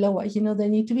higher to lower. They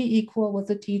need to be equal with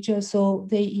the teacher so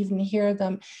they even hear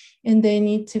them. And they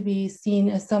need to be seen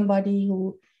as somebody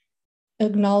who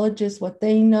acknowledges what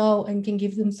they know and can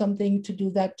give them something to do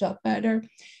that job better.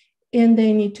 And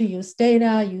they need to use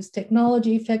data, use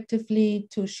technology effectively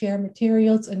to share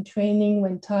materials and training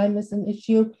when time is an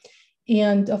issue.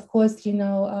 And of course, they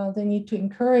need to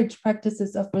encourage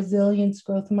practices of resilience,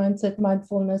 growth mindset,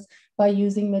 mindfulness by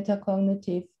using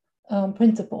metacognitive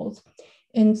principles.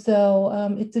 And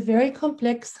so it's a very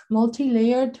complex,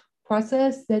 multi-layered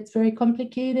process that's very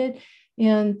complicated,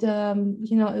 and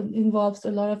it involves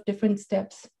a lot of different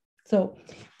steps. So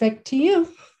back to you.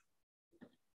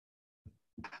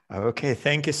 Okay,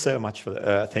 thank you so much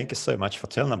for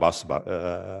telling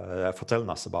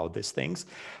us about these things,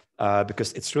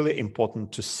 because it's really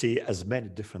important to see as many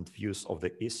different views of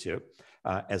the issue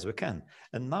as we can.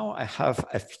 And now I have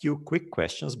a few quick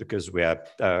questions because we are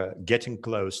getting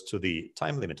close to the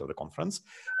time limit of the conference.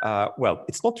 Well,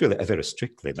 it's not really a very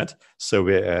strict limit, so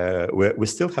we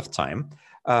still have time.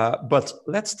 But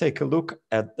let's take a look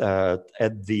at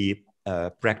the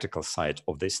practical side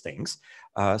of these things.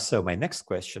 So my next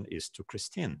question is to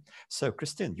Christine. So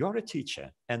Christine, you're a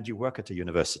teacher and you work at a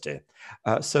university.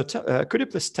 So could you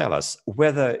please tell us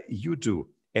whether you do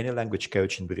any language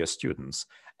coaching with your students?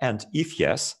 And if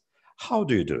yes, how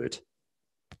do you do it?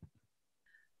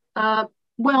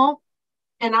 Well,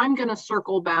 And I'm going to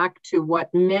circle back to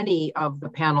what many of the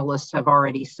panelists have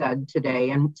already said today,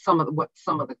 and some of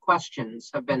the questions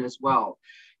have been as well.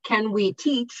 Can we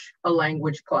teach a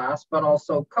language class, but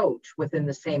also coach within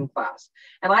the same class?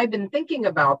 And I've been thinking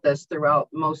about this throughout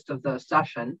most of the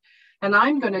session, and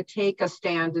I'm going to take a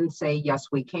stand and say, yes,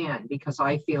 we can, because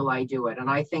I feel I do it. And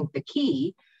I think the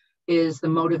key is the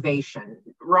motivation.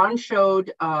 Ron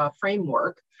showed a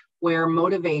framework where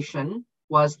motivation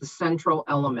was the central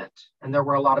element, and there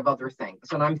were a lot of other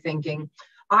things. And I'm thinking,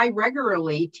 I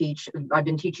regularly teach, I've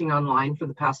been teaching online for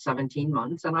the past 17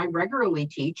 months, and I regularly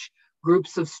teach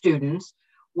groups of students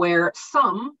where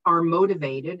some are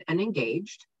motivated and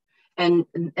engaged, and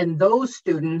those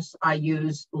students I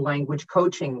use language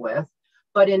coaching with.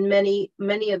 But in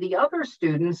many of the other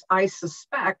students, I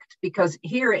suspect, because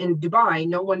here in Dubai,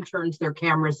 no one turns their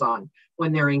cameras on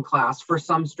when they're in class for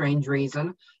some strange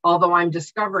reason, although I'm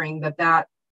discovering that that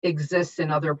exists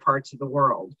in other parts of the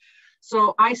world.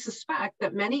 So I suspect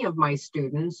that many of my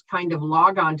students kind of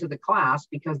log on to the class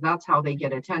because that's how they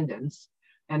get attendance,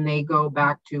 and they go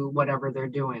back to whatever they're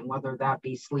doing, whether that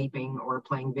be sleeping or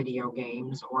playing video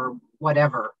games or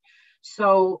whatever.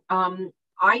 So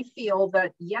I feel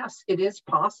that, yes, it is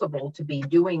possible to be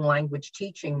doing language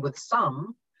teaching with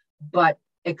some, but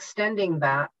extending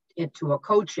that into a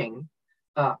coaching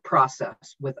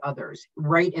process with others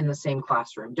right in the same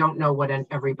classroom. Don't know what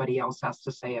everybody else has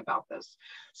to say about this.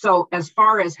 So as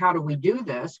far as how do we do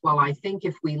this? Well, I think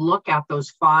if we look at those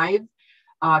 5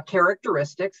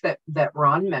 characteristics that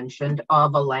Ron mentioned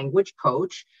of a language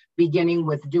coach, beginning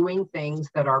with doing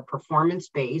things that are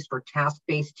performance-based or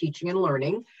task-based teaching and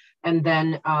learning, and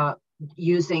then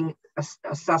using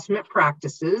assessment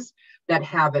practices that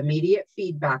have immediate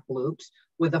feedback loops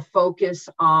with a focus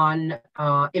on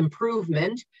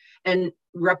improvement and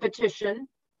repetition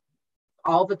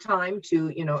all the time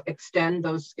to, extend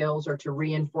those skills or to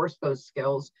reinforce those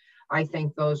skills. I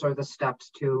think those are the steps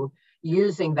to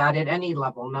using that at any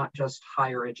level, not just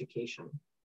higher education.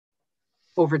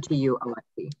 Over to you,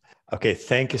 Alexi. Okay,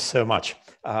 thank you so much.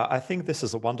 I think this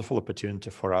is a wonderful opportunity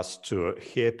for us to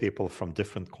hear people from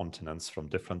different continents, from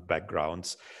different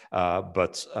backgrounds,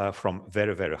 but from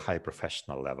very, very high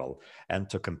professional level, and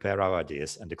to compare our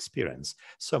ideas and experience.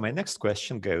 So my next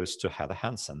question goes to Heather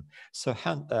Hansen. So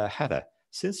Heather,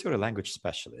 since you're a language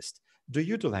specialist, do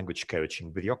you do language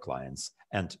coaching with your clients?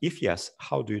 And if yes,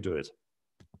 how do you do it?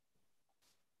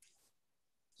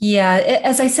 Yeah,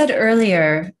 as I said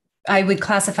earlier, I would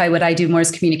classify what I do more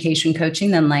as communication coaching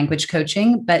than language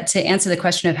coaching. But to answer the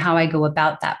question of how I go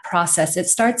about that process, it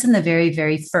starts in the very,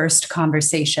 very first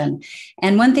conversation.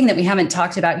 And one thing that we haven't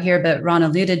talked about here, but Ron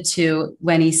alluded to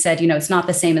when he said, it's not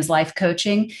the same as life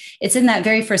coaching. It's in that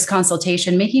very first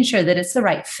consultation, making sure that it's the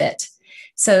right fit.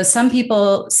 So some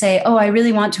people say, oh, I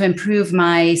really want to improve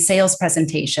my sales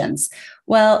presentations.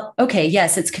 Well, okay,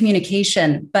 yes, it's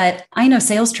communication, but I know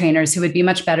sales trainers who would be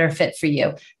much better fit for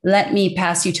you. Let me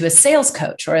pass you to a sales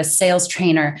coach or a sales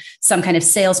trainer, some kind of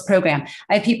sales program.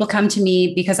 I have people come to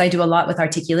me because I do a lot with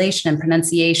articulation and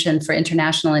pronunciation for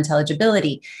international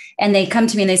intelligibility. And they come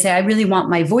to me and they say, I really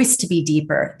want my voice to be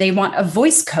deeper. They want a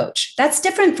voice coach. That's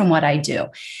different from what I do.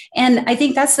 And I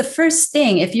think that's the first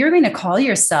thing. If you're going to call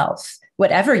yourself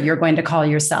whatever you're going to call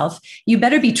yourself, you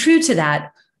better be true to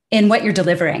that in what you're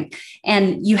delivering.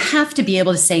 And you have to be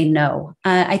able to say no.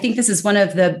 I think this is one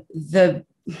of the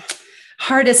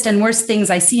hardest and worst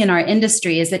things I see in our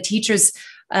industry is that teachers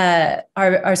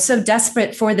are so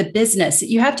desperate for the business.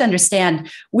 You have to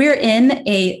understand we're in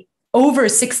a over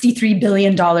 $63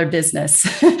 billion business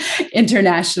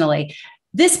internationally.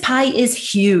 This pie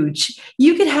is huge.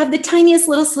 You could have the tiniest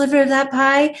little sliver of that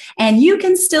pie and you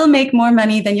can still make more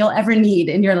money than you'll ever need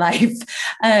in your life,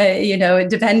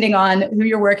 depending on who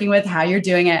you're working with, how you're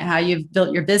doing it, how you've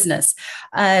built your business.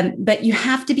 But you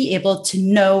have to be able to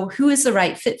know who is the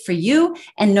right fit for you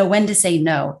and know when to say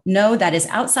no. No, that is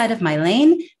outside of my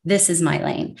lane. This is my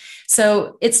lane.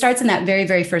 So it starts in that very,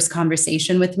 very first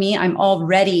conversation with me. I'm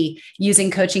already using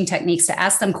coaching techniques to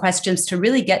ask them questions to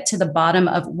really get to the bottom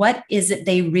of what is it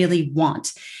they really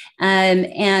want.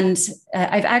 And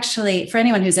I've actually, for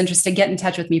anyone who's interested, get in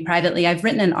touch with me privately. I've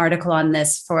written an article on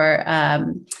this for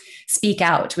Speak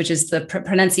Out, which is the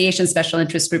pronunciation special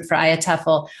interest group for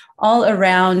IATEFL, all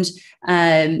around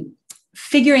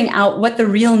figuring out what the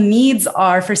real needs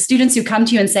are for students who come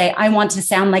to you and say, I want to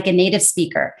sound like a native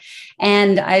speaker.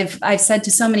 And I've said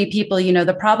to so many people,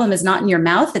 the problem is not in your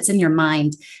mouth, it's in your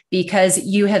mind, because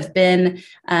you have been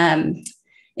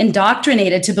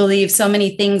indoctrinated to believe so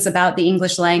many things about the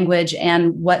English language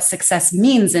and what success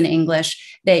means in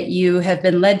English, that you have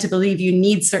been led to believe you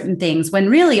need certain things, when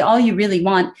really all you really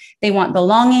want, they want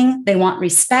belonging, they want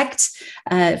respect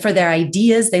for their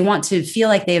ideas, they want to feel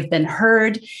like they have been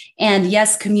heard. And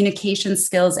yes, communication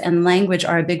skills and language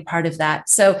are a big part of that.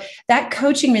 So that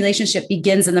coaching relationship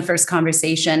begins in the first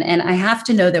conversation, and I have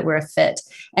to know that we're a fit.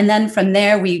 And then from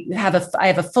there, I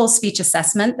have a full speech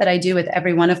assessment that I do with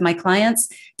every one of my clients,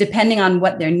 depending on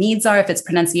what their needs are. If it's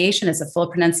pronunciation, it's a full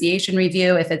pronunciation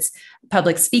review. If it's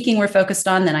public speaking we're focused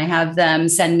on, then I have them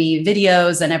send me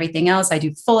videos and everything else. I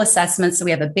do full assessments. So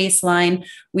we have a baseline.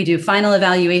 We do final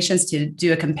evaluations to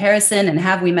do a comparison and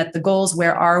have we met the goals?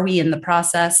 Where are we in the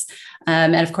process?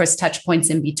 And of course, touch points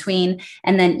in between.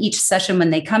 And then each session, when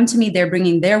they come to me, they're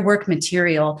bringing their work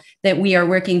material that we are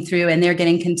working through, and they're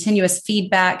getting continuous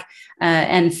feedback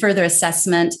and further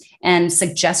assessment and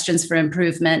suggestions for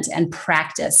improvement and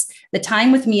practice. The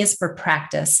time with me is for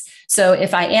practice. So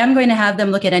if I am going to have them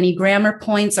look at any grammar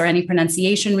points or any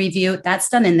pronunciation review, that's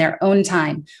done in their own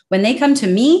time. When they come to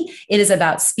me, it is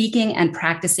about speaking and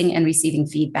practicing and receiving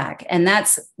feedback. And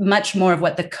that's much more of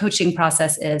what the coaching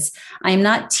process is. I'm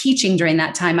not teaching during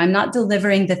that time. I'm not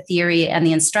delivering the theory and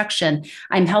the instruction.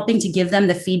 I'm helping to give them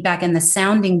the feedback and the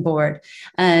sounding board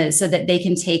so that they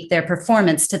can take their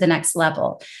performance to the next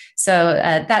level. So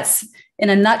that's, in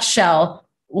a nutshell,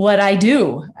 what I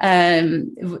do.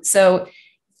 So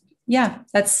yeah,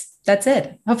 that's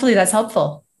it. Hopefully that's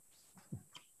helpful.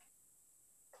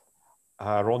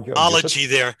 Ron, technology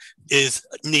there is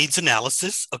needs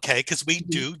analysis, okay? Because we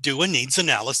do a needs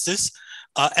analysis,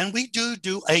 and we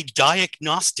do a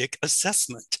diagnostic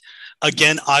assessment.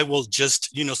 Again, I will just,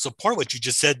 support what you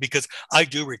just said, because I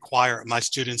do require my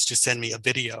students to send me a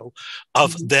video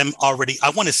of them already. I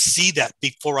want to see that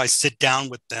before I sit down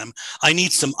with them. I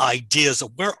need some ideas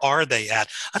of where are they at.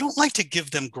 I don't like to give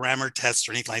them grammar tests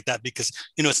or anything like that, because,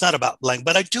 it's not about language,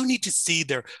 but I do need to see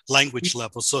their language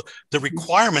level. So the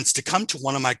requirements to come to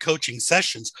one of my coaching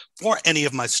sessions for any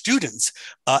of my students,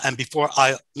 and before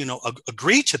I,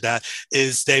 agree to that,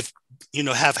 is they've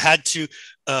have had to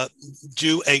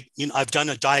do I've done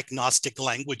a diagnostic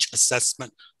language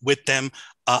assessment with them.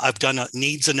 I've done a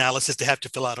needs analysis. They have to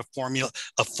fill out a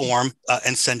form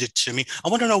and send it to me. I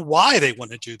want to know why they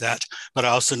want to do that, but I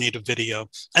also need a video.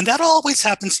 And that always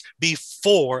happens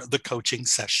before the coaching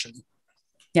session.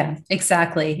 Yeah,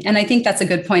 exactly. And I think that's a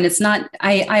good point. It's not,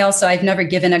 I've never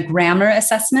given a grammar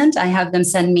assessment. I have them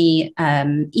send me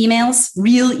emails,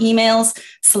 real emails,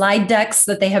 slide decks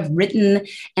that they have written,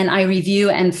 and I review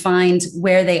and find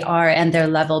where they are and their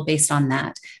level based on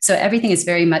that. So everything is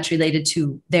very much related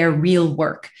to their real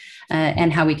work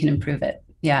and how we can improve it.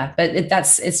 Yeah, but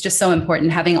it's just so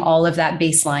important having all of that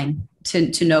baseline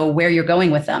to know where you're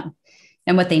going with them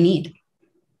and what they need.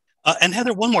 And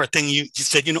Heather, one more thing, you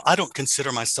said, I don't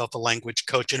consider myself a language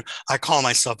coach, and I call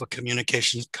myself a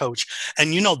communications coach.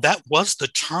 And, that was the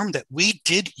term that we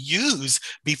did use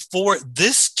before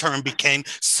this term became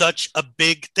such a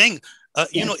big thing.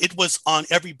 It was on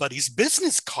everybody's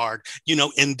business card,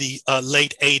 in the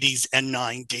late 80s and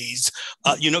 90s,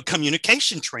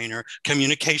 communication trainer,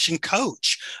 communication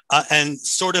coach. And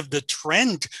sort of the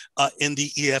trend in the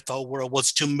EFO world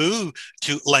was to move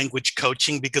to language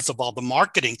coaching because of all the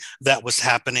marketing that was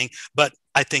happening. But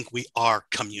I think we are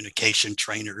communication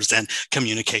trainers and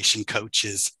communication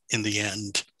coaches in the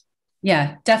end.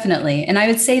 Yeah, definitely. And I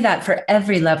would say that for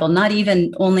every level, not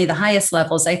even only the highest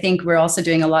levels. I think we're also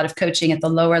doing a lot of coaching at the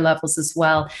lower levels as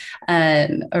well,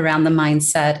 around the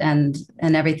mindset and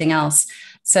everything else.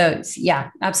 So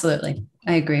yeah, absolutely.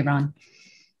 I agree, Ron.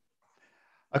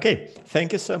 Okay,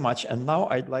 thank you so much. And now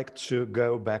I'd like to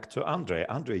go back to Andre.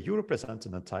 Andre, you represent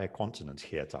an entire continent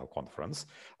here at our conference.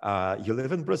 You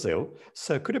live in Brazil.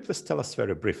 So could you please tell us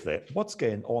very briefly what's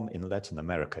going on in Latin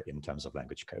America in terms of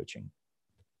language coaching?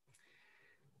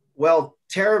 Well,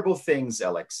 terrible things,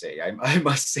 Alexei. I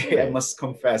must say, I must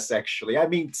confess, actually. I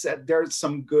mean, there's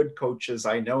some good coaches,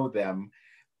 I know them,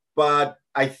 but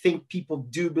I think people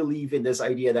do believe in this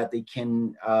idea that they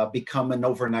can become an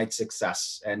overnight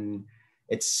success. And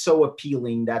it's so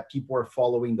appealing that people are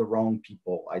following the wrong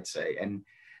people, I'd say. And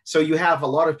so you have a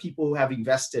lot of people who have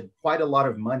invested quite a lot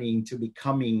of money into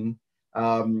becoming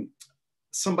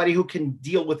somebody who can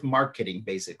deal with marketing,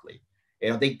 basically.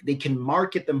 They can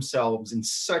market themselves in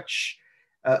such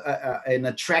an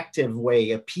attractive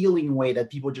way, appealing way that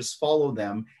people just follow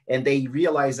them, and they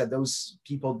realize that those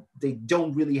people, they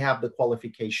don't really have the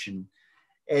qualification.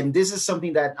 And this is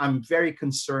something that I'm very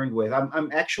concerned with.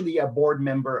 I'm actually a board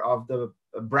member of the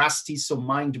BRASTI, so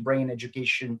Mind Brain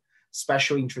Education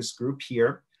Special Interest Group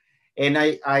here. And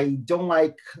I don't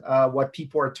like what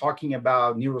people are talking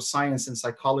about neuroscience and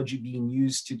psychology being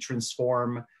used to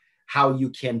transform how you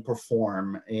can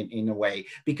perform in a way,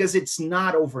 because it's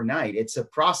not overnight. It's a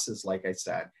process, like I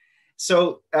said.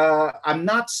 So I'm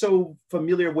not so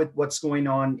familiar with what's going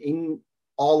on in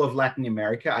all of Latin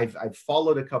America. I've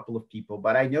followed a couple of people,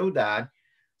 but I know that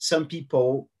some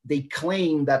people, they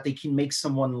claim that they can make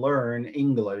someone learn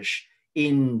English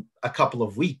in a couple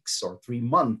of weeks or 3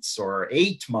 months or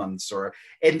 8 months,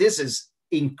 and this is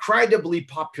incredibly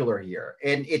popular here.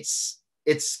 And it's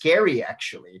scary,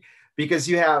 actually, because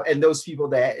you have, and those people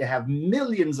that have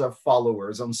millions of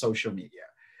followers on social media,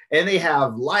 and they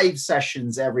have live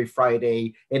sessions every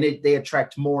Friday, and they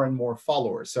attract more and more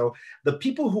followers. So the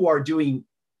people who are doing,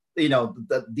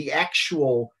 the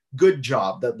actual good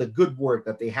job, the good work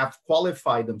that they have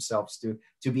qualified themselves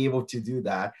to be able to do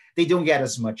that, they don't get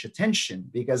as much attention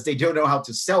because they don't know how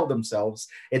to sell themselves.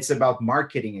 It's about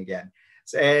marketing again.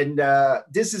 And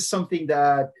this is something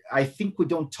that I think we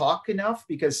don't talk enough,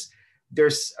 because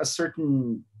there's a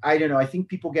certain, I don't know, I think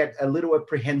people get a little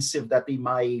apprehensive that they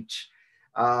might,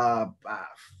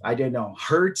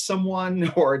 hurt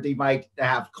someone, or they might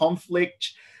have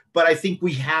conflict. But I think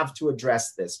we have to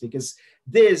address this, because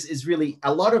this is really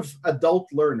a lot of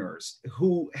adult learners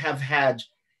who have had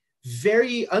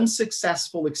very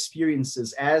unsuccessful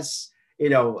experiences as,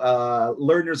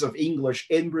 learners of English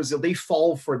in Brazil. They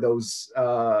fall for those,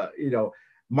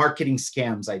 marketing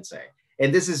scams, I'd say.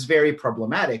 And this is very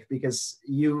problematic, because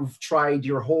you've tried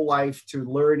your whole life to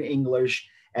learn English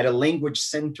at a language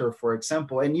center, for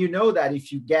example. And you know that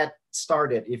if you get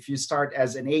started, if you start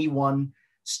as an A1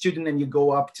 student and you go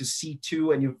up to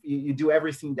C2 and you do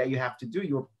everything that you have to do,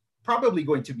 you're probably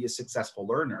going to be a successful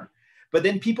learner. But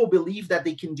then people believe that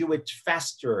they can do it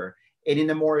faster and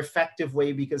in a more effective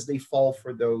way because they fall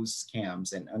for those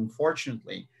scams. And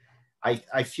unfortunately,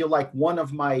 I feel like one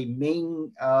of my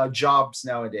main jobs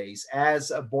nowadays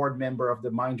as a board member of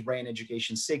the Mind Brain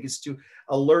Education SIG is to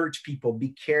alert people, be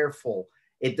careful.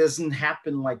 It doesn't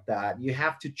happen like that. You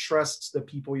have to trust the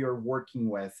people you're working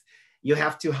with. You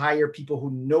have to hire people who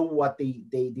know what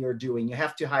they're doing. You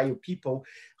have to hire people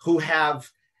who have,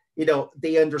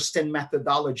 they understand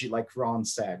methodology, like Ron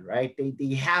said, right?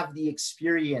 They have the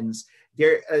experience.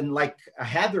 And like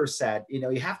Heather said,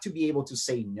 you have to be able to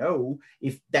say no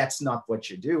if that's not what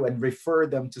you do, and refer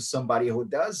them to somebody who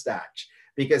does that,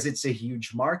 because it's a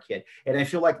huge market. And I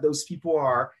feel like those people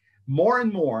are more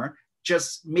and more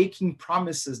just making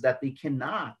promises that they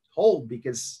cannot hold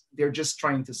because they're just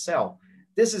trying to sell.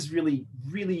 This is really,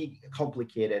 really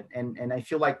complicated. And I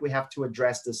feel like we have to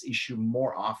address this issue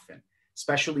more often,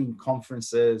 especially in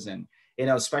conferences and,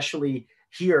 especially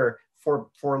here for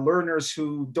learners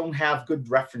who don't have good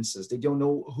references. They don't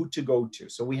know who to go to.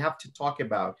 So we have to talk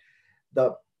about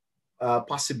the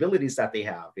possibilities that they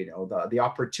have, the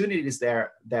opportunities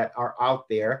there that are out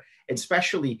there, and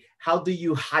especially how do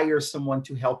you hire someone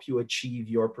to help you achieve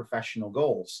your professional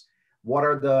goals? What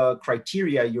are the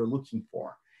criteria you're looking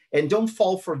for? And don't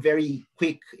fall for very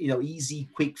quick, easy,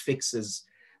 quick fixes.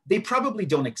 They probably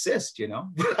don't exist,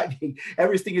 I mean,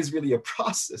 everything is really a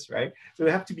process, right? So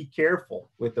we have to be careful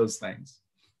with those things.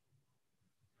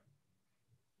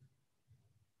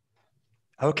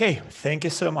 Okay, thank you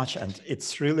so much. And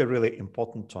it's really, really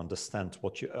important to understand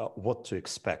what to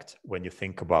expect when you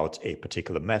think about a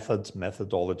particular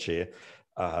methodology,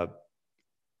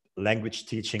 language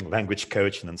teaching, language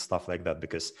coaching, and stuff like that,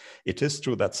 because it is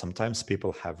true that sometimes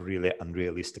people have really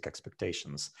unrealistic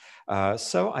expectations.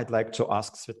 So I'd like to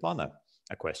ask Svetlana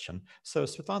a question. So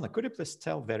Svetlana, could you please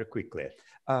tell very quickly,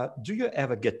 do you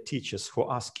ever get teachers who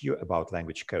ask you about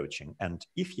language coaching? And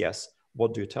if yes,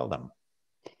 what do you tell them?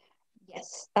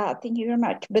 Yes, thank you very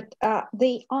much. But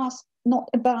they ask not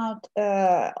about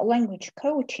language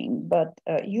coaching, but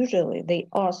usually they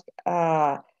ask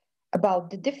about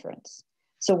the difference.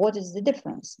 So what is the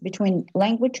difference between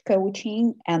language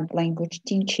coaching and language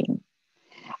teaching?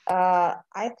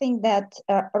 I think that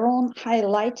Ron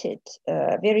highlighted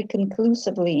very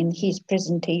conclusively in his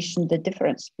presentation the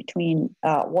difference between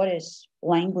what is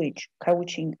language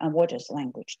coaching and what is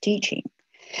language teaching.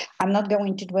 I'm not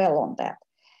going to dwell on that.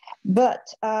 But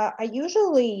I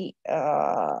usually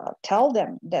tell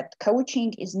them that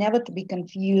coaching is never to be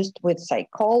confused with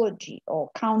psychology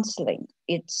or counseling.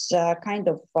 It's kind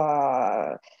of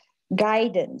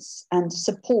guidance and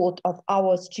support of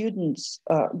our students'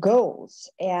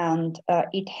 goals. And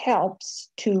it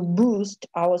helps to boost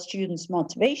our students'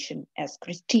 motivation, as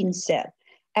Christine said.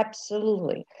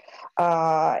 Absolutely.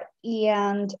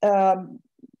 And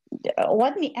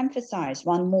let me emphasize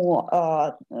one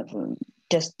more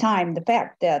just time the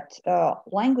fact that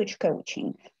language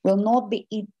coaching will not be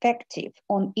effective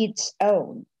on its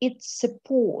own. It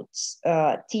supports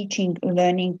teaching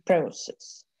learning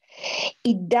process.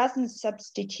 It doesn't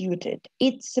substitute it.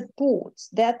 It supports.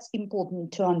 That's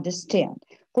important to understand.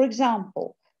 For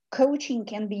example, coaching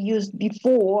can be used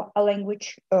before a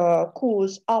language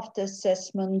course, after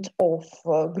assessment of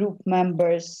group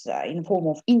members in form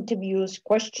of interviews,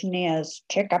 questionnaires,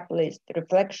 checkup list,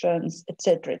 reflections,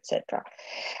 etc., etc.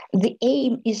 The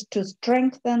aim is to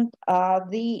strengthen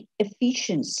the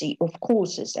efficiency of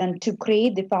courses and to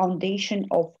create the foundation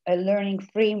of a learning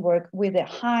framework with a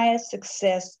higher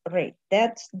success rate.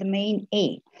 That's the main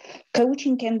aim.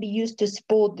 Coaching can be used to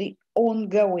support the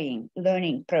ongoing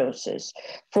learning process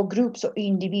for groups or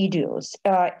individuals.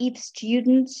 If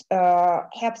students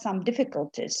have some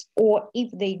difficulties or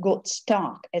if they got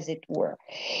stuck, as it were,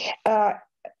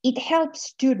 it helps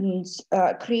students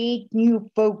create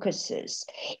new focuses,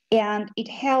 and it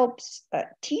helps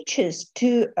teachers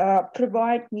to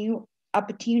provide new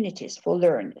opportunities for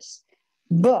learners.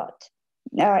 But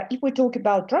if we talk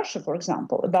about Russia, for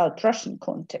example, about Russian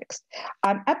context,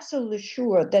 I'm absolutely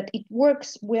sure that it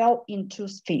works well in two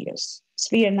spheres.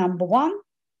 Sphere number one,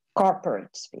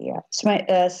 corporate sphere.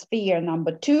 Sphere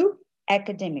number two,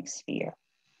 academic sphere.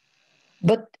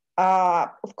 But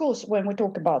of course, when we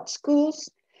talk about schools,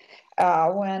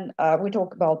 when we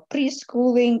talk about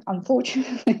preschooling,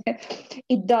 unfortunately,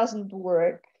 it doesn't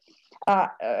work.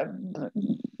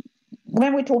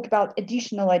 When we talk about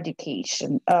additional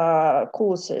education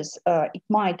courses, it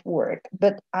might work,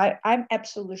 but I'm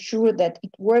absolutely sure that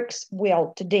it works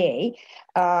well today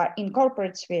in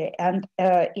corporate sphere and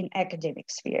in academic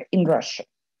sphere in Russia.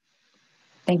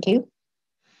 Thank you.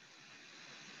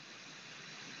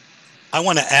 I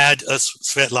want to add,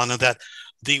 Svetlana, that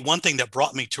the one thing that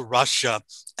brought me to Russia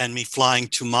and me flying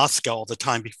to Moscow all the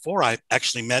time before I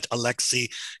actually met Alexei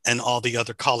and all the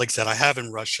other colleagues that I have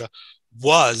in Russia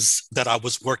was that I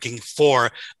was working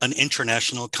for an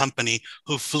international company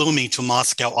who flew me to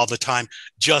Moscow all the time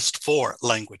just for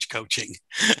language coaching.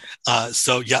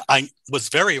 So yeah, I was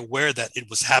very aware that it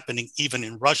was happening even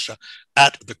in Russia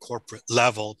at the corporate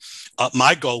level.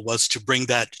 My goal was to bring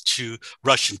that to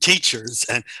Russian teachers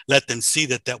and let them see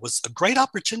that that was a great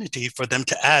opportunity for them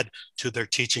to add to their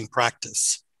teaching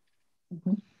practice.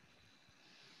 Mm-hmm.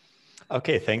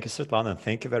 Okay, thank you, Svetlana, and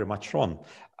thank you very much, Ron.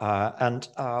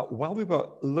 While we were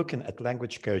looking at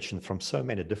language coaching from so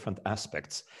many different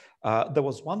aspects, there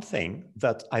was one thing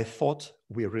that I thought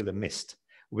we really missed.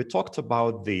 We talked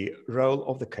about the role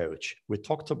of the coach. We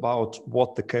talked about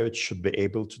what the coach should be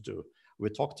able to do. We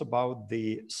talked about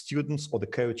the students' or the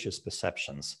coach's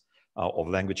perceptions of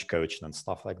language coaching and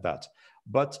stuff like that.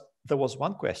 But there was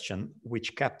one question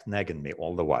which kept nagging me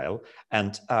all the while,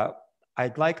 and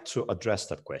I'd like to address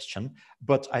that question,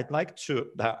 but I'd like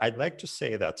to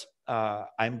say that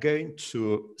I'm going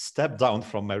to step down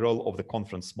from my role of the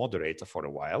conference moderator for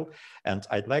a while, and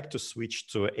I'd like to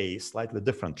switch to a slightly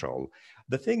different role.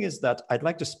 The thing is that I'd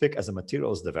like to speak as a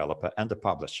materials developer and a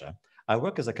publisher. I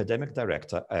work as academic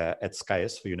director at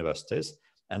SKIAS for universities,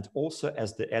 and also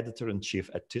as the editor-in-chief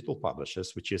at Titul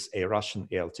Publishers, which is a Russian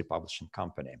ALT publishing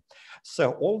company.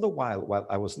 So all the while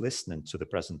I was listening to the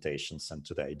presentations and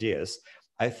to the ideas,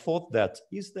 I thought that,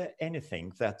 is there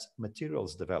anything that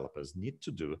materials developers need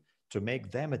to do to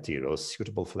make their materials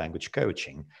suitable for language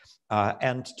coaching?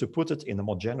 And to put it in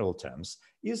more general terms,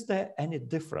 is there any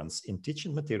difference in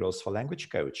teaching materials for language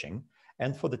coaching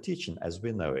and for the teaching as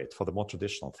we know it, for the more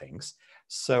traditional things?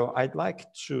 So I'd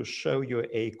like to show you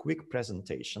a quick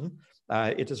presentation.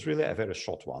 It is really a very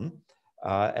short one.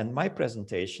 And my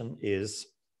presentation is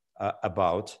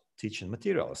about teaching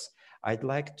materials. I'd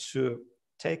like to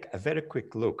take a very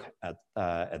quick look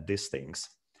at these things.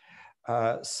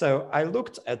 So I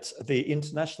looked at the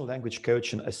International Language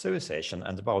Coaching Association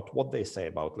and about what they say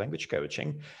about language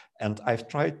coaching. And I've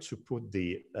tried to put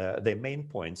the main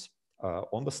points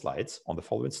on the slides, on the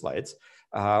following slides,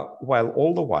 while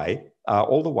all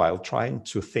the while trying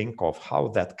to think of how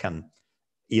that can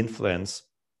influence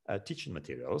teaching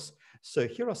materials. So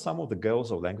here are some of the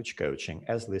goals of language coaching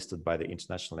as listed by the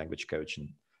International Language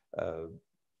Coaching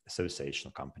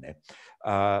Association company.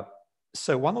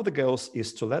 So one of the goals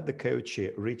is to let the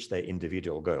coachee reach their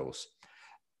individual goals.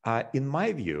 In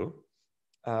my view,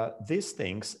 these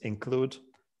things include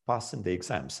passing the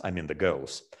exams, I mean the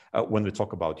goals, when we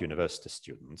talk about university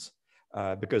students,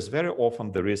 because very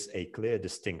often there is a clear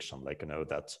distinction, like,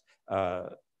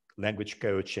 that language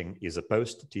coaching is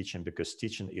opposed to teaching because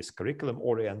teaching is curriculum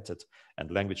oriented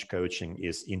and language coaching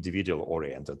is individual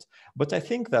oriented. But I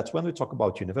think that when we talk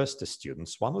about university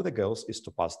students, one of the goals is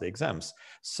to pass the exams.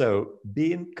 So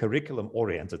being curriculum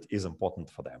oriented is important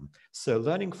for them. So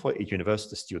learning for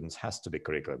university students has to be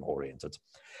curriculum oriented.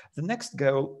 The next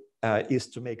goal is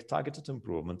to make targeted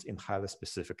improvement in highly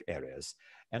specific areas.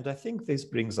 And I think this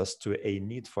brings us to a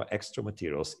need for extra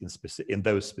materials in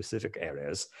those specific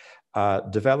areas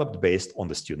developed based on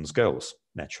the students' goals,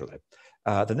 naturally.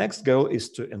 The next goal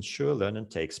is to ensure learning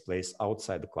takes place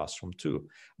outside the classroom too.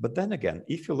 But then again,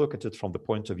 if you look at it from the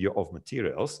point of view of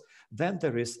materials, then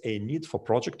there is a need for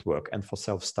project work and for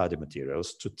self-study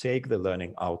materials to take the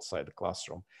learning outside the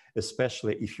classroom,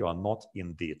 especially if you are not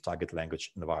in the target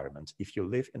language environment. If you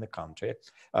live in a country,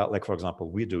 like for example,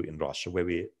 we do in Russia, where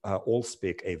we all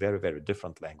speak a very, very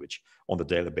different language on a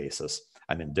daily basis.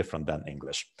 I mean, different than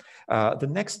English. The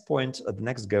next point, the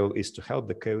next goal is to help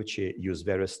the coachee use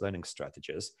various learning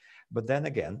strategies. But then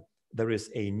again, there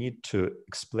is a need to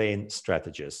explain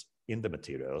strategies in the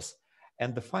materials.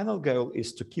 And the final goal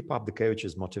is to keep up the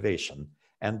coach's motivation.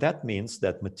 And that means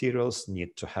that materials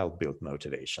need to help build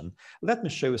motivation. Let me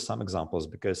show you some examples,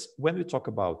 because when we talk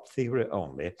about theory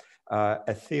only,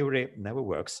 a theory never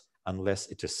works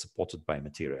unless it is supported by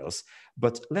materials.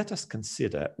 But let us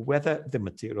consider whether the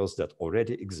materials that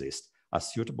already exist are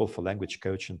suitable for language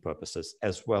coaching purposes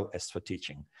as well as for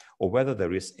teaching, or whether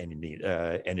there is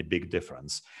any big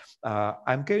difference.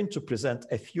 I'm going to present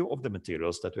a few of the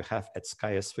materials that we have at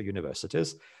SkyES for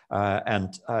Universities,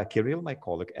 and Kirill, my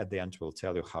colleague, at the end will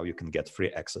tell you how you can get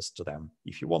free access to them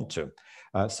if you want to.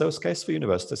 So SkyES for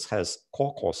Universities has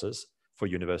core courses for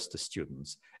university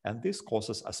students. And these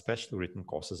courses are specially written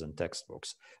courses and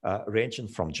textbooks, ranging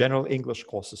from general English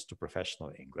courses to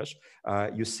professional English.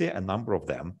 You see a number of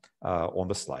them on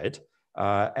the slide.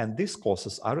 And these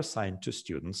courses are assigned to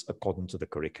students according to the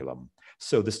curriculum.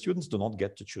 So the students do not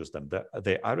get to choose them.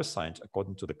 They are assigned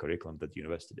according to the curriculum that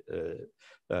university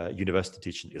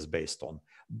teaching is based on.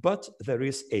 But there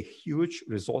is a huge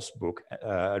resource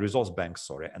bank,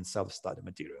 and self-study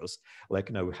materials. Like,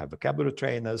 we have vocabulary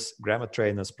trainers, grammar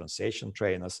trainers, pronunciation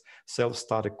trainers,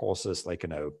 self-study courses, like,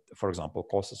 for example,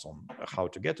 courses on how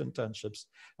to get internships,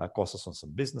 courses on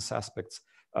some business aspects,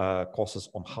 courses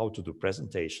on how to do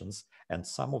presentations, and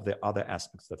some of the other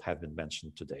aspects that have been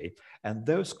mentioned today. And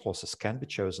those courses can be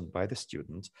chosen by the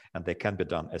student, and they can be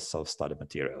done as self-study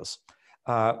materials.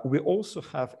 We also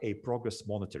have a progress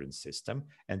monitoring system,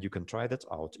 and you can try that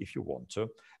out if you want to.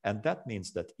 And that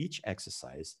means that each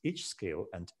exercise, each skill,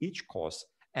 and each course,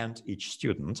 and each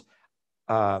student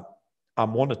are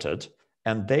monitored,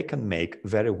 and they can make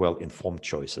very well-informed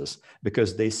choices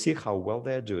because they see how well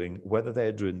they're doing, whether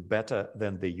they're doing better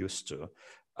than they used to,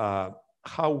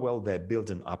 how well they're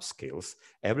building up skills.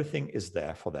 Everything is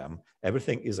there for them.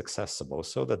 Everything is accessible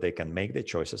so that they can make their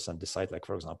choices and decide, like,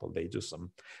 for example, they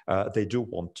do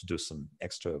want to do some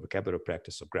extra vocabulary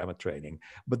practice or grammar training,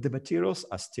 but the materials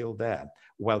are still there.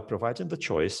 While providing the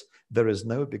choice, there is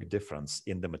no big difference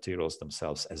in the materials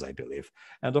themselves, as I believe.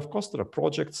 And of course, there are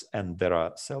projects and there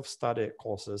are self-study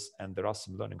courses and there are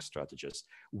some learning strategies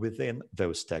within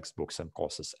those textbooks and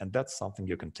courses. And that's something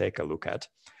you can take a look at.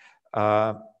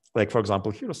 Like, for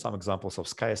example, here are some examples of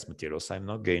SkyES materials. I'm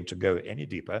not going to go any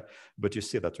deeper, but you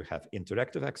see that we have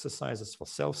interactive exercises for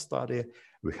self-study,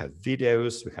 we have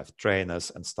videos, we have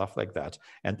trainers and stuff like that.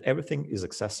 And everything is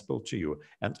accessible to you.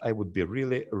 And I would be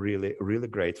really, really, really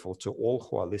grateful to all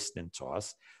who are listening to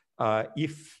us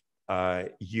if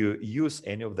you use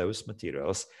any of those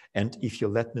materials. And if you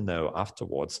let me know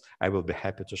afterwards, I will be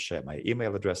happy to share my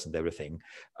email address and everything,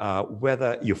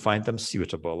 whether you find them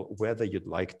suitable, whether you'd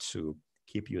like to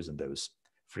keep using those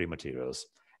free materials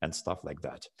and stuff like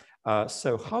that.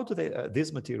 So how do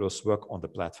these materials work on the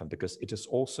platform? Because it is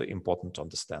also important to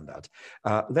understand that.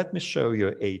 Let me show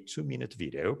you a 2-minute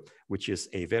video, which is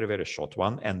a very, very short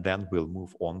one, and then we'll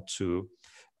move on to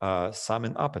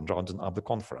summing up and rounding up the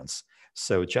conference.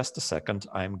 So just a second,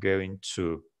 I'm going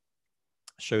to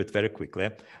show it very quickly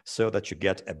so that you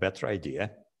get a better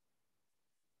idea.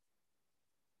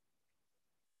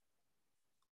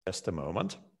 Just a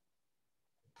moment.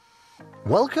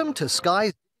 Welcome to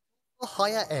SkyES for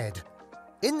Higher Ed.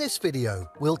 In this video,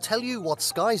 we'll tell you what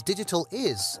SkyES Digital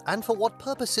is and for what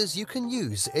purposes you can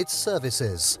use its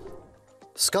services.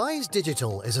 SkyES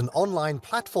Digital is an online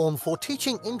platform for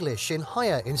teaching English in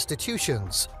higher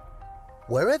institutions.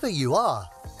 Wherever you are,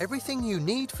 everything you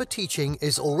need for teaching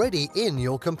is already in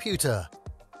your computer.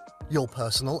 Your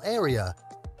personal area,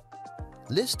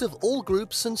 list of all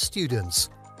groups and students,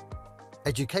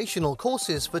 educational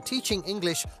courses for teaching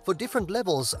English for different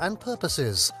levels and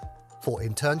purposes, for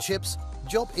internships,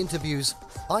 job interviews,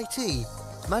 IT,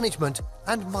 management,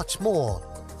 and much more.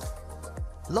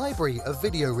 Library of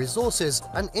video resources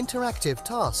and interactive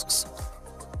tasks.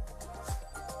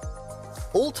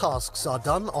 All tasks are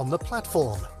done on the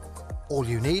platform. All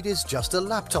you need is just a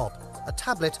laptop, a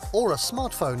tablet, or a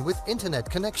smartphone with internet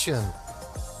connection.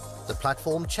 The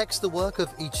platform checks the work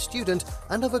of each student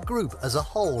and of a group as a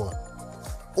whole.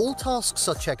 All tasks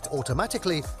are checked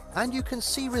automatically and you can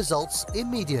see results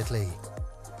immediately.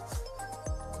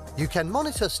 You can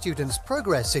monitor students'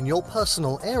 progress in your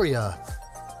personal area.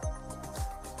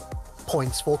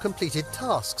 Points for completed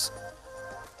tasks.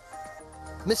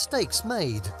 Mistakes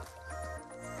made.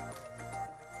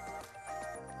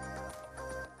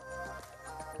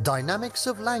 Dynamics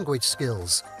of language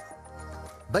skills.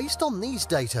 Based on these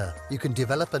data, you can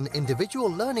develop an individual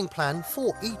learning plan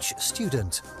for each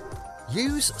student.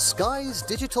 Use Sky's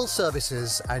digital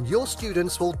services and your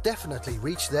students will definitely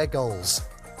reach their goals.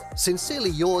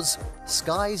 Sincerely yours,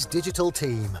 Sky's digital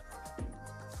team.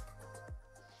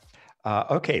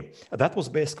 Okay, that was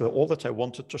basically all that I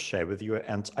wanted to share with you,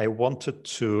 and I wanted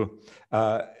to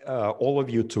all of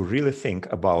you to really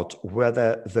think about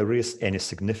whether there is any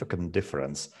significant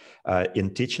difference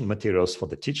in teaching materials for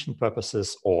the teaching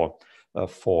purposes or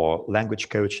for language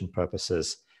coaching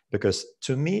purposes, because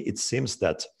to me it seems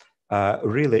that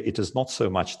really it is not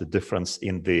so much the difference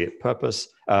in the purpose,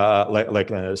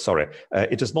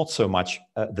 it is not so much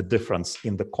the difference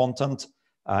in the content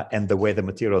and the way the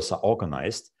materials are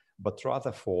organized, but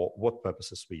rather for what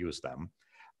purposes we use them.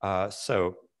 That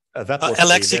was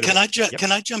Alexei, very...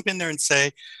 can I jump in there and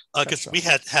say, because Sure. we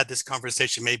had this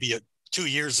conversation maybe 2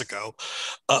 years ago,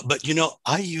 but you know,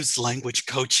 I use language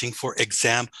coaching for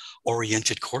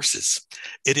exam-oriented courses.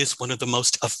 It is one of the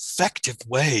most effective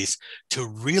ways to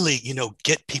really, you know,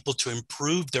 get people to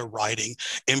improve their writing,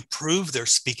 improve their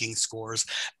speaking scores.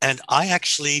 And I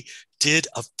actually did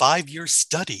a 5-year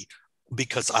study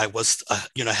because I was,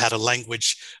 had a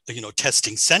language,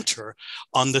 testing center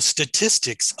on the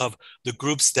statistics of the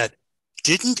groups that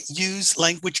didn't use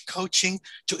language coaching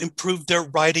to improve their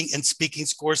writing and speaking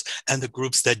scores and the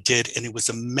groups that did. And it was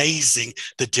amazing,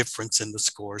 the difference in the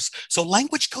scores. So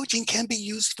language coaching can be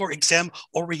used for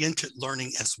exam-oriented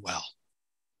learning as well.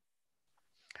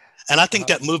 And I think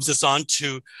that moves us on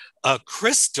to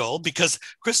Crystal, because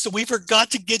Crystal, we forgot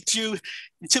to get you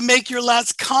to make your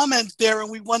last comment there,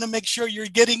 and we want to make sure you're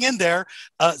getting in there.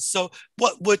 So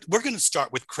we're going to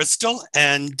start with Crystal,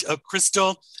 and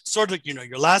Crystal, sort of,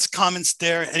 your last comments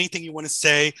there, anything you want to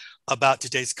say about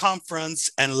today's conference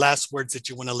and last words that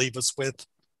you want to leave us with?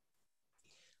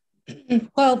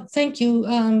 Well, thank you.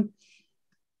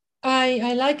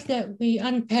 I like that we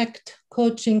unpacked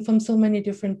coaching from so many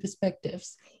different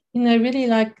perspectives. I really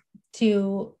like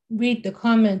to read the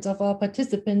comments of our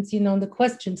participants, the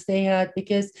questions they had,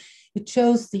 because it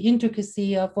shows the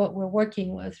intricacy of what we're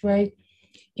working with, right?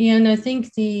 And I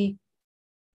think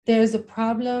there's a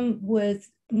problem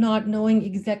with not knowing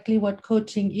exactly what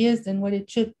coaching is and what it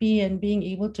should be and being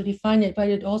able to define it, but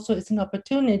it also is an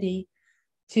opportunity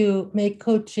to make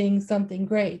coaching something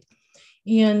great.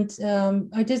 And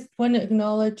I just want to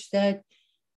acknowledge that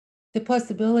the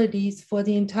possibilities for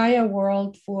the entire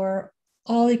world, for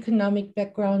all economic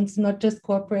backgrounds, not just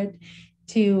corporate,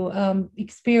 to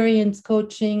experience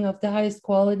coaching of the highest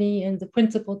quality and the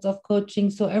principles of coaching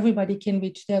so everybody can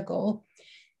reach their goal.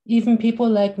 Even people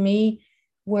like me,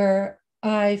 where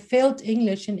I failed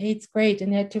English in 8th grade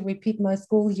and had to repeat my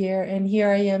school year, and here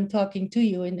I am talking to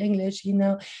you in English,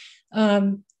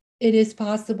 it is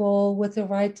possible with the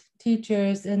right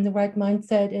teachers and the right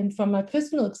mindset. And from my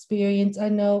personal experience, I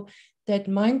know that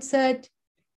mindset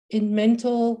and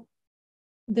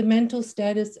the mental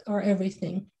status are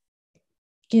everything.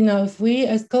 If we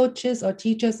as coaches or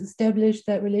teachers establish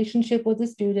that relationship with the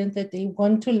student that they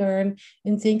want to learn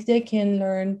and think they can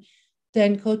learn,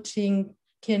 then coaching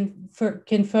can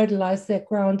fertilize that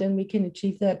ground and we can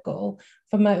achieve that goal.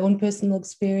 From my own personal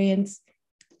experience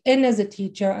and as a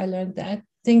teacher, I learned that.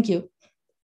 Thank you.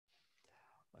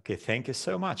 Okay, thank you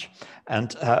so much.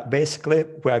 And basically,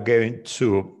 we are going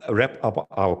to wrap up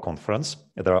our conference.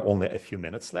 There are only a few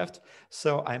minutes left.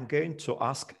 So I'm going to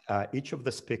ask each of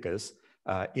the speakers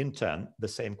in turn the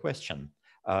same question.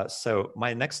 So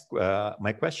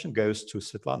my question goes to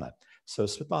Svetlana. So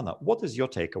Svetlana, what is your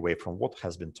takeaway from what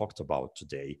has been talked about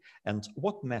today? And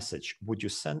what message would you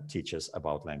send teachers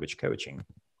about language coaching?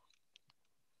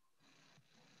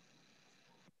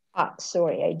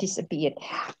 Sorry, I disappeared.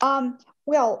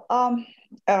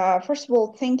 First of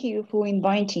all, thank you for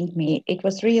inviting me. It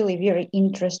was really very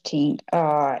interesting,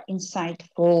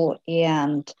 insightful,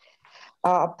 and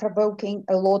provoking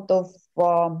a lot of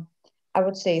I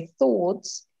would say,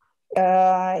 thoughts,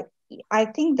 I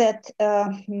think that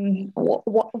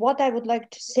what I would like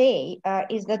to say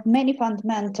is that many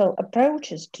fundamental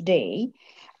approaches today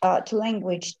to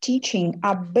language teaching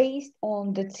are based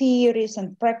on the theories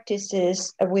and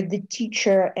practices with the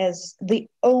teacher as the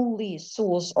only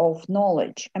source of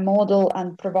knowledge, a model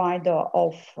and provider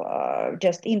of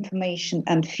just information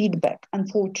and feedback,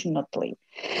 unfortunately.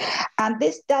 And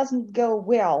this doesn't go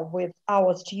well with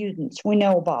our students. We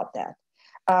know about that.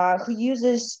 Who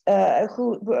used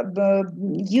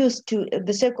to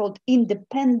the so-called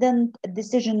independent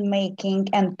decision-making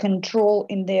and control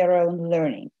in their own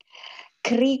learning.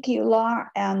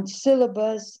 Curricula and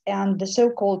syllabus and the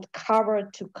so-called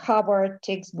cover-to-cover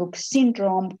textbook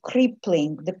syndrome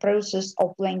crippling the process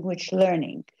of language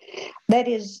learning. That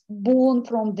is born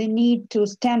from the need to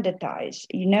standardize.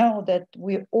 You know that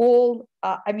we all,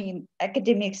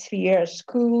 academic sphere,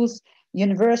 schools,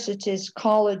 universities,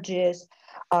 colleges,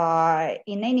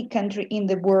 in any country in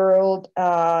the world,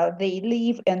 they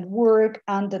live and work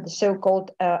under the so-called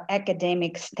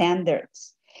academic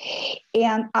standards.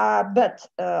 And but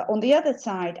on the other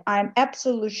side, I'm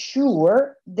absolutely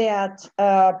sure that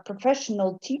a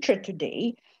professional teacher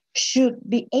today should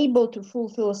be able to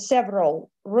fulfill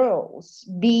several roles,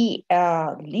 be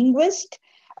a linguist,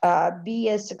 be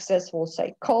a successful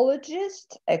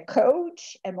psychologist, a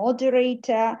coach, a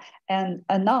moderator, and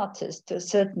an artist to a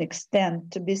certain extent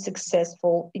to be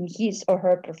successful in his or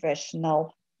her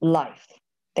professional life.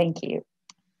 Thank you.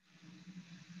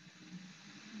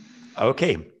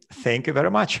 Okay, thank you very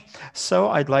much. So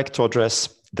I'd like to address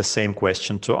the same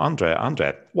question to Andre.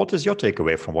 Andre, what is your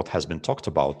takeaway from what has been talked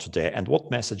about today, and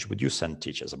what message would you send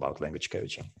teachers about language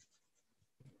coaching?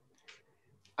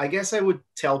 I guess I would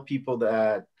tell people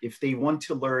that if they want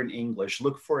to learn English,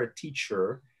 look for a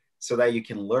teacher so that you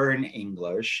can learn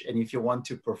English. And if you want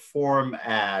to perform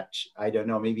at, I don't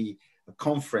know, maybe a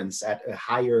conference at a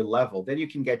higher level, then you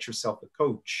can get yourself a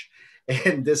coach.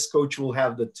 And this coach will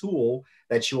have the tool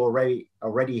that you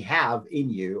already have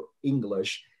in you,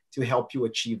 English, to help you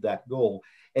achieve that goal.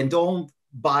 And don't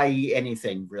buy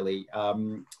anything, really.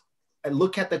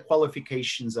 Look at the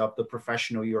qualifications of the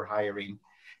professional you're hiring.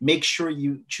 Make sure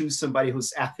you choose somebody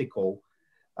who's ethical.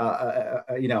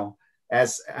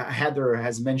 As Heather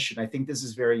has mentioned, I think this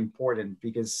is very important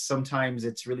because sometimes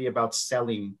it's really about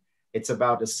selling. It's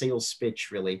about a sales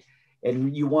pitch, really.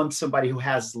 And you want somebody who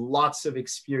has lots of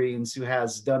experience, who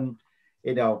has done,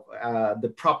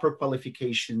 the proper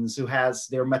qualifications, who has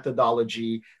their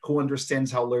methodology, who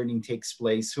understands how learning takes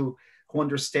place, who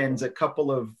understands a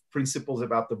couple of principles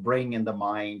about the brain and the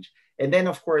mind. And then,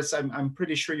 of course, I'm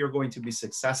pretty sure you're going to be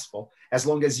successful as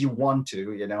long as you want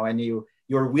to, and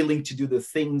you're willing to do the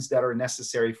things that are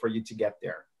necessary for you to get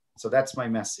there. So that's my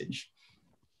message.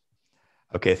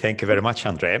 Okay, thank you very much,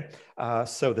 Andre.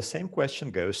 So the same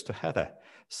question goes to Heather.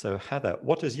 So Heather,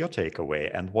 what is your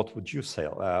takeaway, and what would you say?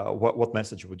 What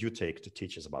message would you take to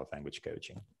teachers about language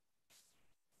coaching?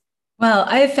 Well,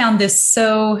 I have found this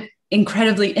so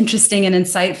incredibly interesting and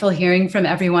insightful hearing from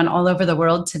everyone all over the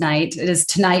world tonight. It is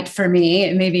tonight for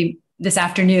me, maybe this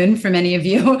afternoon for many of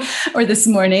you, or this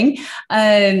morning.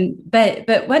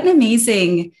 But what an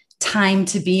amazing time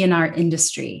to be in our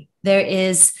industry. There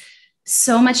is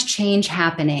so much change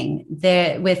happening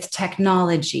there with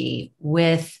technology,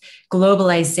 with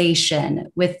globalization,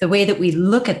 with the way that we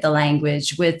look at the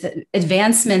language, with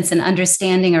advancements and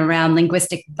understanding around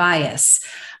linguistic bias.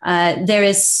 There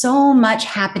is so much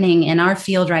happening in our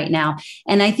field right now.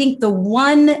 And I think the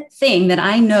one thing that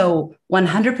I know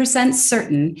 100%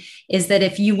 certain is that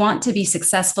if you want to be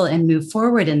successful and move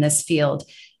forward in this field,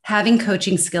 having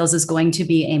coaching skills is going to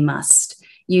be a must.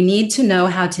 You need to know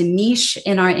how to niche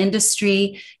in our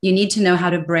industry. You need to know how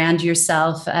to brand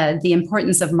yourself. The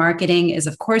importance of marketing is,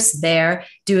 of course, there.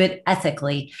 Do it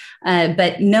ethically.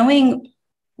 But knowing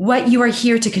what you are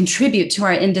here to contribute to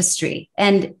our industry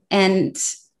and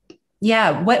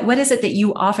what is it that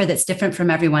you offer that's different from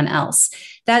everyone else?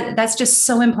 That's just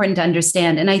so important to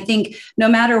understand. And I think no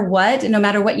matter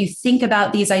what you think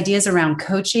about these ideas around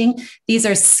coaching, these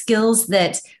are skills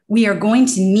that we are going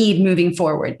to need moving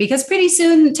forward, because pretty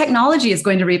soon technology is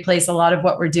going to replace a lot of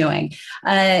what we're doing.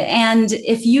 And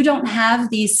if you don't have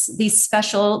these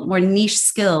special, more niche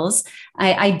skills,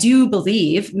 I do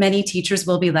believe many teachers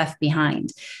will be left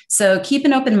behind. So keep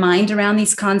an open mind around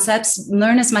these concepts,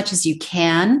 learn as much as you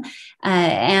can,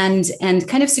 and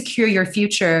kind of secure your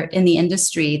future in the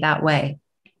industry that way.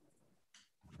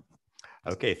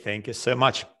 Okay, thank you so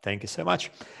much. Thank you so much.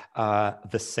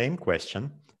 The same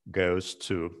question goes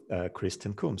to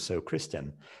Kristin Kum. So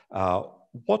Kristin,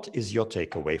 what is your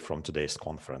takeaway from today's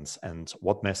conference, and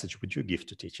what message would you give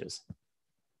to teachers?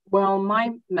 Well,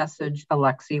 my message,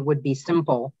 Alexi, would be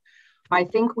simple. I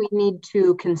think we need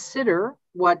to consider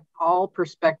what all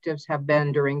perspectives have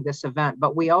been during this event,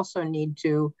 but we also need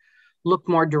to look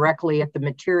more directly at the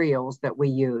materials that we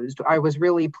used. I was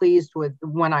really pleased with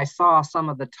when I saw some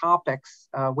of the topics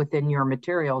within your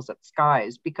materials at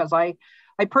SKIES, because I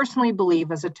personally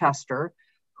believe, as a tester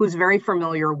who's very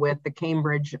familiar with the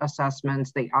Cambridge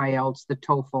assessments, the IELTS, the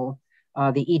TOEFL,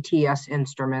 the ETS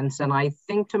instruments, and I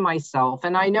think to myself,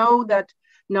 and I know that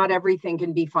not everything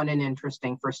can be fun and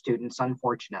interesting for students,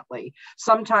 unfortunately.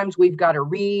 Sometimes we've got to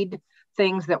read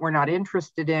things that we're not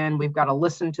interested in. We've got to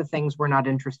listen to things we're not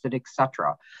interested,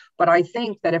 etc. But I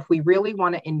think that if we really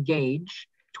want to engage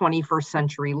 21st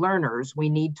century learners, we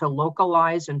need to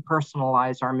localize and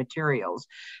personalize our materials.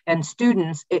 And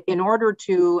students, in order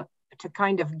to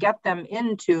kind of get them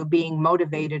into being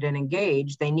motivated and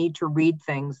engaged, they need to read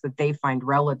things that they find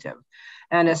relative.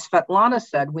 And as Svetlana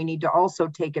said, we need to also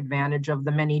take advantage of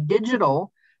the many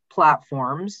digital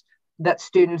platforms that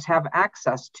students have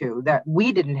access to that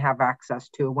we didn't have access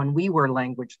to when we were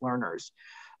language learners.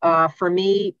 For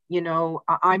me, you know,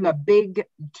 I'm a big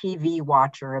TV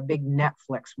watcher, a big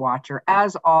Netflix watcher,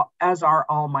 as are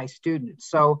all my students.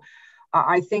 So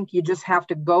I think you just have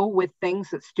to go with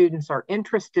things that students are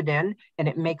interested in, and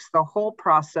it makes the whole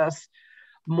process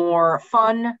more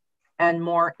fun and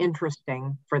more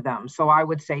interesting for them. So I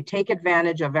would say take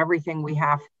advantage of everything we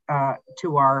have at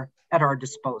our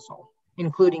disposal,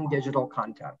 including digital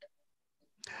content.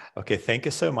 Okay, thank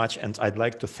you so much. And I'd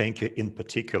like to thank you in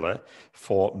particular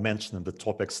for mentioning the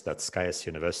topics that SKIES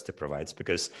University provides,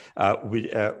 because we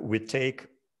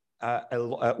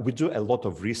do a lot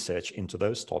of research into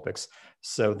those topics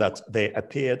so that they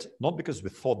appeared, not because we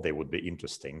thought they would be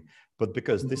interesting, but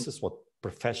because this is what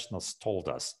professionals told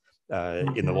us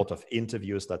in a lot of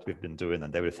interviews that we've been doing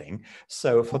and everything.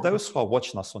 So for those who are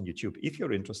watching us on YouTube, if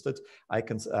you're interested, I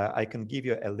can give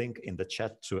you a link in the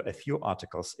chat to a few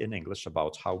articles in English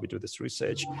about how we do this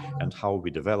research and how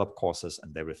we develop courses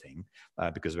and everything,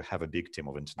 because we have a big team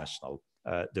of international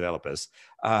developers.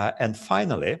 And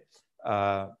finally,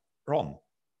 Ron,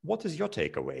 what is your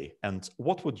takeaway and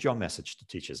what would your message to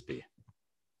teachers be?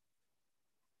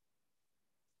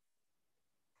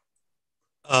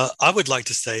 I would like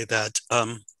to say that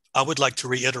I would like to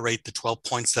reiterate the 12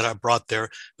 points that I brought there,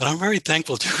 but I'm very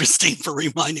thankful to Christine for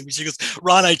reminding me. She goes,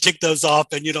 Ron, I ticked those off,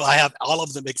 and you know, I have all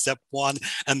of them except one,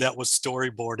 and that was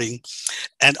storyboarding.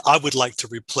 And I would like to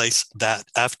replace that.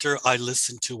 After I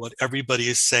listened to what everybody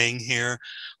is saying here,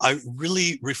 I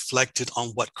really reflected on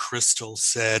what Crystal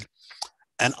said.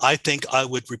 And I think I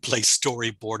would replace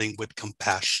storyboarding with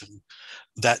compassion,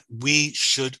 that we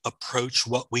should approach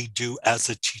what we do as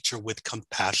a teacher with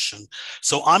compassion.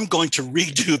 So I'm going to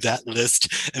redo that list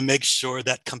and make sure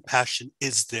that compassion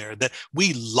is there, that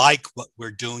we like what we're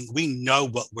doing, we know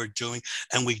what we're doing,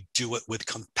 and we do it with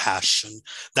compassion.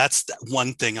 That's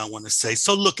one thing I want to say.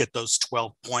 So look at those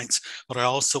 12 points, but I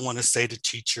also want to say to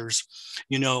teachers,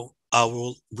 you know, I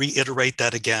will reiterate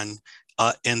that again.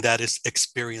 And that is,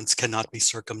 experience cannot be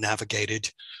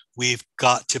circumnavigated. We've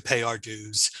got to pay our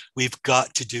dues. We've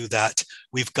got to do that.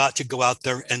 We've got to go out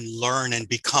there and learn and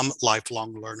become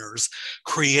lifelong learners.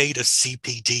 Create a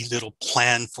CPD little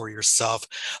plan for yourself.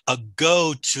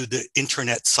 Go to the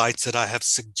internet sites that I have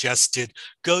suggested.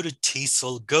 Go to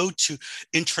TESOL. Go to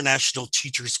international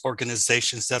teachers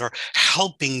organizations that are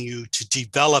helping you to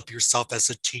develop yourself as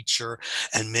a teacher,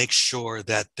 and make sure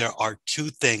that there are two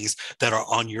things that are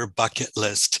on your bucket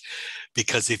list.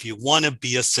 Because if you want to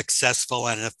be a successful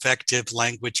and effective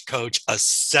language coach,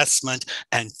 assessment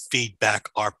and feedback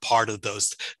are part of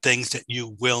those things that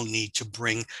you will need to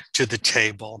bring to the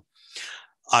table.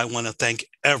 I want to thank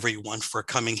everyone for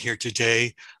coming here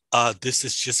today. This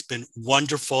has just been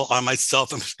wonderful. I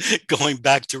myself am going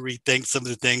back to rethink some of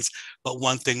the things, but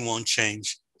one thing won't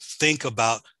change. Think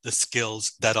about the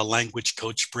skills that a language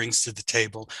coach brings to the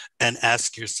table and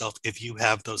ask yourself if you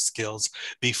have those skills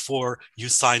before you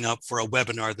sign up for a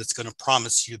webinar that's going to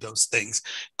promise you those things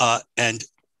and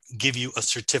give you a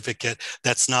certificate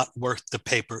that's not worth the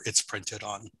paper it's printed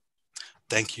on.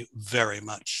 Thank you very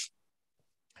much.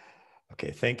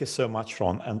 Okay, thank you so much,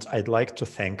 Ron. And I'd like to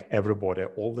thank everybody,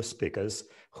 all the speakers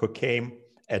who came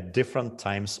at different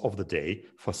times of the day.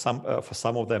 For some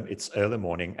of them, it's early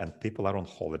morning and people are on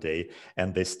holiday,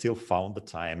 and they still found the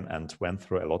time and went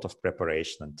through a lot of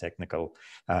preparation and technical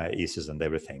issues and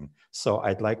everything. So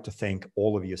I'd like to thank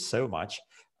all of you so much.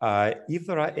 If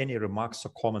there are any remarks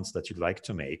or comments that you'd like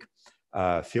to make,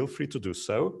 feel free to do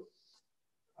so.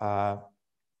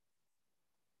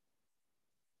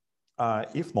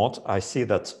 If not, I see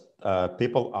that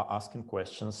people are asking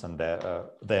questions, and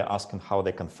they're asking how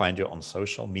they can find you on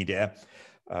social media.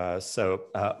 So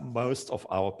most of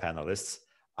our panelists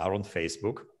are on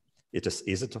Facebook. It is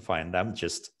easy to find them.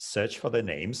 Just search for their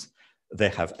names. They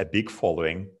have a big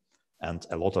following and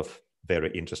a lot of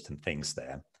very interesting things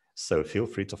there. So feel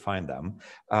free to find them.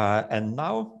 And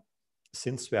now,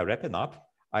 since we are wrapping up,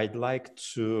 I'd like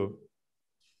to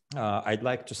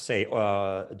say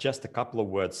just a couple of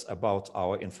words about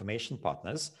our information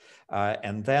partners,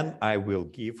 and then I will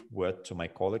give word to my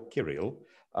colleague Kirill,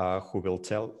 who will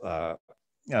tell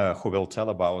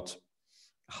about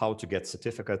how to get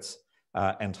certificates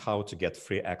and how to get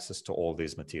free access to all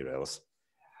these materials.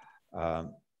 These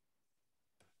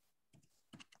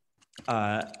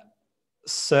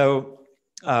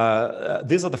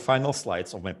are the final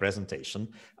slides of my presentation.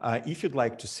 If you'd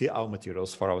like to see our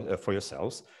materials for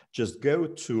yourselves, just go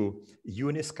to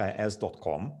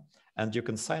uniskis.com and you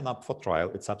can sign up for trial.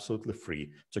 It's absolutely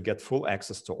free to get full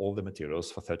access to all the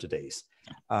materials for 30 days.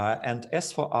 And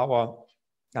as for our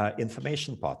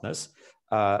information partners,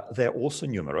 they're also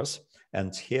numerous.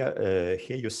 And here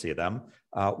you see them.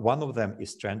 One of them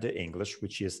is Trendy English,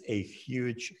 which is a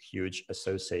huge, huge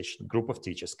association, group of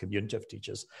teachers, community of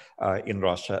teachers in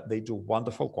Russia. They do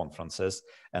wonderful conferences.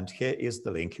 And here is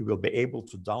the link. You will be able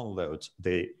to download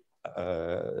the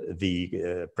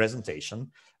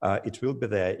presentation. It will be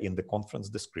there in the conference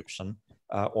description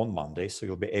on Monday. So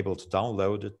you'll be able to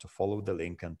download it, to follow the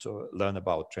link, and to learn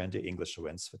about Trendy English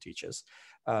events for teachers.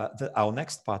 Our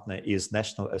next partner is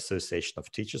National Association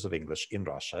of Teachers of English in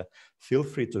Russia. Feel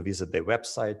free to visit their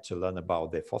website to learn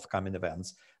about their forthcoming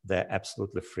events. They're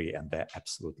absolutely free and they're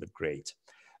absolutely great.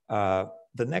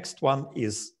 The next one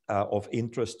is of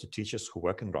interest to teachers who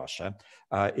work in Russia.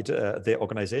 The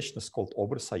organization is called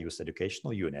Obrsoyuz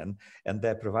Educational Union, and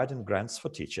they're providing grants for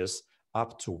teachers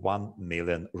up to 1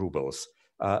 million rubles.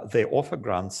 They offer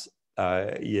grants.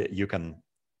 You can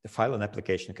file an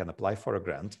application, you can apply for a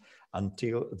grant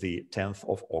until the 10th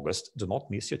of August. Do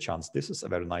not miss your chance. This is a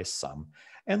very nice sum.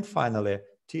 And finally,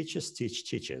 Teachers Teach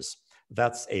Teachers.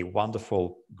 That's a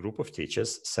wonderful group of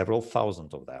teachers, several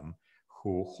thousand of them,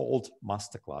 who hold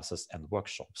masterclasses and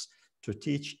workshops to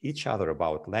teach each other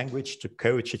about language, to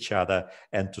coach each other,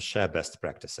 and to share best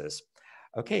practices.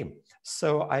 Okay,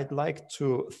 so I'd like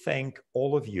to thank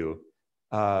all of you.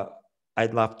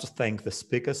 I'd love to thank the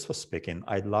speakers for speaking.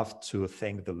 I'd love to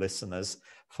thank the listeners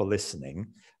for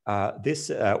listening. We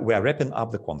are wrapping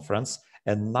up the conference,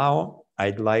 and now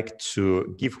I'd like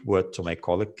to give word to my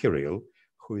colleague Kirill,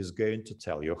 who is going to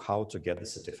tell you how to get the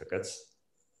certificates.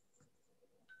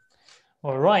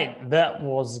 All right, that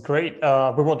was great.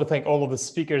 We want to thank all of the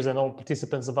speakers and all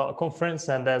participants of our conference.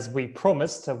 And as we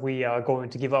promised, we are going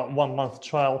to give out 1 month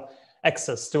trial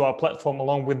access to our platform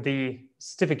along with the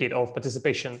certificate of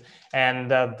participation.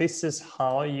 And this is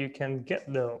how you can get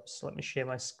those. Let me share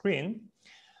my screen.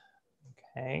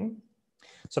 Okay.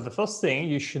 So the first thing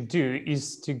you should do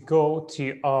is to go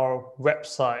to our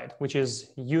website, which is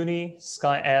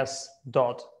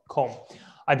uniskis.com.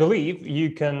 I believe you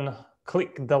can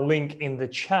click the link in the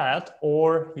chat,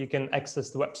 or you can access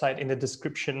the website in the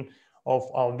description of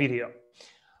our video.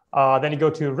 Then you go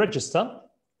to register.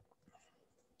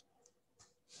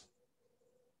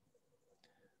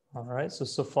 All right,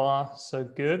 so far, so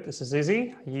good. This is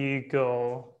easy. You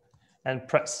go and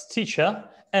press teacher,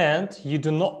 and you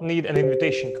do not need an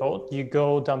invitation code. You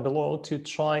go down below to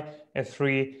try a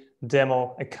free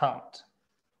demo account.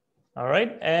 All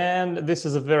right, and this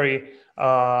is a very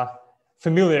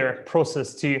familiar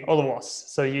process to all of us.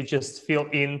 So you just fill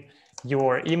in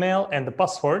your email and the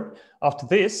password. After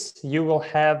this, you will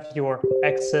have your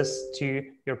access to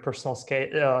your personal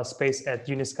space at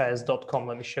uniskis.com.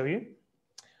 Let me show you.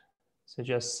 So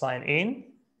just sign in.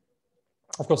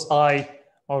 Of course, I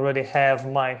already have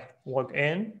my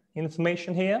login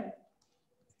information here.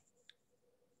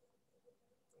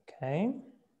 Okay.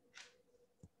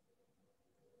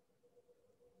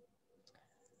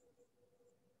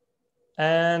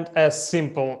 And as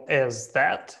simple as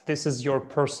that, this is your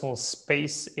personal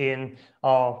space in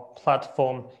our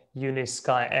platform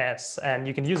UniSkis, and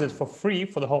you can use it for free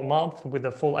for the whole month with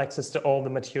the full access to all the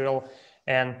material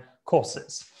and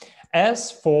courses.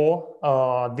 As for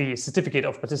the certificate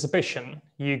of participation,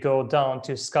 you go down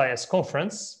to SKIS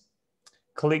conference,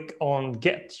 click on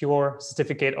get your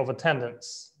certificate of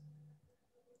attendance,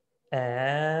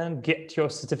 and get your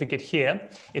certificate here.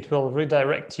 It will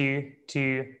redirect you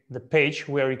to the page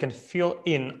where you can fill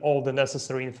in all the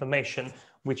necessary information,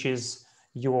 which is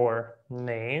your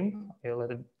name. I'll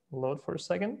let it load for a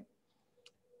second.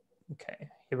 Okay,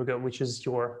 here we go, which is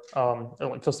your,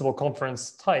 first of all,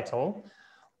 conference title.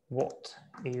 What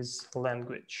is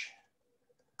language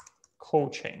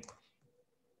coaching?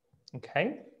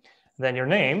 Okay. Then your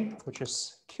name, which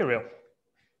is Kirill.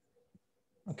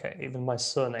 Okay, even my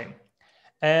surname.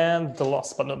 And the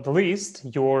last but not the least,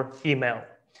 your email.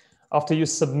 After you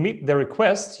submit the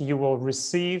request, you will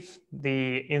receive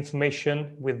the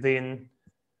information within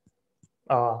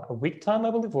a week time,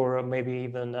 I believe, or maybe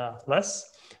even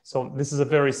less. So this is a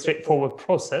very straightforward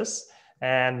process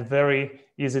and very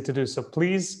easy to do. So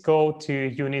please go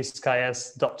to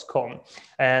uniskis.com.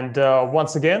 And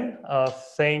once again,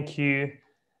 thank you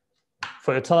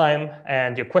for your time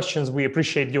and your questions. We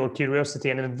appreciate your curiosity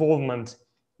and involvement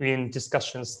in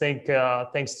discussions. Thanks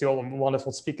to all the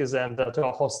wonderful speakers and to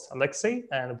our host, Alexei.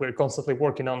 And we're constantly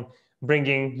working on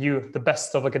bringing you the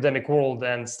best of academic world.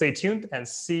 And stay tuned and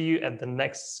see you at the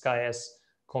next SkyS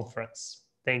conference.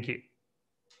 Thank you.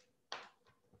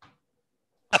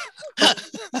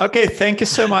 Okay, thank you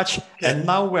so much. And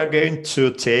now we're going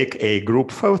to take a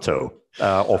group photo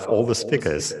of all the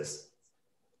speakers.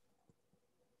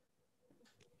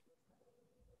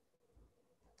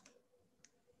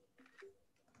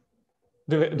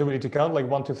 Do we need to count like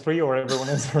 1, 2, 3, or everyone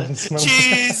has already smelled?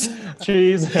 Cheese!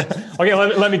 Cheese. Okay,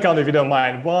 let me count if you don't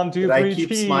mind. 1, 2, 3, I keep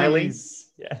cheese. smiling?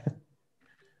 Yeah.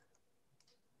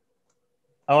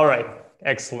 All right.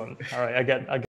 Excellent. All right. I get